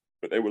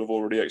 but they will have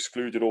already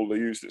excluded all the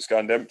ewes that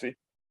scanned empty.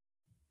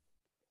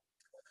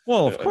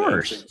 Well, of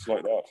course. And things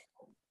like that.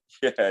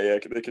 Yeah,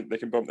 they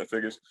can bump their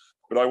figures.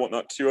 But I want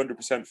that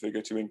 200%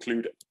 figure to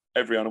include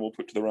every animal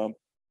put to the ram.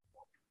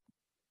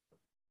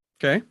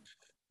 Okay.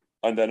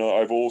 And then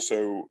I've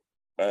also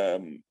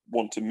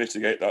want to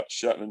mitigate that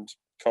Shetland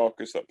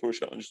carcass, that poor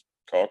Shetland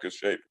carcass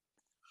shape.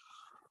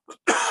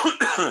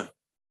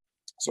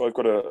 So I've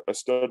got a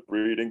stud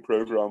breeding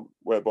program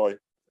whereby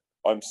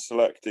I'm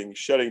selecting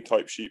shedding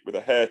type sheep with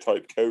a hair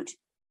type coat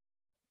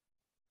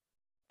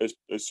as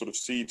sort of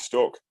seed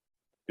stock,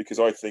 because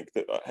I think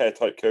that hair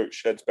type coat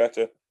sheds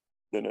better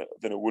than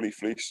a woolly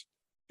fleece.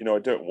 You know, I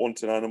don't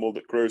want an animal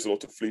that grows a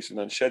lot of fleece and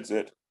then sheds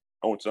it.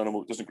 I want an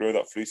animal that doesn't grow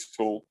that fleece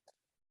at all.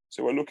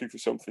 So we're looking for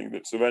something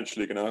that's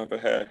eventually going to have a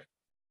hair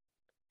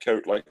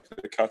coat like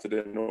a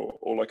Katydin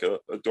or like a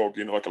dog,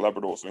 you know, like a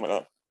Labrador or something like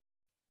that.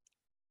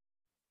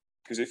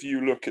 Because if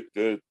you look at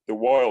the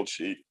wild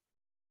sheep,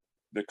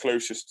 the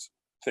closest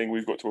thing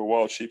we've got to a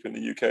wild sheep in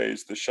the UK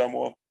is the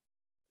chamois,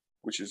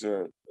 which is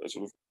a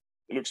sort of,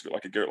 it looks a bit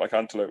like a goat, like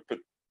antelope, but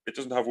it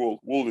doesn't have wool.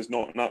 Wool is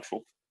not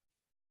natural.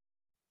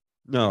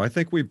 No, I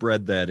think we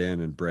bred that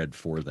in and bred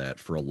for that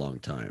for a long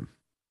time.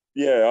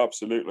 Yeah,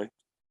 absolutely.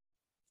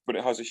 But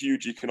it has a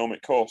huge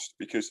economic cost,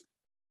 because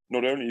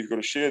not only you've got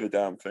to shear the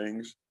damn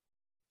things,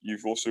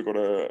 you've also got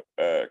to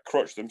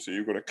crutch them. So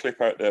you've got to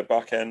clip out their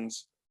back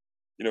ends,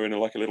 you know, in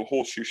like a little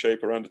horseshoe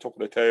shape around the top of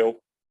their tail,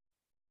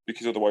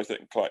 because otherwise they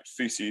can collect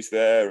feces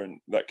there and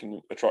that can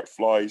attract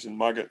flies and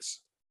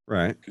maggots.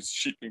 Right. Because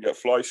sheep can get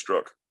fly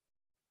struck.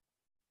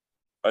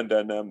 And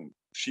then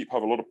sheep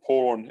have a lot of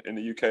porn in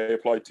the UK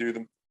applied to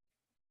them,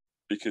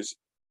 because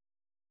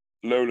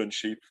lowland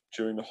sheep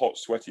during the hot,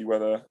 sweaty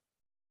weather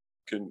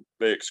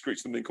they excrete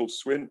something called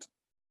swint,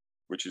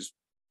 which is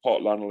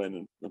part lanolin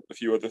and a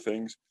few other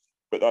things,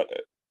 but that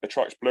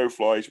attracts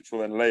blowflies, which will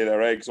then lay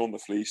their eggs on the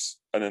fleece,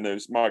 and then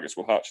those maggots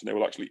will hatch and they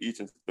will actually eat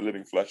into the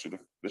living flesh of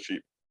the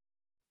sheep.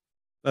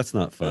 That's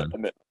not fun.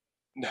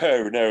 No,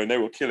 and they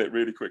will kill it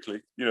really quickly.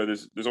 You know,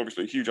 there's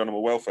obviously a huge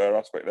animal welfare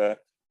aspect there,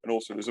 and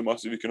also there's a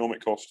massive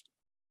economic cost.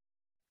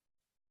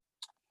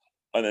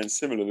 And then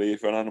similarly,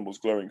 if an animal's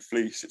growing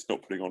fleece, it's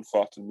not putting on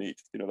fat and meat.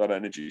 You know, that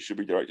energy should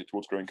be directed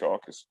towards growing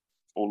carcass,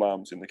 or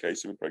lambs in the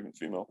case of a pregnant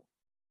female.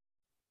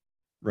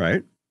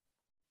 Right.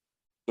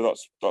 So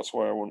that's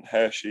why I want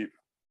hair sheep.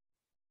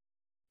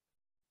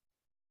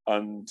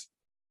 And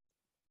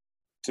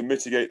to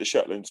mitigate the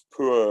Shetland's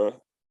poor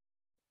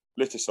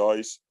litter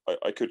size,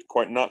 I could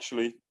quite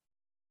naturally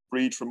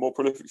breed from more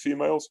prolific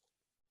females,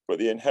 but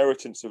the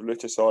inheritance of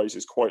litter size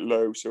is quite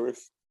low. So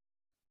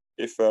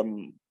if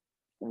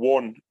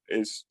one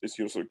is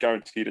your sort of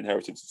guaranteed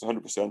inheritance, it's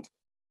 100%.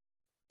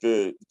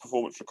 The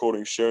performance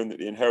recording shown that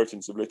the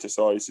inheritance of litter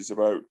size is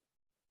about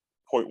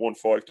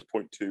 0.15 to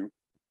 0.2.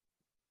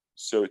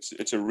 So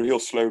it's a real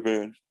slow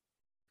burn.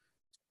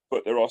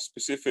 But there are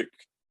specific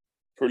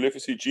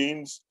prolificity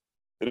genes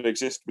that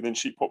exist within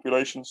sheep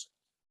populations.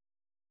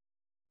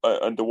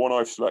 And the one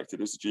I've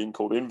selected is a gene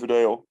called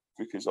Inverdale,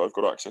 because I've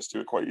got access to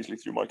it quite easily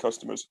through my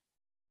customers.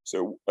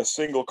 So a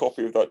single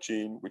copy of that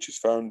gene, which is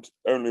found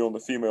only on the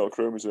female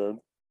chromosome,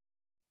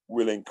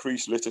 will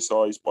increase litter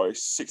size by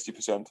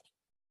 60%.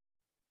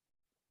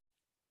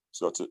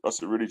 So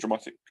that's a really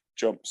dramatic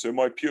jump. So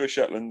my pure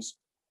Shetlands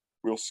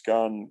will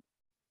scan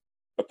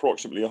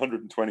approximately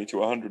 120 to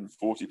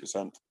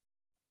 140%.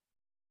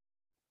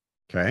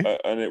 Okay.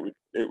 And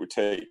it would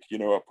take, you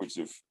know, upwards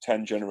of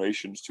 10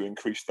 generations to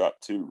increase that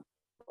to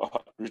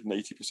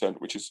 180%,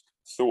 which is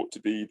thought to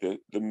be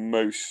the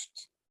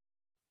most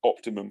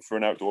optimum for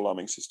an outdoor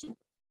lambing system.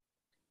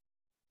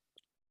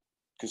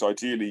 Because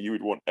ideally you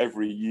would want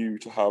every ewe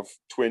to have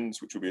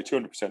twins, which would be a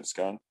 200%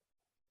 scan,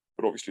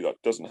 but obviously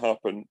that doesn't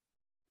happen.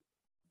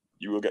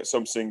 You will get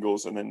some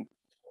singles, and then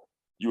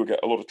you will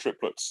get a lot of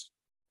triplets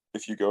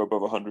if you go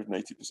above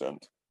 180%.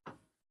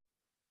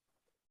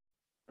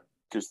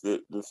 Because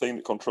the thing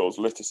that controls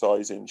litter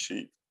size in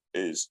sheep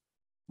is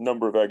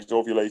number of eggs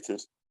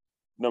ovulated,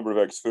 number of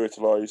eggs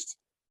fertilized,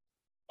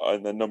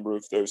 and the number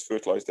of those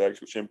fertilized eggs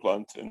which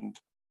implant and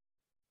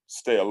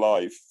stay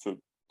alive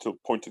till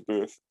point of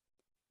birth.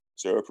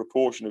 So a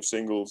proportion of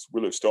singles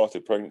will have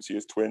started pregnancy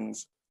as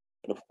twins,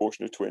 and a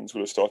proportion of twins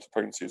will have started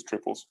pregnancy as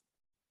triples.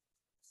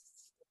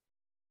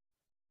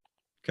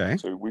 Okay.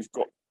 So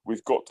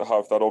we've got to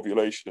have that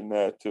ovulation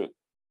there to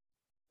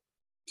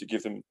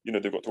give them,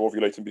 they've got to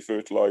ovulate and be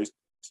fertilized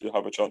to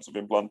have a chance of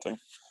implanting.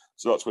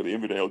 So that's where the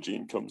Inverdale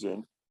gene comes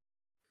in.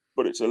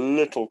 But it's a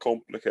little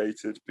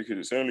complicated because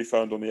it's only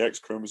found on the X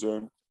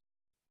chromosome.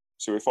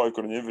 So if I've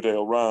got an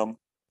Inverdale ram,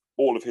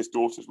 all of his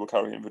daughters will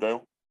carry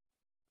Inverdale.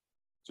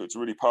 So it's a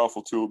really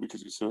powerful tool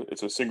because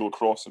it's a single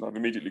cross, and I've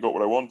immediately got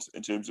what I want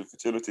in terms of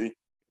fertility.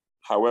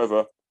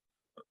 However,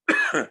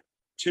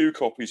 2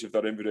 copies of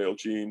that Inverdale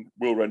gene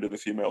will render the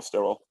female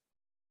sterile.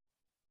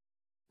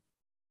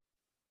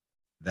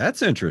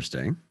 That's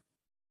interesting.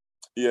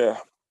 Yeah.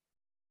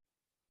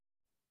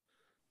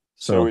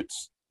 So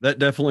that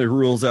definitely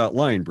rules out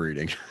line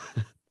breeding.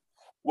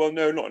 Well,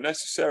 no, not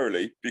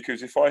necessarily,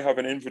 because if I have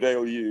an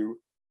Inverdale ewe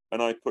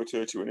and I put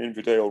her to an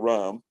Inverdale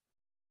ram,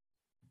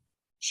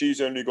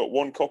 she's only got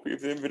 1 copy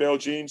of the Inverdale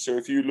gene. So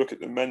if you look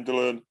at the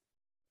Mendelian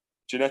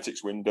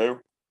genetics window,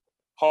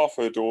 half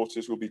her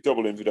daughters will be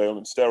double Inverdale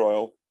and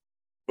sterile,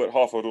 but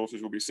half her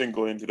daughters will be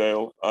single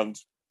Inverdale and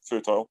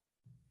fertile.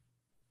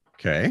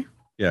 Okay.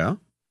 Yeah.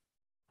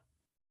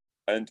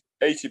 And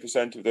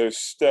 80% of those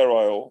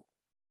sterile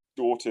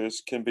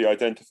daughters can be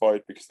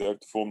identified because they have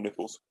deformed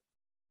nipples.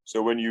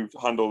 So when you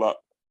handle that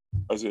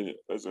as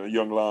a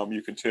young lamb,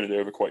 you can turn it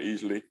over quite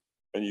easily,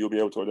 and you'll be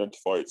able to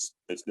identify its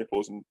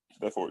nipples, and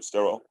therefore it's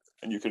sterile.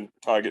 And you can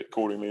tag it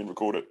accordingly and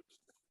record it.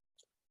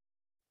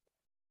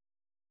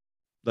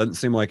 Doesn't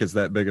seem like it's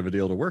that big of a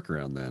deal to work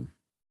around then.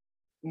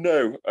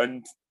 No,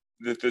 and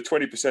the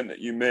 20% that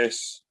you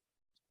miss,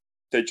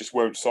 they just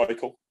won't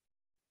cycle,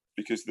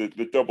 because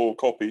the double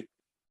copy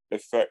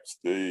affects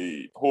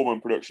the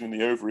hormone production in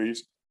the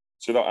ovaries,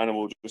 so that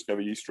animal will just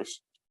never estrus.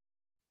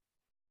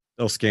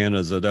 They'll scan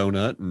as a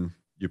donut, and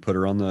you put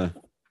her on the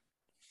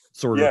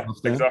sorter. Yeah,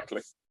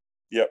 exactly.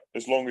 Yeah,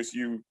 as long as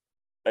you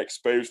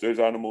expose those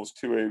animals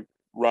to a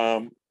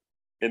ram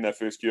in their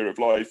first year of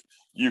life,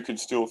 you can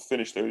still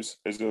finish those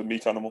as a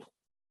meat animal.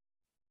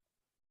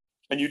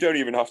 And you don't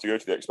even have to go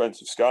to the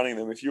expense of scanning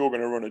them. If you're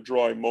going to run a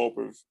dry mob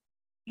of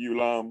ewe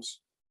lambs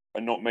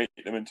and not make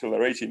them until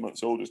they're 18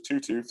 months old as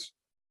 2-tooths,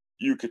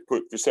 you could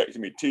put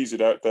vasectomy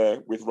teased out there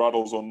with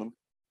raddles on them.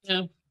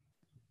 Yeah.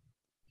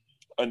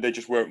 And they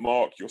just won't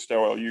mark your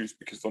sterile ewes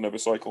because they'll never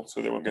cycle,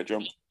 so they won't get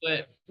jumped.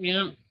 But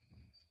yeah.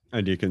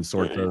 And you can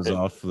sort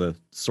off the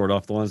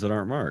ones that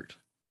aren't marked.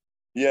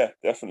 Yeah,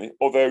 definitely.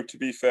 Although, to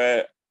be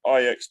fair, I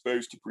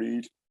expose to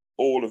breed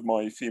all of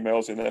my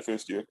females in their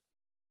first year.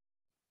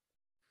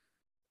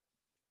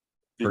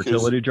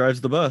 Fertility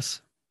drives the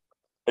bus.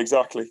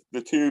 Exactly.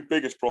 The 2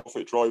 biggest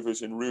profit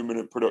drivers in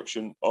ruminant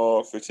production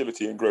are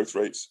fertility and growth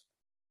rates.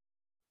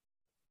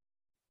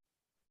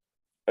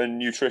 And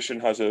nutrition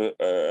has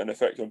an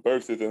effect on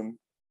both of them,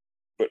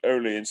 but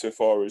only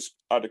insofar as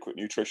adequate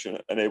nutrition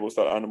enables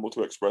that animal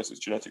to express its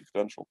genetic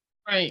potential.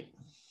 Right.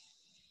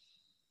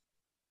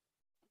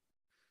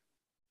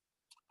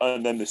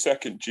 And then the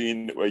second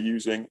gene that we're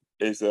using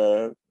is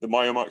the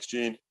Myomax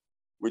gene,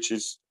 which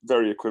is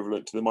very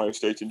equivalent to the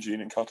myostatin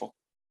gene in cattle.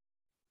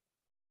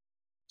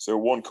 So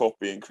 1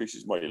 copy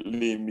increases my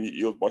lean meat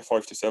yield by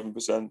 5 to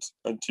 7%,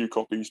 and 2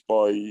 copies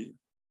by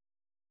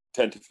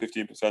 10 to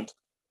 15%.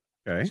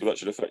 Okay. So that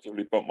should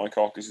effectively bump my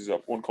carcasses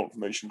up 1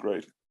 conformation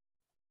grade.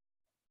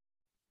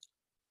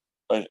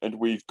 And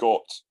we've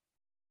got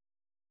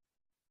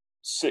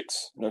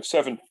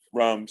 7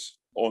 rams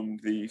on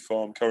the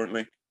farm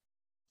currently.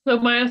 So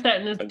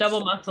myostatin is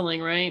double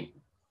muscling, right?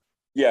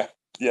 Yeah,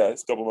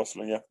 it's double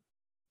muscling, yeah.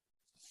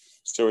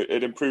 So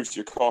it improves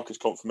your carcass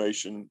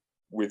conformation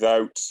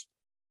without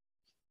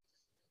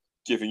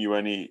giving you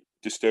any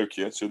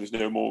dystocia, so there's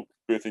no more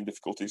birthing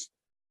difficulties.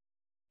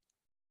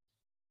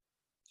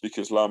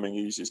 Because lambing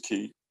ease is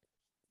key.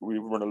 We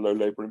run a low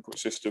labor input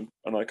system,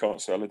 and I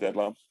can't sell a dead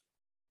lamb.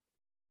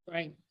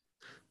 Right.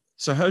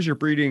 So how's your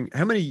breeding?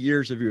 How many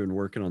years have you been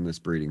working on this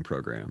breeding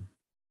program?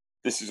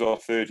 This is our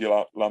 3rd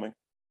year lambing.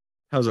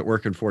 How's it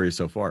working for you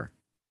so far?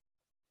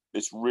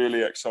 It's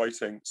really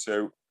exciting.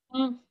 So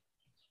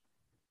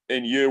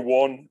in year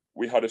 1,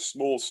 we had a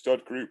small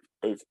stud group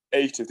of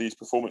 8 of these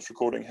performance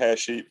recording hair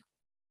sheep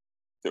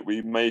that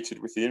we mated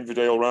with the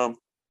Inverdale ram.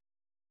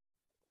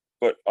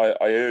 But I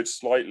erred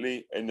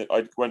slightly in that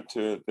I went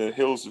to the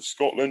hills of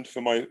Scotland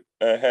for my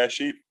hair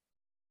sheep,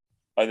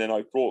 and then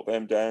I brought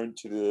them down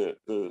to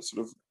the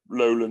sort of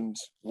lowland,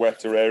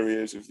 wetter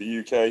areas of the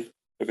UK,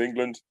 of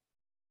England.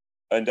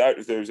 And out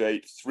of those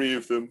 8, 3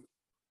 of them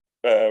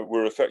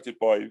were affected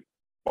by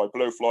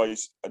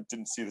blowflies and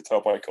didn't see the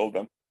tub I culled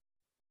them.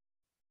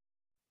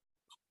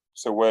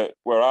 So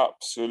we're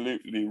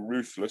absolutely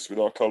ruthless with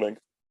our culling.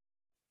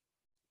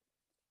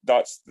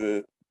 that's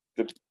the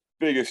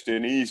biggest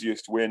and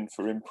easiest win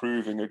for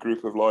improving a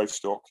group of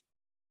livestock.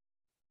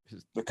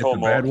 The Get the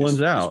bad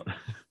ones out.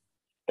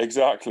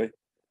 Exactly.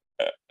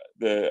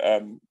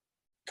 The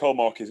cull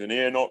mark is an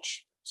ear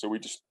notch, so we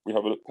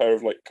have a pair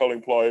of like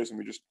culling pliers, and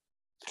we just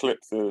clip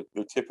the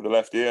tip of the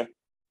left ear.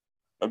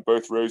 And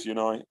both Rosie and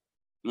I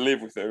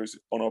live with those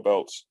on our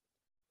belts.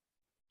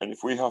 And if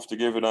we have to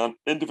give an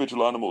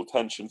individual animal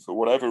attention for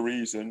whatever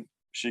reason,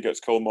 she gets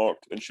cull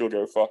marked and she'll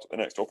go fat at the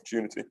next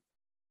opportunity.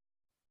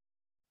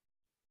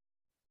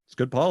 It's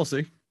good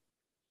policy.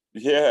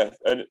 Yeah,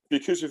 and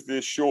because of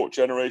the short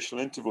generational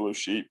interval of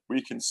sheep,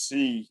 we can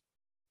see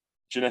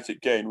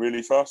genetic gain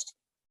really fast.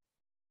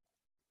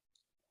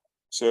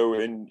 So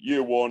in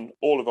year one,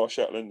 all of our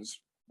Shetlands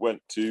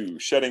went to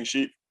shedding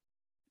sheep,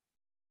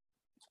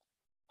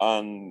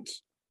 and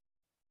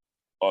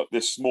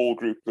this small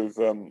group of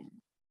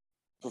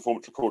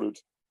performance recorded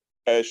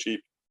hair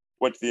sheep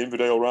went to the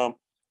Inverdale ram.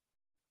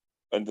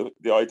 And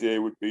the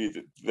idea would be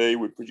that they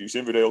would produce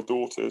Inverdale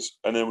daughters,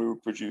 and then we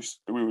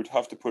would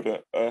have to put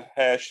a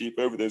hair sheep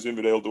over those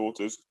Inverdale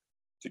daughters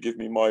to give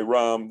me my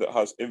ram that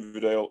has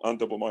Inverdale and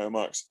double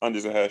Myomax and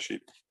is a hair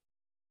sheep.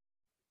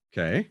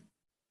 Okay.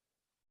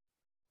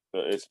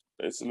 But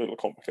it's a little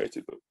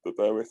complicated, but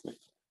bear with me.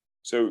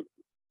 So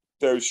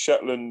those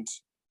Shetland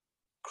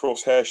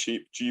cross hair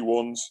sheep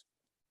G1s,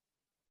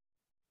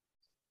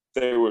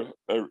 they were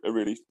a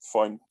really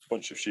fine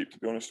bunch of sheep, to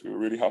be honest. We were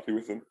really happy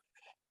with them.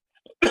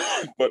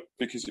 But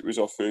because it was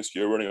our first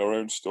year running our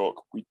own stock,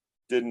 we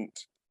didn't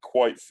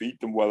quite feed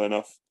them well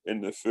enough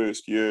in the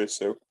first year.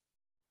 So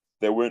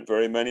there weren't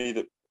very many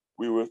that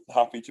we were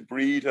happy to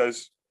breed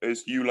as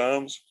ewe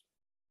lambs.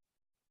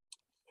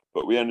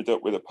 But we ended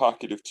up with a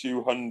packet of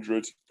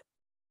 200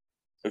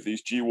 of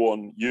these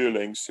G1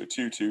 yearlings, so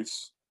 2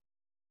 tooths,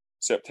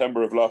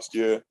 September of last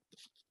year.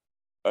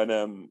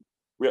 And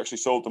we actually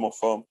sold them off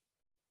farm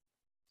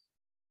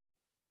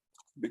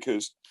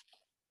because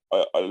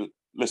I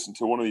listened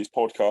to one of these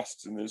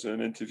podcasts, and there's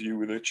an interview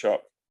with a chap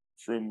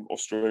from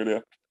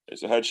Australia.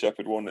 It's a head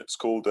shepherd one. It's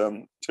called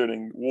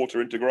Turning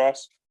Water into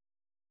Grass.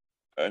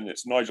 And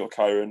it's Nigel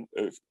Kyron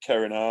of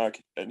Kerrin Ag,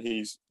 and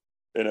he's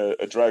in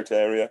a drought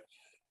area.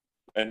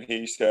 And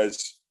he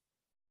says,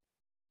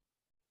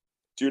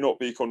 do not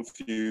be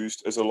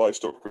confused as a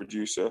livestock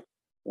producer.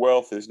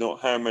 Wealth is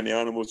not how many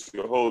animals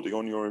you're holding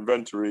on your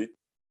inventory.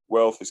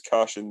 Wealth is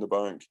cash in the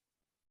bank.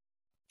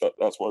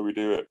 That's why we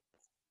do it.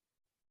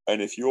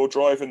 And if you're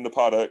driving the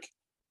paddock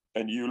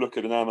and you look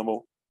at an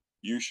animal,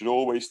 you should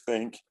always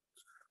think,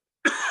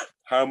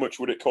 how much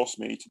would it cost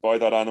me to buy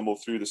that animal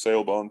through the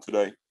sale barn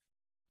today?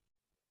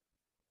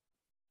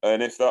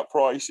 And if that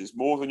price is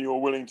more than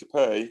you're willing to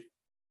pay,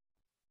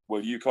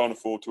 well, you can't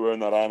afford to own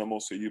that animal,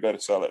 so you better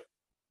sell it.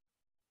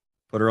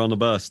 Put her on the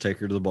bus, take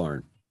her to the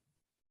barn.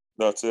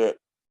 That's it.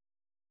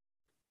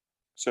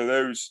 So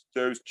those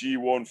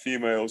G1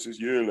 females as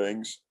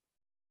yearlings,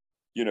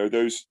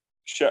 those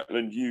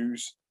Shetland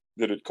ewes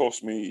that had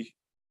cost me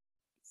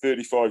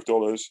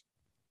 $35,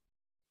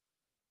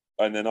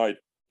 and then I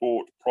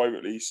bought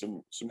privately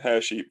some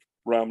hair sheep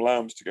ram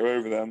lambs to go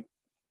over them.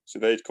 So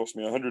they'd cost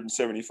me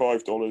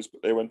 $175,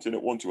 but they went in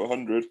at 1 to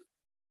 100.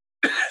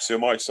 So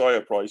my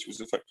sire price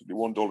was effectively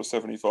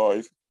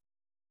 $1.75.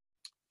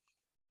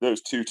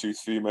 Those 2-tooth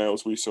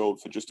females we sold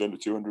for just under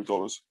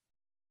 $200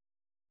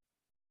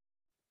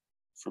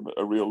 from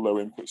a real low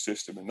input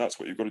system. And that's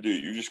what you've got to do.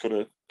 You just got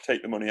to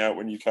take the money out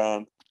when you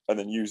can and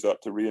then use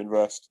that to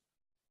reinvest.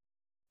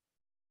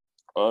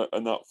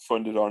 And that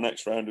funded our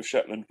next round of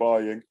Shetland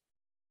buying,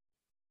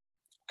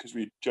 because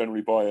we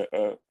generally buy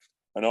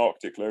an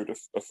Arctic load,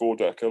 a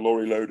 4-decker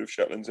lorry load of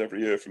Shetlands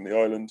every year from the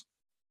island,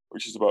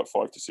 which is about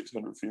 500 to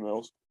 600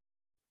 females.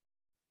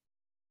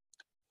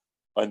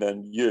 And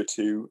then year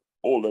 2,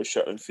 all those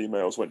Shetland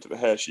females went to the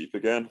hair sheep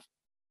again.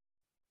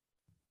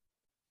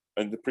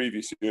 And the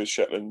previous year's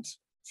Shetland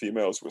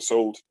females were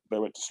sold. They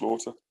went to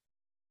slaughter.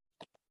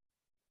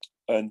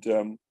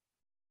 And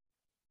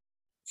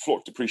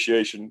flock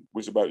depreciation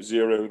was about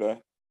 0 there.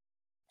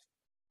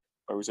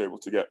 I was able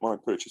to get my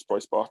purchase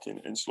price back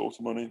in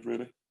slaughter money,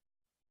 really.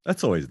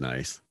 That's always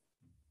nice.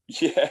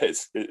 Yeah,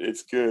 it's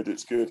good.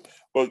 It's good.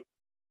 Well,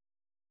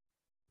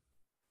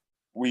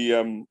 we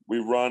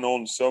ran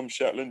on some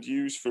Shetland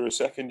ewes for a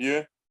second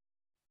year,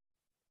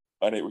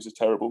 and it was a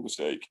terrible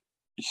mistake.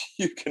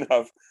 You can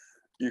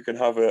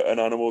have an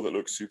animal that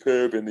looks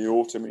superb in the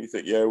autumn, and you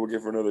think, yeah, we'll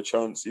give her another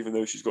chance, even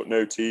though she's got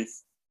no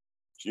teeth.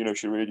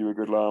 She'll really do a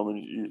good lamb,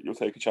 and you'll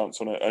take a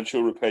chance on it, and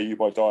she'll repay you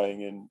by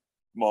dying in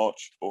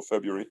March or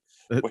February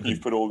when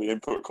you've put all the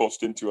input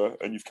cost into her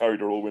and you've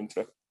carried her all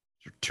winter.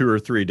 2 or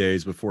 3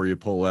 days before you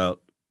put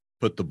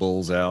the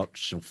bulls out,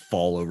 she'll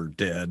fall over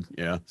dead.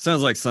 Yeah.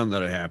 Sounds like something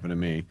that would happen to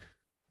me.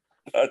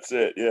 That's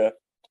it. Yeah.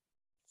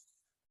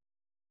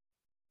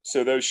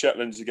 So those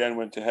Shetlands again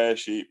went to hair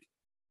sheep,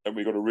 and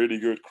we got a really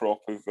good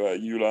crop of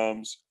ewe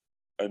lambs.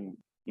 And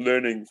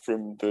learning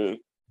from the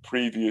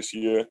previous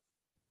year,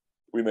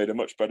 we made a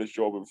much better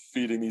job of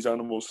feeding these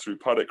animals through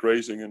paddock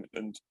grazing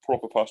and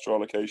proper pasture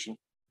allocation.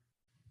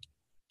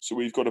 So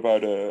we've got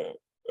about a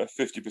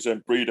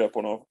 50% breed up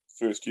on our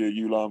first year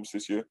ewe lambs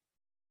this year.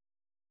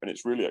 And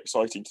it's really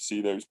exciting to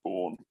see those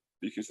born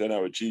because they're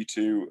now a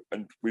G2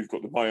 and we've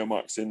got the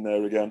Myomax in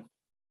there again.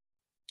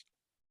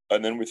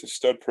 And then with the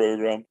stud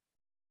program,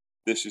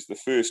 this is the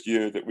first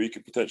year that we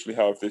could potentially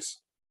have this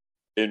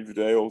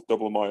Inverdale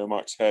double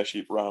Myomax hair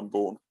sheep ram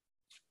born.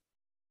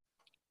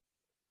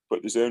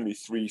 But there's only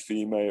 3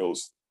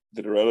 females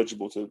that are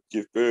eligible to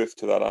give birth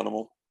to that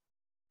animal.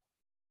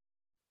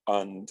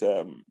 And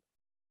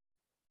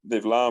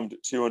they've lambed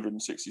at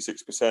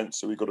 266%.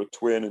 So we got a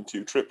twin and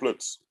 2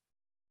 triplets.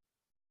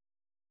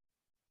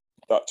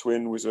 That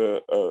twin was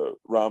a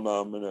ram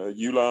lamb and a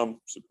ewe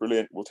lamb. So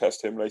brilliant. We'll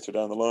test him later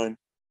down the line.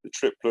 The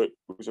triplet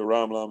was a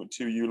ram lamb and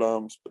 2 ewe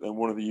lambs, but then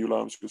one of the ewe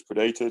lambs was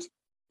predated.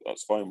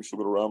 That's fine. We still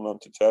got a ram lamb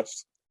to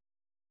test.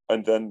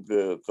 And then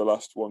the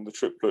last one, the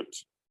triplet,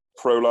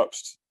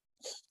 prolapsed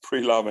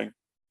pre-lambing.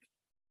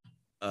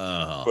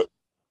 But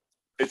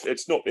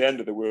it's not the end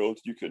of the world.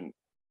 You can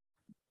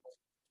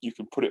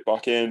put it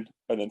back in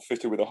and then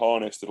fit it with a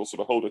harness that'll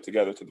sort of hold it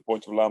together to the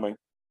point of lambing.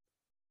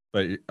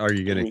 But are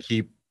you going to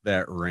keep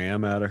that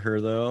ram out of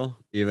her though,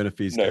 even if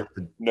he's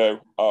no,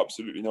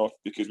 absolutely not,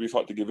 because we've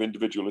had to give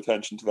individual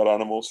attention to that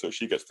animal, so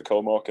she gets the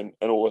cull mark and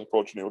all her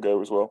progeny will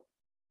go as well.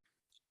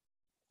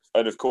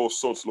 And of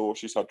course, sod's law,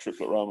 she's had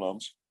triplet ram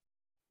lambs.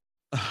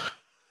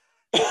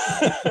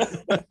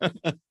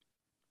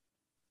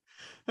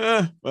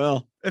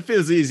 Well, if it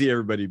was easy,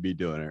 everybody'd be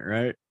doing it,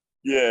 right?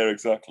 Yeah,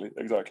 exactly.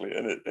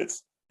 And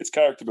it's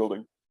character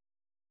building.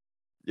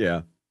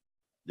 Yeah.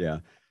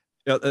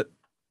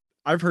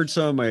 I've heard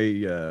some of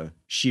my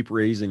sheep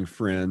raising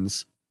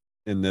friends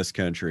in this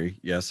country.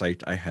 Yes,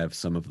 I have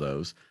some of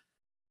those.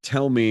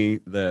 Tell me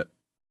the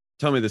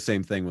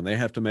same thing. When they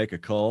have to make a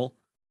cull,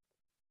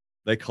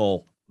 they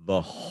cull the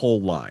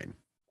whole line.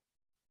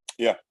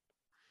 Yeah.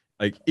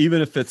 Like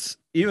even if it's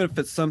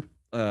some,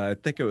 I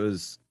think it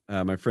was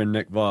my friend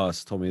Nick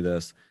Voss told me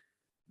this,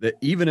 that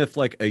even if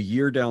like a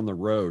year down the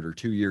road or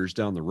 2 years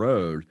down the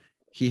road,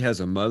 he has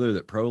a mother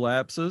that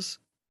prolapses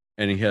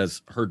and he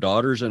has her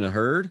daughters in a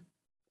herd,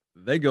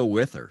 they go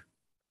with her.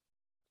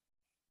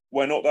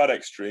 We're not that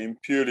extreme,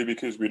 purely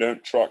because we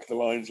don't track the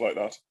lines like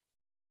that.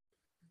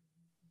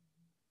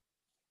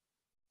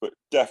 But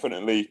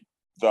definitely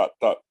that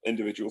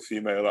individual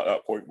female at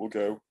that point will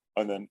go,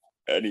 and then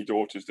any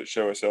daughters that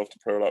show herself to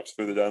prolapse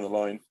further down the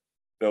line,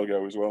 they'll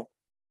go as well.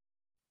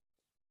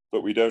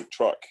 But we don't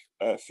track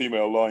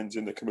female lines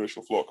in the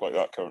commercial flock like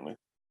that currently.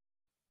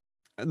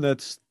 And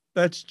that's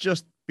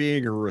just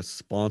being a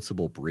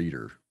responsible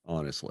breeder,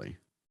 honestly.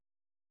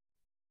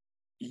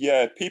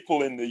 Yeah,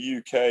 people in the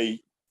UK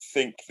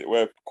think that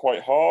we're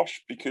quite harsh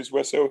because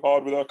we're so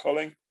hard with our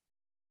culling.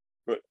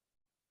 But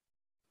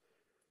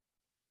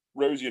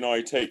Rosie and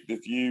I take the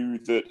view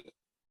that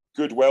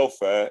good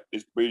welfare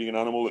is breeding an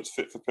animal that's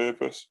fit for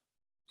purpose.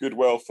 Good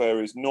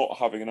welfare is not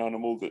having an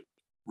animal that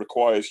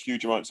requires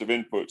huge amounts of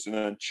inputs and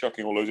then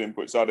chucking all those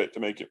inputs at it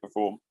to make it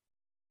perform.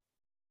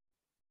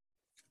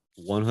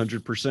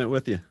 100%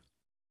 with you.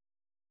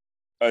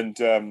 And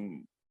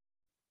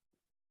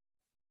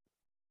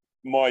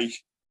my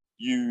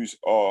ewes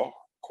are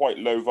quite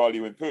low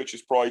value in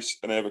purchase price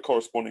and they have a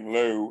corresponding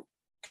low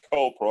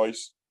cull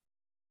price.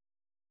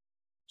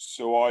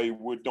 So I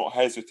would not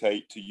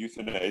hesitate to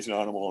euthanize an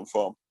animal on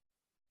farm.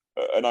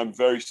 And I'm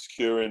very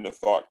secure in the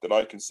fact that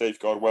I can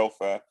safeguard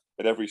welfare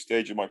at every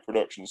stage of my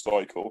production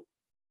cycle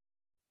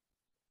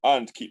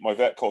and keep my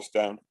vet costs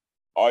down.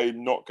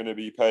 I'm not going to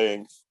be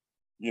paying,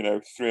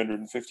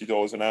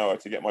 $350 an hour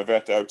to get my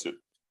vet out at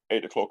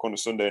 8 o'clock on a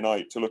Sunday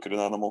night to look at an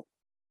animal.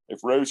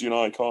 If Rosie and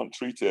I can't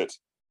treat it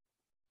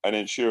and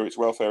ensure its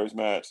welfare is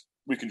met,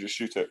 we can just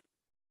shoot it.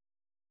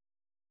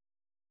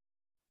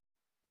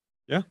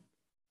 Yeah.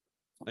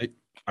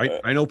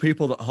 I know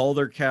people that haul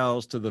their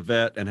cows to the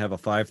vet and have a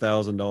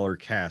 $5,000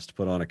 cast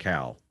put on a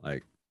cow, a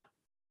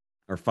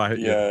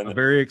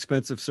very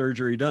expensive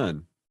surgery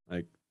done.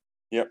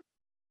 Yep.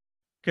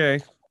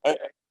 Okay.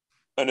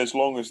 And as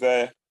long as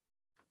they're,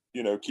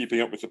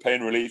 keeping up with the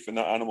pain relief and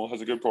that animal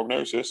has a good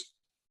prognosis,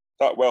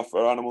 the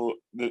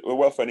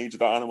welfare needs of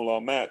that animal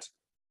are met.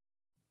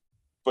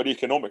 But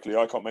economically,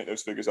 I can't make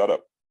those figures add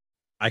up.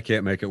 I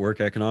can't make it work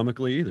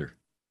economically either.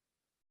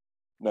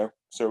 No.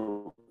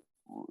 So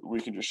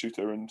we can just shoot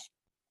her and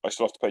I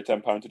still have to pay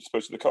 £10 to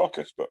dispose of the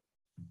carcass, but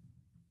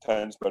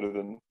 10's better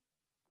than,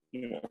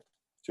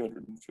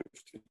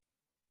 250.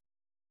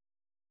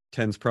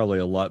 10's probably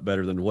a lot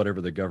better than whatever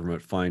the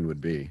government fine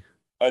would be.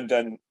 And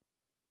then,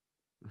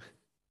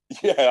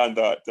 yeah, and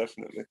that,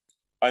 definitely.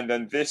 And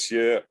then this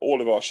year,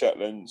 all of our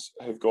Shetlands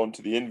have gone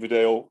to the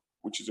Inverdale,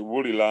 which is a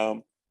woolly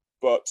lamb,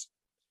 but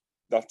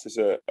that is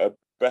a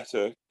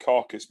better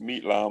carcass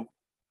meat lamb.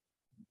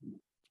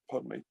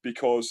 Pardon me,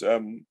 because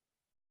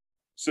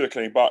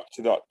circling back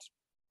to that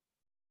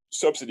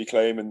subsidy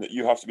claim and that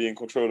you have to be in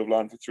control of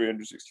land for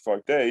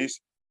 365 days,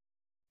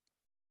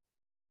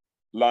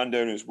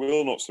 landowners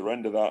will not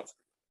surrender that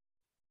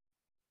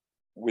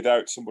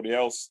without somebody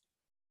else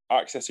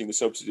accessing the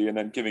subsidy and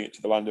then giving it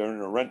to the landowner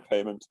in a rent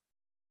payment.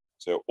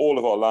 So all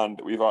of our land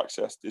that we've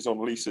accessed is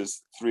on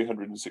leases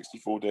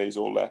 364 days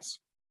or less.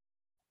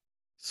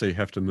 So you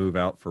have to move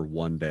out for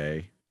one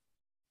day.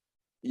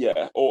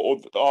 Yeah, or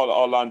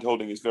our land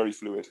holding is very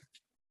fluid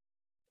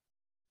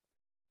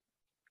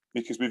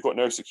because we've got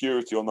no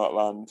security on that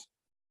land.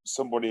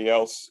 Somebody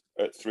else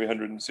at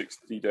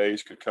 360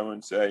 days could come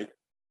and say,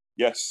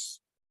 yes,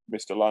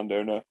 Mr.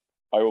 Landowner,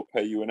 I will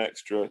pay you an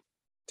extra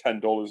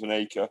 $10 an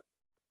acre.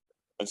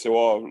 And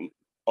so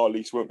our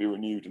lease won't be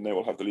renewed and they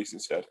will have the lease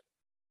instead.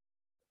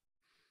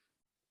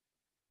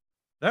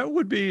 That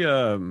would be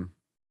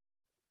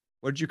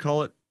what'd you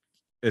call it?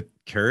 It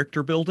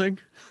character building?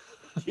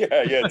 Yeah,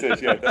 it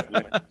is. Yeah,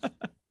 definitely.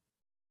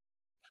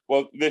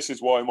 Well, this is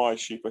why my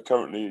sheep are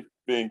currently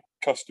being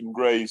custom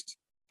grazed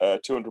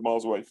 200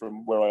 miles away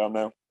from where I am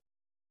now.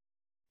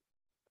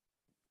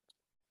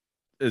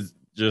 It's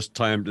just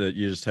time that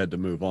you just had to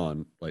move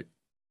on. Like,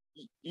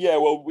 yeah,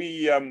 well,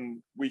 we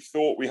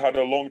thought we had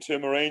a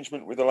long-term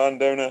arrangement with the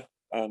landowner,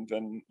 and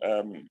then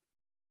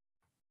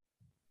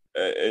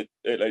it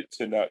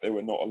turned out they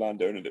were not a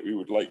landowner that we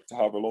would like to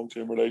have a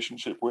long-term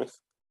relationship with.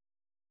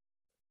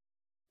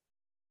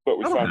 But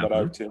we found that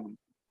out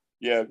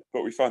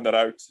but we found that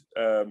out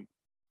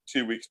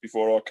 2 weeks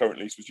before our current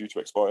lease was due to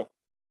expire.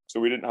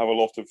 So we didn't have a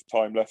lot of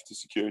time left to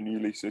secure new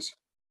leases.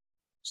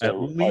 So at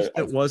least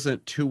it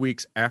wasn't 2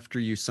 weeks after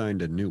you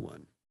signed a new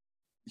one.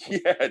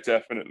 Yeah,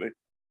 definitely.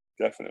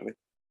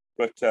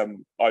 But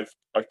I've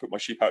put my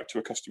sheep out to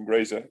a custom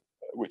grazer,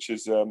 which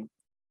is a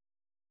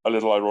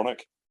little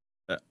ironic.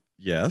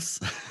 Yes.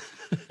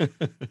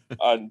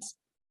 And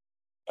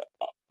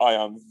I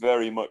am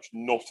very much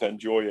not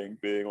enjoying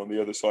being on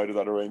the other side of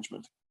that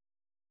arrangement.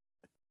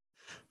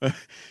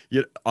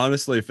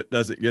 Honestly, if it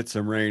doesn't get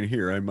some rain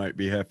here, I might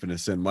be having to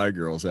send my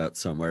girls out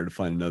somewhere to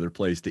find another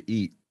place to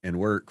eat and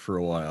work for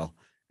a while.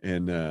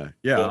 And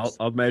yes.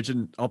 I'll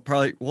imagine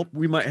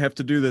we might have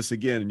to do this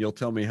again, and you'll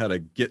tell me how to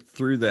get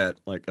through that,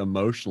 like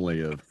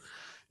emotionally, of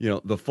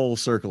the full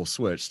circle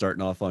switch,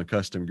 starting off on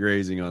custom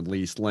grazing on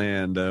leased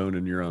land,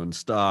 owning your own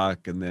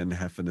stock, and then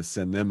having to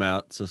send them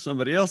out so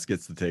somebody else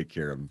gets to take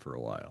care of them for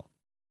a while.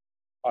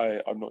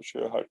 I'm not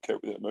sure how to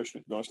cope with it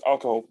emotionally, to be honest.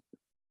 Alcohol.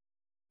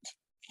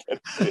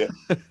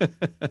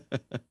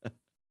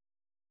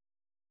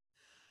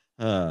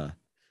 No,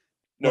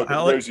 but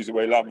Rosie's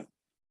away lambing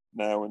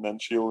now, and then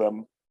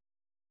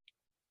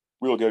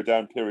we'll go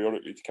down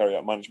periodically to carry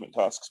out management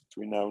tasks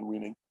between now and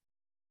weaning.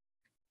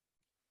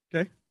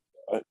 Okay.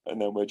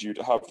 And then we're due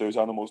to have those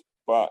animals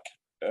back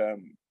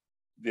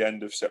the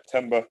end of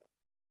September,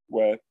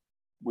 where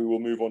we will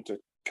move on to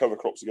cover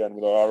crops again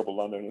with our arable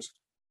landowners.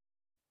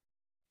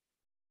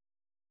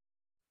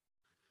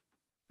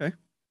 Okay.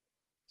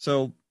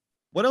 So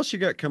what else you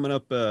got coming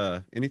up?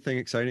 Anything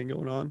exciting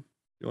going on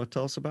you want to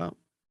tell us about?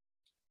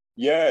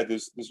 Yeah,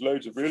 there's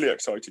loads of really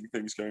exciting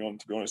things going on,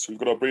 to be honest. We've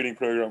got our breeding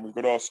program, we've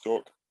got our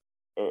stock.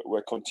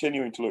 We're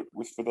continuing to look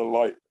for the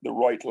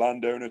right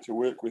landowner to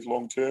work with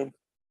long term.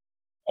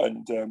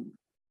 And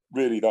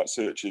really, that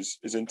search is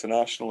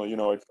international.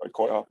 I'd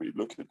quite happily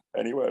look at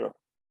anywhere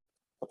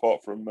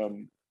apart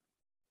from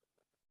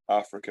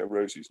Africa.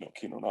 Rosie's not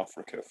keen on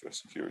Africa for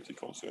security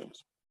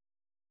concerns,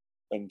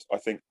 and I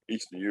think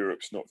Eastern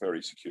Europe's not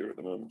very secure at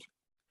the moment.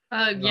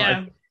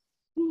 Yeah.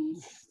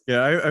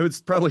 I would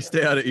probably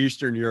stay out of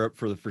Eastern Europe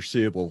for the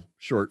foreseeable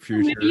short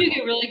future. Maybe you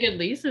get really good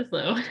leases,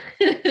 though.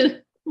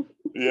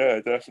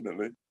 Yeah,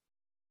 definitely.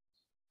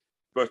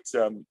 But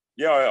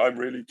I'm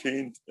really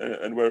keen,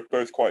 and we're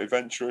both quite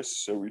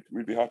adventurous, so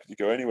we'd be happy to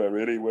go anywhere,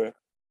 really. We're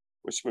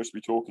supposed to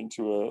be talking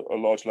to a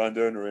large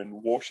landowner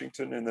in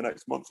Washington in the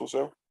next month or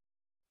so.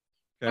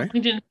 Okay.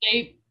 Washington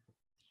State?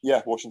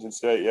 Yeah, Washington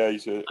State. Yeah,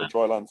 he's a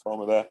dryland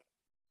farmer there.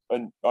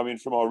 And I mean,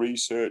 from our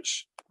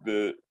research,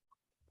 the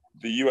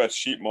US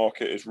sheep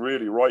market is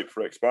really ripe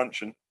for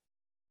expansion.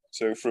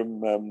 So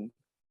from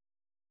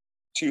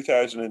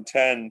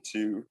 2010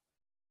 to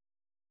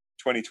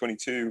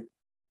 2022,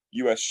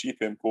 US sheep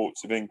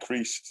imports have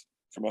increased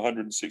from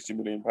 160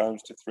 million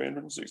pounds to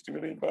 360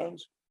 million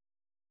pounds.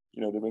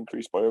 They've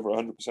increased by over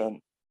 100%.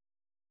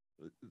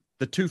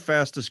 The two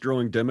fastest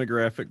growing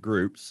demographic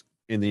groups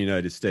in the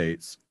United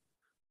States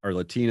are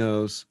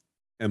Latinos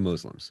and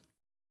Muslims.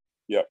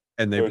 Yeah.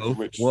 And they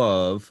both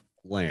love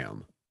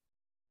lamb.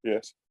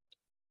 Yes.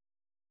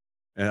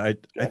 And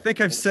I think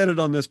I've said it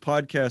on this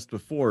podcast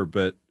before,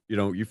 but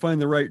you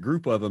find the right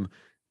group of them,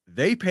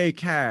 they pay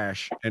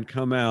cash and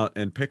come out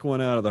and pick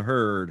one out of the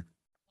herd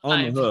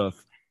on the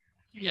hoof,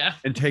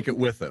 and take it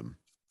with them,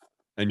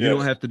 and you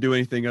don't have to do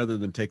anything other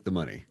than take the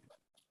money.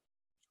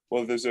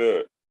 Well,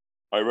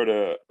 I read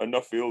a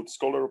Nuffield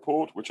Scholar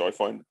report, which I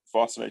find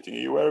fascinating. Are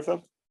you aware of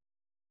them?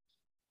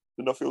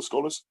 The Nuffield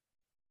Scholars?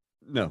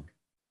 No.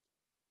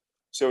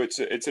 So it's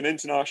an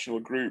international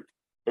group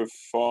of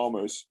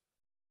farmers,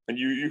 and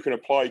you can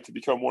apply to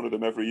become one of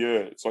them every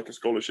year. It's like a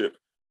scholarship,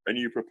 and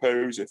you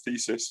propose a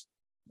thesis,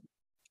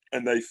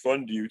 and they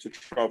fund you to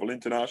travel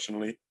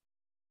internationally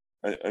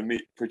and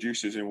meet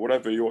producers in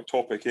whatever your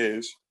topic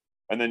is,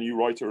 and then you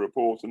write a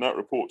report, and that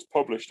report's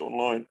published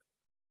online.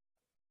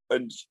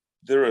 And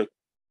there are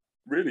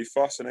really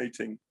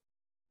fascinating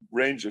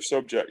range of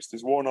subjects.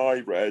 There's one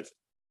I read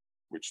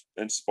which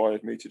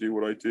inspired me to do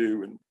what I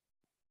do, and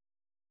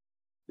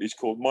he's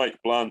called Mike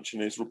Blanch,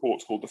 and his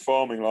report's called The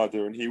Farming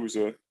Ladder, and he was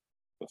a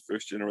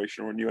first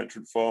generation or a new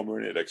entrant farmer,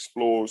 and it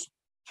explores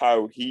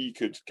how he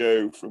could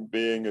go from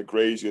being a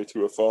grazier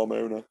to a farm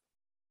owner,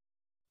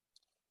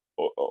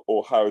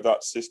 or how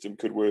that system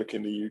could work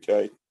in the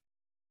UK.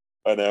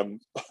 And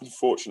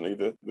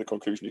unfortunately, the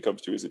conclusion he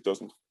comes to is it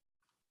doesn't,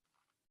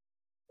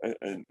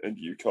 and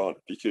you can't,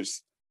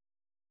 because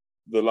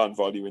the land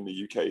value in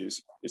the UK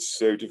is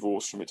so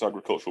divorced from its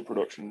agricultural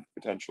production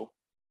potential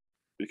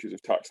because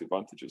of tax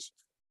advantages,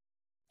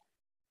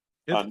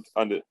 and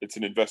it's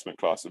an investment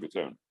class of its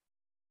own.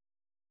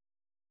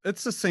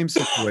 It's the same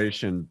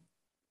situation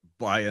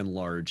by and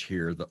large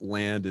here, that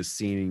land is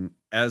seen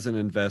as an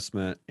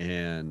investment,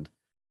 and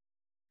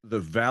the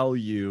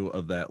value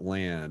of that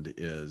land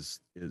is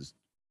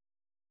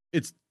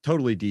it's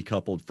totally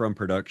decoupled from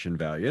production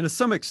value. And to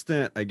some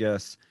extent, I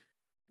guess,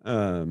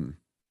 no,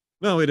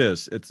 it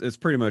is. It's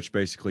pretty much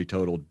basically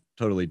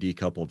totally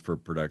decoupled for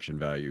production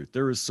value.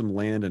 There was some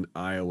land in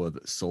Iowa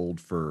that sold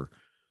for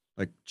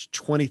like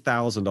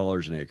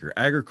 $20,000 an acre,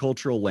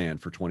 agricultural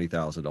land for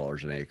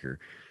 $20,000 an acre.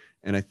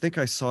 And I think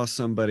I saw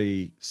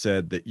somebody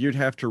said that you'd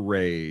have to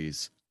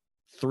raise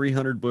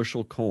 300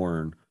 bushel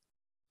corn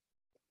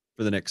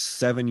for the next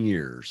 7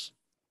 years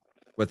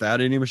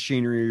without any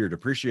machinery or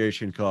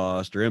depreciation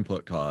cost or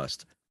input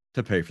cost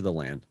to pay for the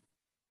land.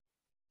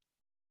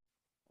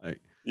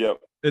 Yep.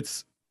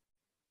 It's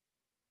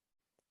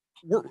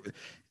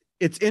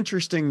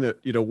interesting that,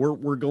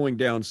 we're going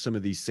down some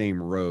of these same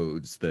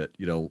roads that,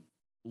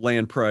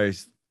 land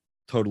price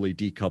totally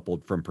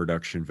decoupled from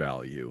production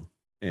value,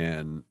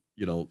 and,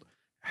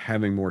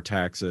 having more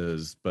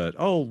taxes, but,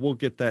 we'll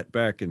get that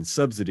back in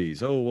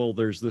subsidies. Oh, well,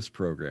 there's this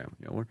program.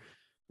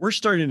 We're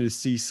starting to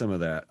see some of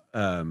that.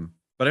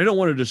 But I don't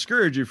want to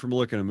discourage you from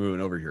looking and moving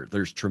over here.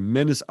 There's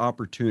tremendous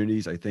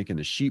opportunities, I think, in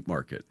the sheep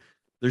market.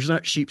 There's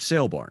not sheep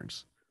sale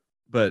barns,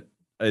 but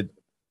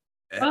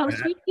well,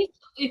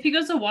 if he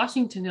goes to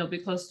Washington, he'll be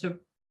close to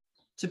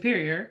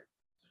Superior.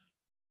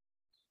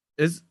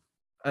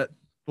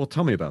 Well,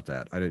 tell me about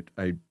that.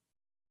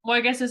 Well,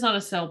 I guess it's not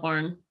a sale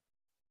barn.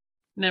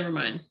 Never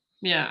mind.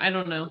 Yeah, I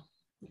don't know.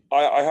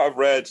 I have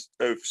read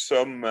of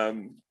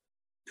some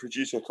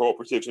producer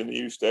cooperatives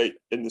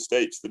in the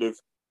States that have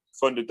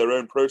funded their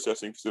own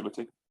processing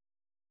facility.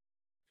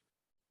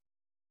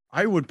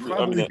 I would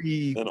probably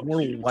be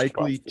more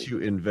likely to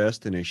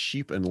invest in a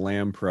sheep and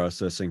lamb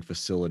processing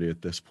facility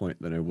at this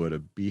point than I would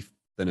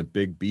a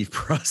big beef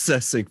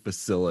processing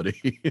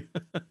facility.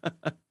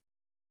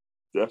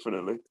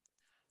 Definitely.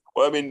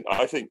 Well, I mean,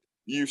 I think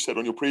you said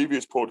on your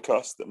previous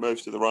podcast that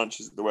most of the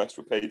ranches in the West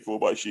were paid for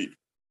by sheep.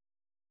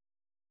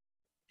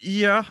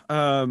 Yeah,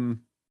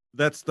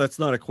 that's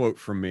not a quote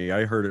from me.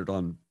 I heard it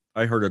from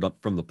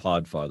the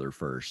Podfather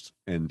first,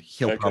 and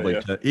he could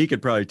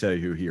probably tell you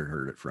who he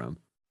heard it from.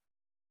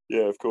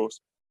 Yeah, of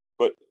course.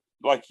 But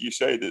like you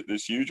say, that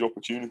there's huge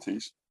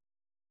opportunities,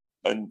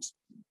 and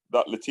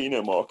that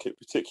Latino market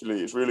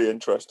particularly is really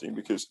interesting,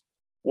 because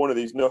one of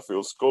these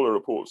Nuffield Scholar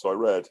reports I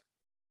read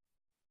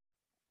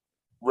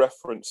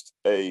referenced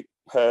a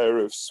pair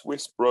of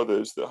Swiss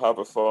brothers that have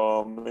a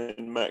farm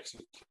in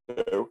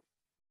Mexico.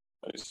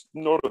 It's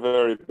not a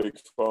very big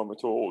farm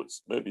at all.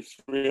 It's maybe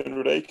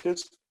 300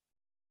 acres.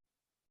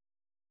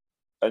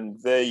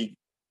 And they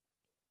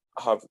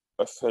have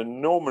a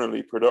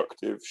phenomenally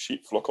productive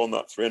sheep flock on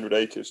that 300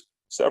 acres,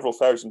 several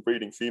thousand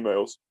breeding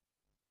females.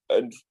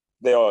 And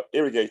they are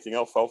irrigating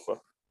alfalfa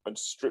and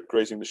strip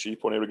grazing the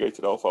sheep on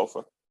irrigated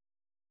alfalfa.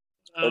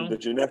 Oh. And the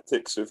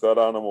genetics of that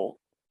animal,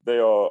 they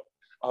are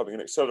having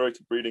an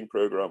accelerated breeding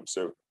program.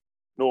 So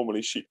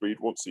normally sheep breed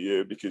once a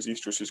year because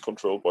estrus is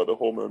controlled by the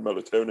hormone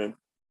melatonin,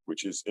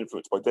 which is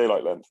influenced by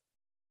daylight length.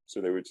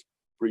 So they would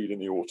breed in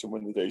the autumn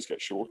when the days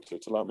get shorter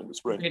to lamb in the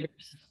spring.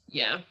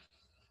 Yeah.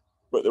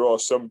 But there are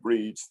some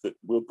breeds that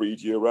will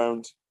breed year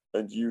round,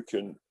 and you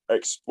can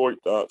exploit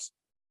that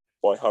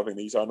by having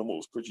these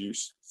animals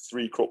produce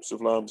 3 crops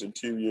of lambs in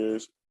 2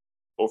 years,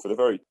 or for the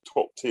very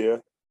top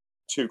tier,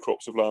 2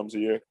 crops of lambs a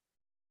year.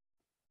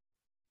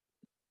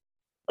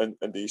 And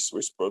these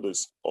Swiss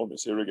brothers on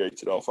this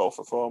irrigated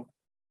alfalfa farm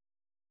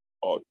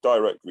are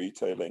direct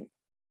retailing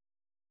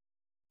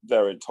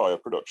their entire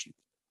production.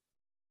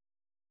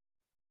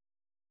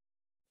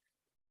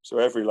 So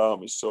every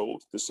lamb is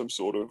sold. There's some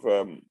sort of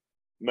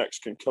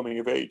Mexican coming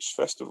of age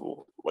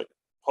festival, like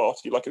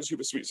party, like a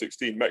Super Sweet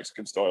 16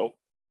 Mexican style.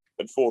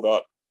 And for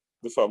that,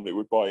 the family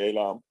would buy a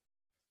lamb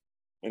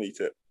and eat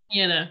it.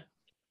 Yeah.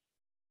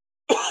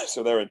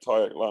 So their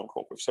entire lamb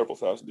crop of several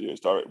thousand years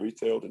direct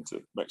retailed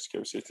into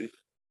Mexico City.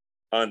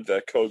 And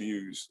their cull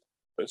ewes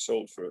are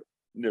sold for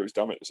near as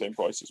damn it the same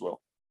price as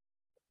well.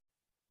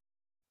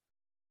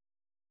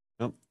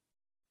 Well,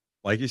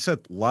 like you said,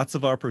 lots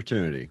of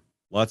opportunity,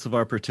 lots of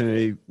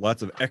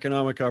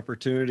economic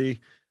opportunity.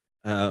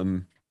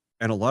 And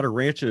a lot of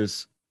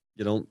ranches,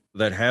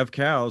 that have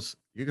cows,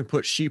 you can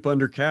put sheep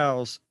under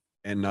cows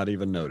and not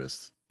even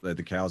notice that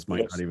the cows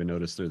might not even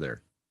notice they're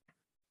there.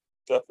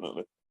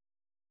 Definitely.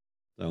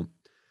 So,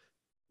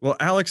 well,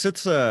 Alex,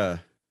 it's I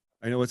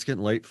know it's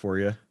getting late for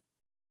you.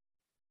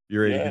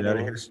 You ready to get out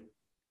of here?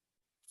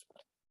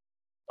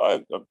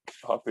 I'm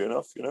happy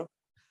enough, you know.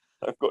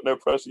 I've got no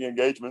pressing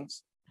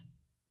engagements.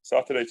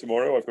 Saturday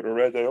tomorrow, I've got a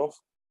rare day off.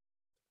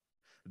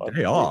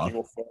 Day off? Working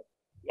off farm.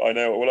 I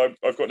know. Well,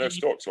 I've got no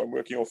stock, so I'm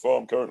working off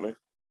farm currently.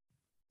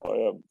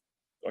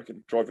 I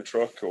can drive a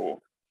truck or,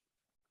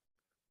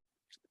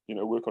 you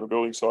know, work on a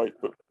building site,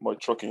 but my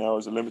trucking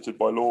hours are limited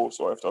by law,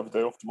 so I have to have a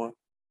day off tomorrow.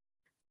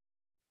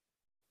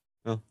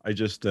 Well, I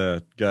just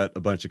got a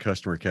bunch of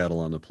customer cattle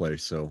on the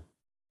place, so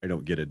I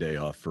don't get a day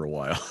off for a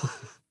while.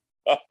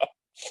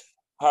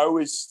 How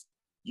is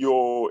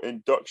your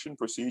induction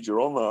procedure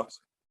on that?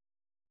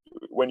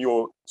 When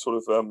your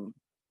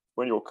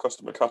when your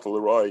customer cattle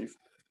arrive,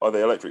 are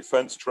they electric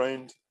fence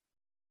trained?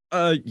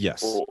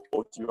 Yes. Or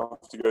do you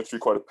have to go through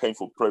quite a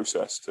painful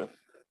process to?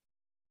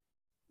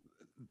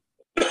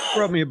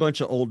 Brought me a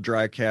bunch of old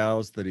dry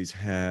cows that he's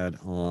had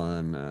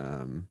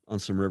on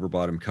some river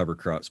bottom cover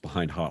crops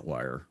behind hot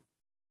wire.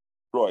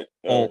 Right.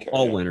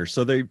 All winter.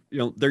 So they,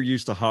 they're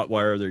used to hot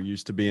wire. They're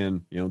used to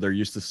being, they're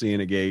used to seeing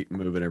a gate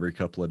moving every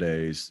couple of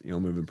days,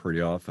 moving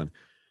pretty often.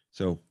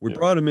 So we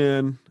brought them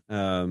in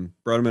on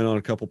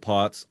a couple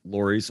pots,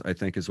 lorries, I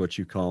think is what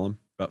you call them,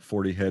 about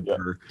 40 head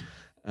per.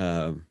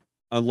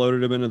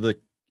 Unloaded them into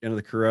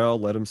the corral,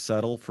 let them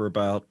settle for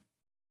about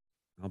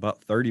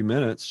 30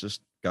 minutes,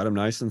 just got them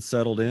nice and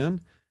settled in.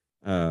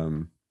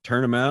 Turn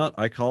them out.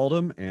 I called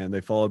them and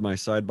they followed my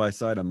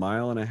side-by-side 1.5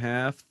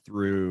 miles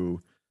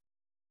through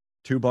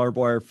 2 barbed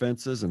wire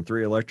fences and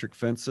 3 electric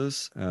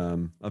fences,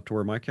 up to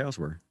where my cows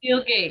were.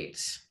 Steel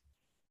gate.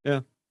 Yeah.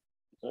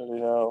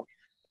 Anyhow.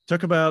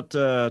 Took about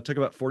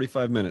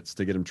 45 minutes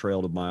to get them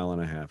trailed 1.5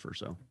 miles or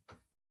so.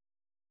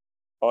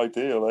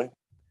 Ideal, eh?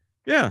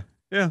 Yeah.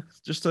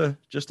 Just a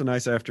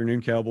nice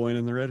afternoon cowboying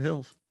in the Red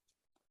Hills.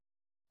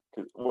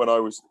 When I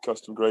was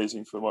custom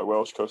grazing for my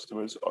Welsh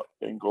customers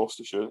in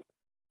Gloucestershire,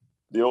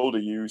 the older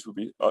ewes would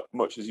be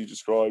much as you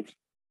described.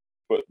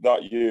 But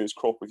that year's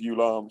crop of ewe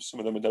lambs,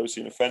 some of them had never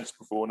seen a fence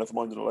before, never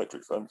mind an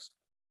electric fence.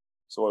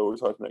 So I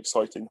always had an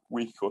exciting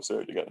week or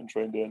so to get them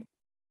trained in.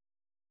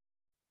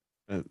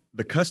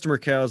 The customer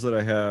cows that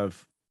I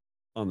have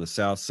on the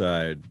south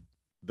side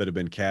that have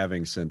been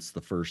calving since the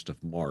 1st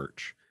of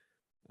March,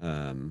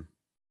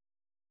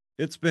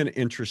 it's been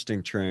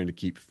interesting trying to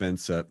keep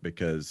fence up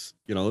because,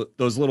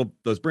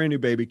 those brand new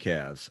baby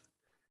calves,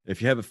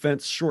 if you have a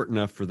fence short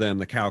enough for them,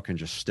 the cow can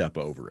just step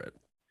over it.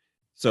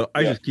 So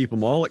I just keep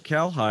them all at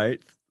cow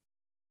height.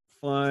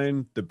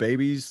 Fine. The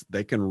babies,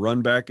 they can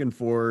run back and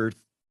forth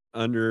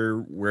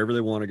under wherever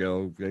they want to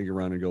go. They can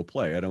run and go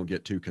play. I don't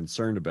get too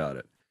concerned about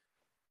it.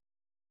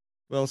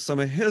 Well, some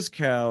of his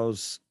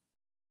cows,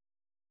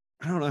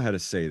 I don't know how to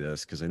say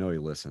this because I know he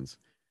listens.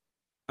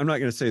 I'm not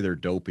going to say they're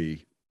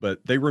dopey,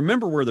 but they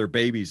remember where their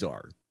babies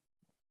are.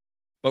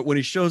 But when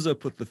he shows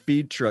up with the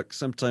feed truck,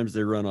 sometimes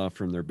they run off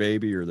from their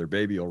baby or their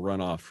baby will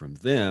run off from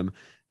them.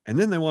 And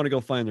then they want to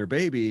go find their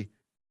baby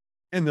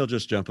and they'll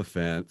just jump a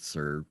fence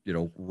or,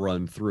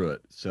 run through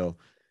it. So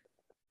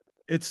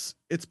it's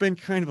been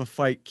kind of a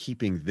fight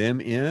keeping them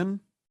in,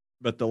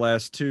 but the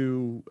last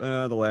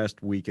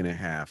week and a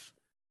half,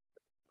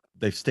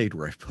 they've stayed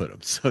where I put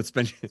them. So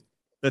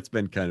that's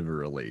been kind of a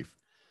relief.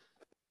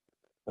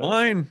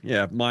 Mine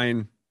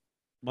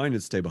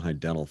would stay behind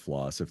dental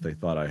floss if they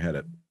thought I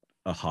had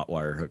a hot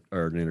wire hook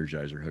or an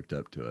Energizer hooked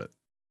up to it.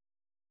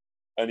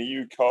 And are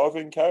you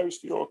carving cows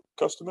for your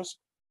customers?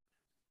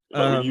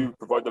 Will you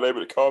provide the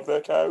labor to carve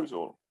their cows,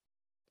 or?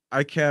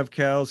 I calve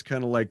cows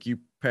kind of like you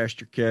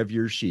pasture calve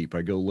your sheep.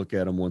 I go look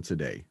at them once a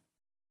day.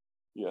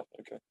 Yeah.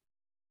 Okay.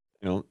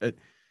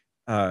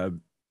 A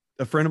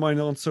friend of mine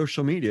on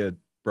social media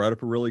brought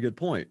up a really good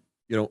point.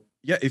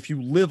 If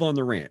you live on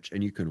the ranch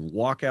and you can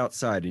walk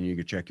outside and you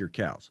can check your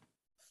cows,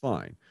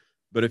 fine.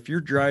 But if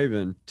you're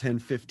driving 10,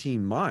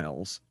 15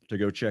 miles to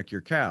go check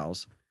your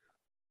cows,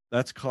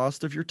 that's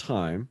cost of your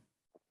time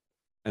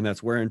and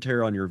that's wear and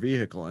tear on your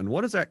vehicle. And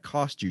what does that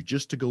cost you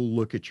just to go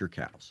look at your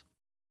cows?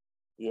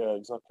 Yeah,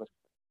 exactly.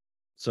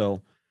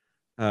 So,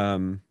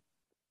 and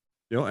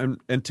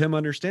Tim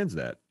understands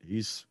that.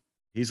 He's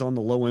on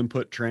the low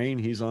input train.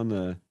 He's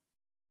on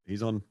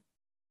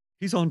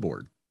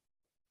board.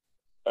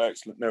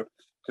 Excellent. No,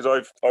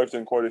 because I've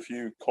done quite a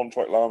few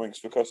contract lambings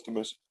for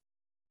customers,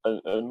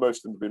 and most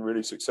of them have been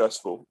really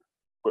successful.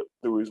 But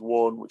there was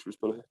one which was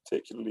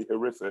particularly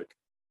horrific,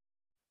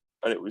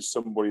 and it was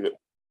somebody that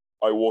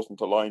I wasn't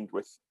aligned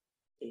with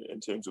in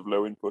terms of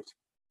low input,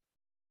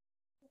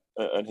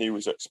 and he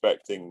was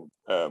expecting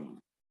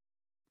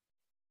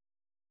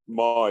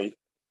my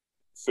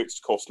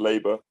fixed cost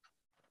labor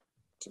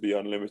to be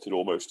unlimited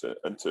almost,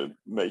 and to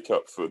make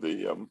up for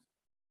the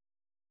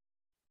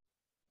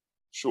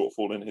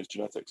shortfall in his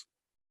genetics.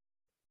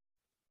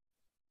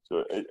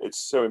 So it's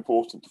so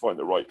important to find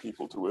the right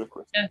people to work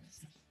with.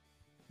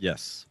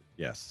 Yes.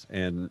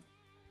 And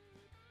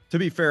to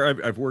be fair,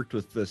 I've worked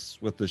with this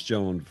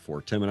gentleman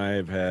before. Tim and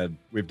I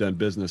we've done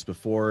business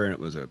before, and it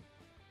was a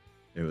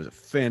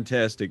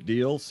fantastic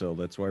deal. So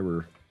that's why I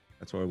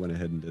went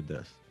ahead and did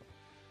this.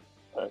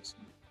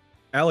 Excellent.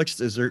 Alex,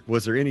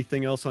 was there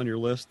anything else on your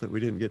list that we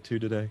didn't get to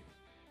today?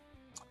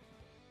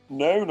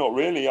 No, not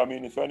really. I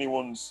mean, if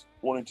anyone's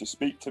wanting to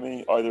speak to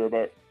me either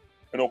about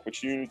an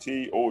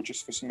opportunity or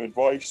just for some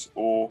advice,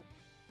 or,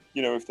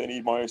 you know, if they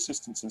need my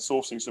assistance in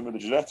sourcing some of the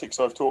genetics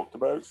I've talked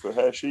about for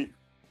hair sheep,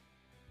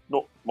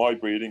 not my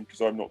breeding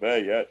because I'm not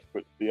there yet,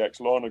 but the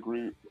Exlana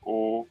group,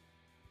 or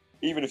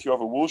even if you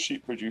have a wool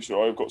sheep producer,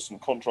 I've got some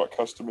contract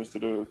customers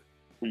that are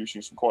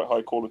producing some quite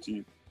high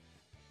quality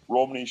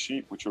Romney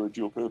sheep, which are a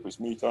dual purpose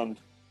meat and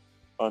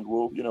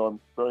wool. You know, I'm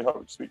very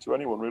happy to speak to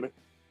anyone really.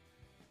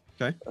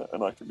 Okay.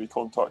 And I can be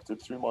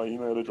contacted through my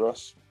email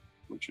address,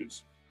 which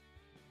is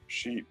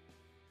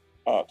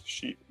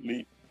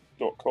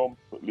sheep@sheepleap.com,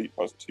 but leap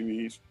has 2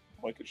 E's,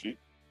 like a sheep.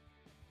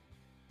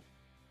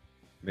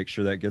 Make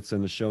sure that gets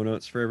in the show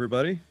notes for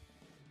everybody.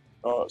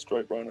 Oh, that's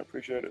great, Brian. I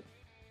appreciate it.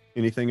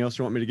 Anything else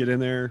you want me to get in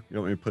there?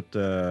 You want me to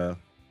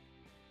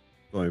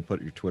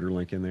put your Twitter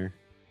link in there?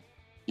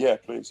 Yeah,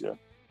 please, yeah.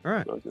 All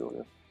right. Ideal,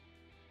 yeah.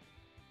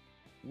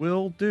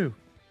 Will do.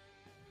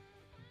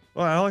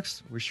 Well,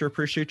 Alex, we sure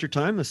appreciate your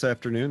time this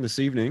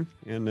evening,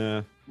 and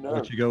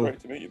let you go. Great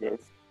to meet you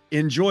both.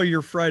 Enjoy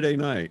your Friday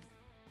night.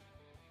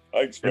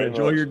 Thanks very and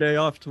enjoy much. your day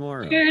off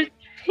tomorrow. Cheers.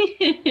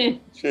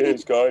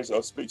 Cheers, guys.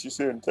 I'll speak to you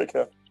soon. Take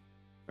care.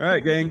 All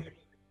right, gang.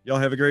 Y'all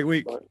have a great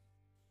week. Bye.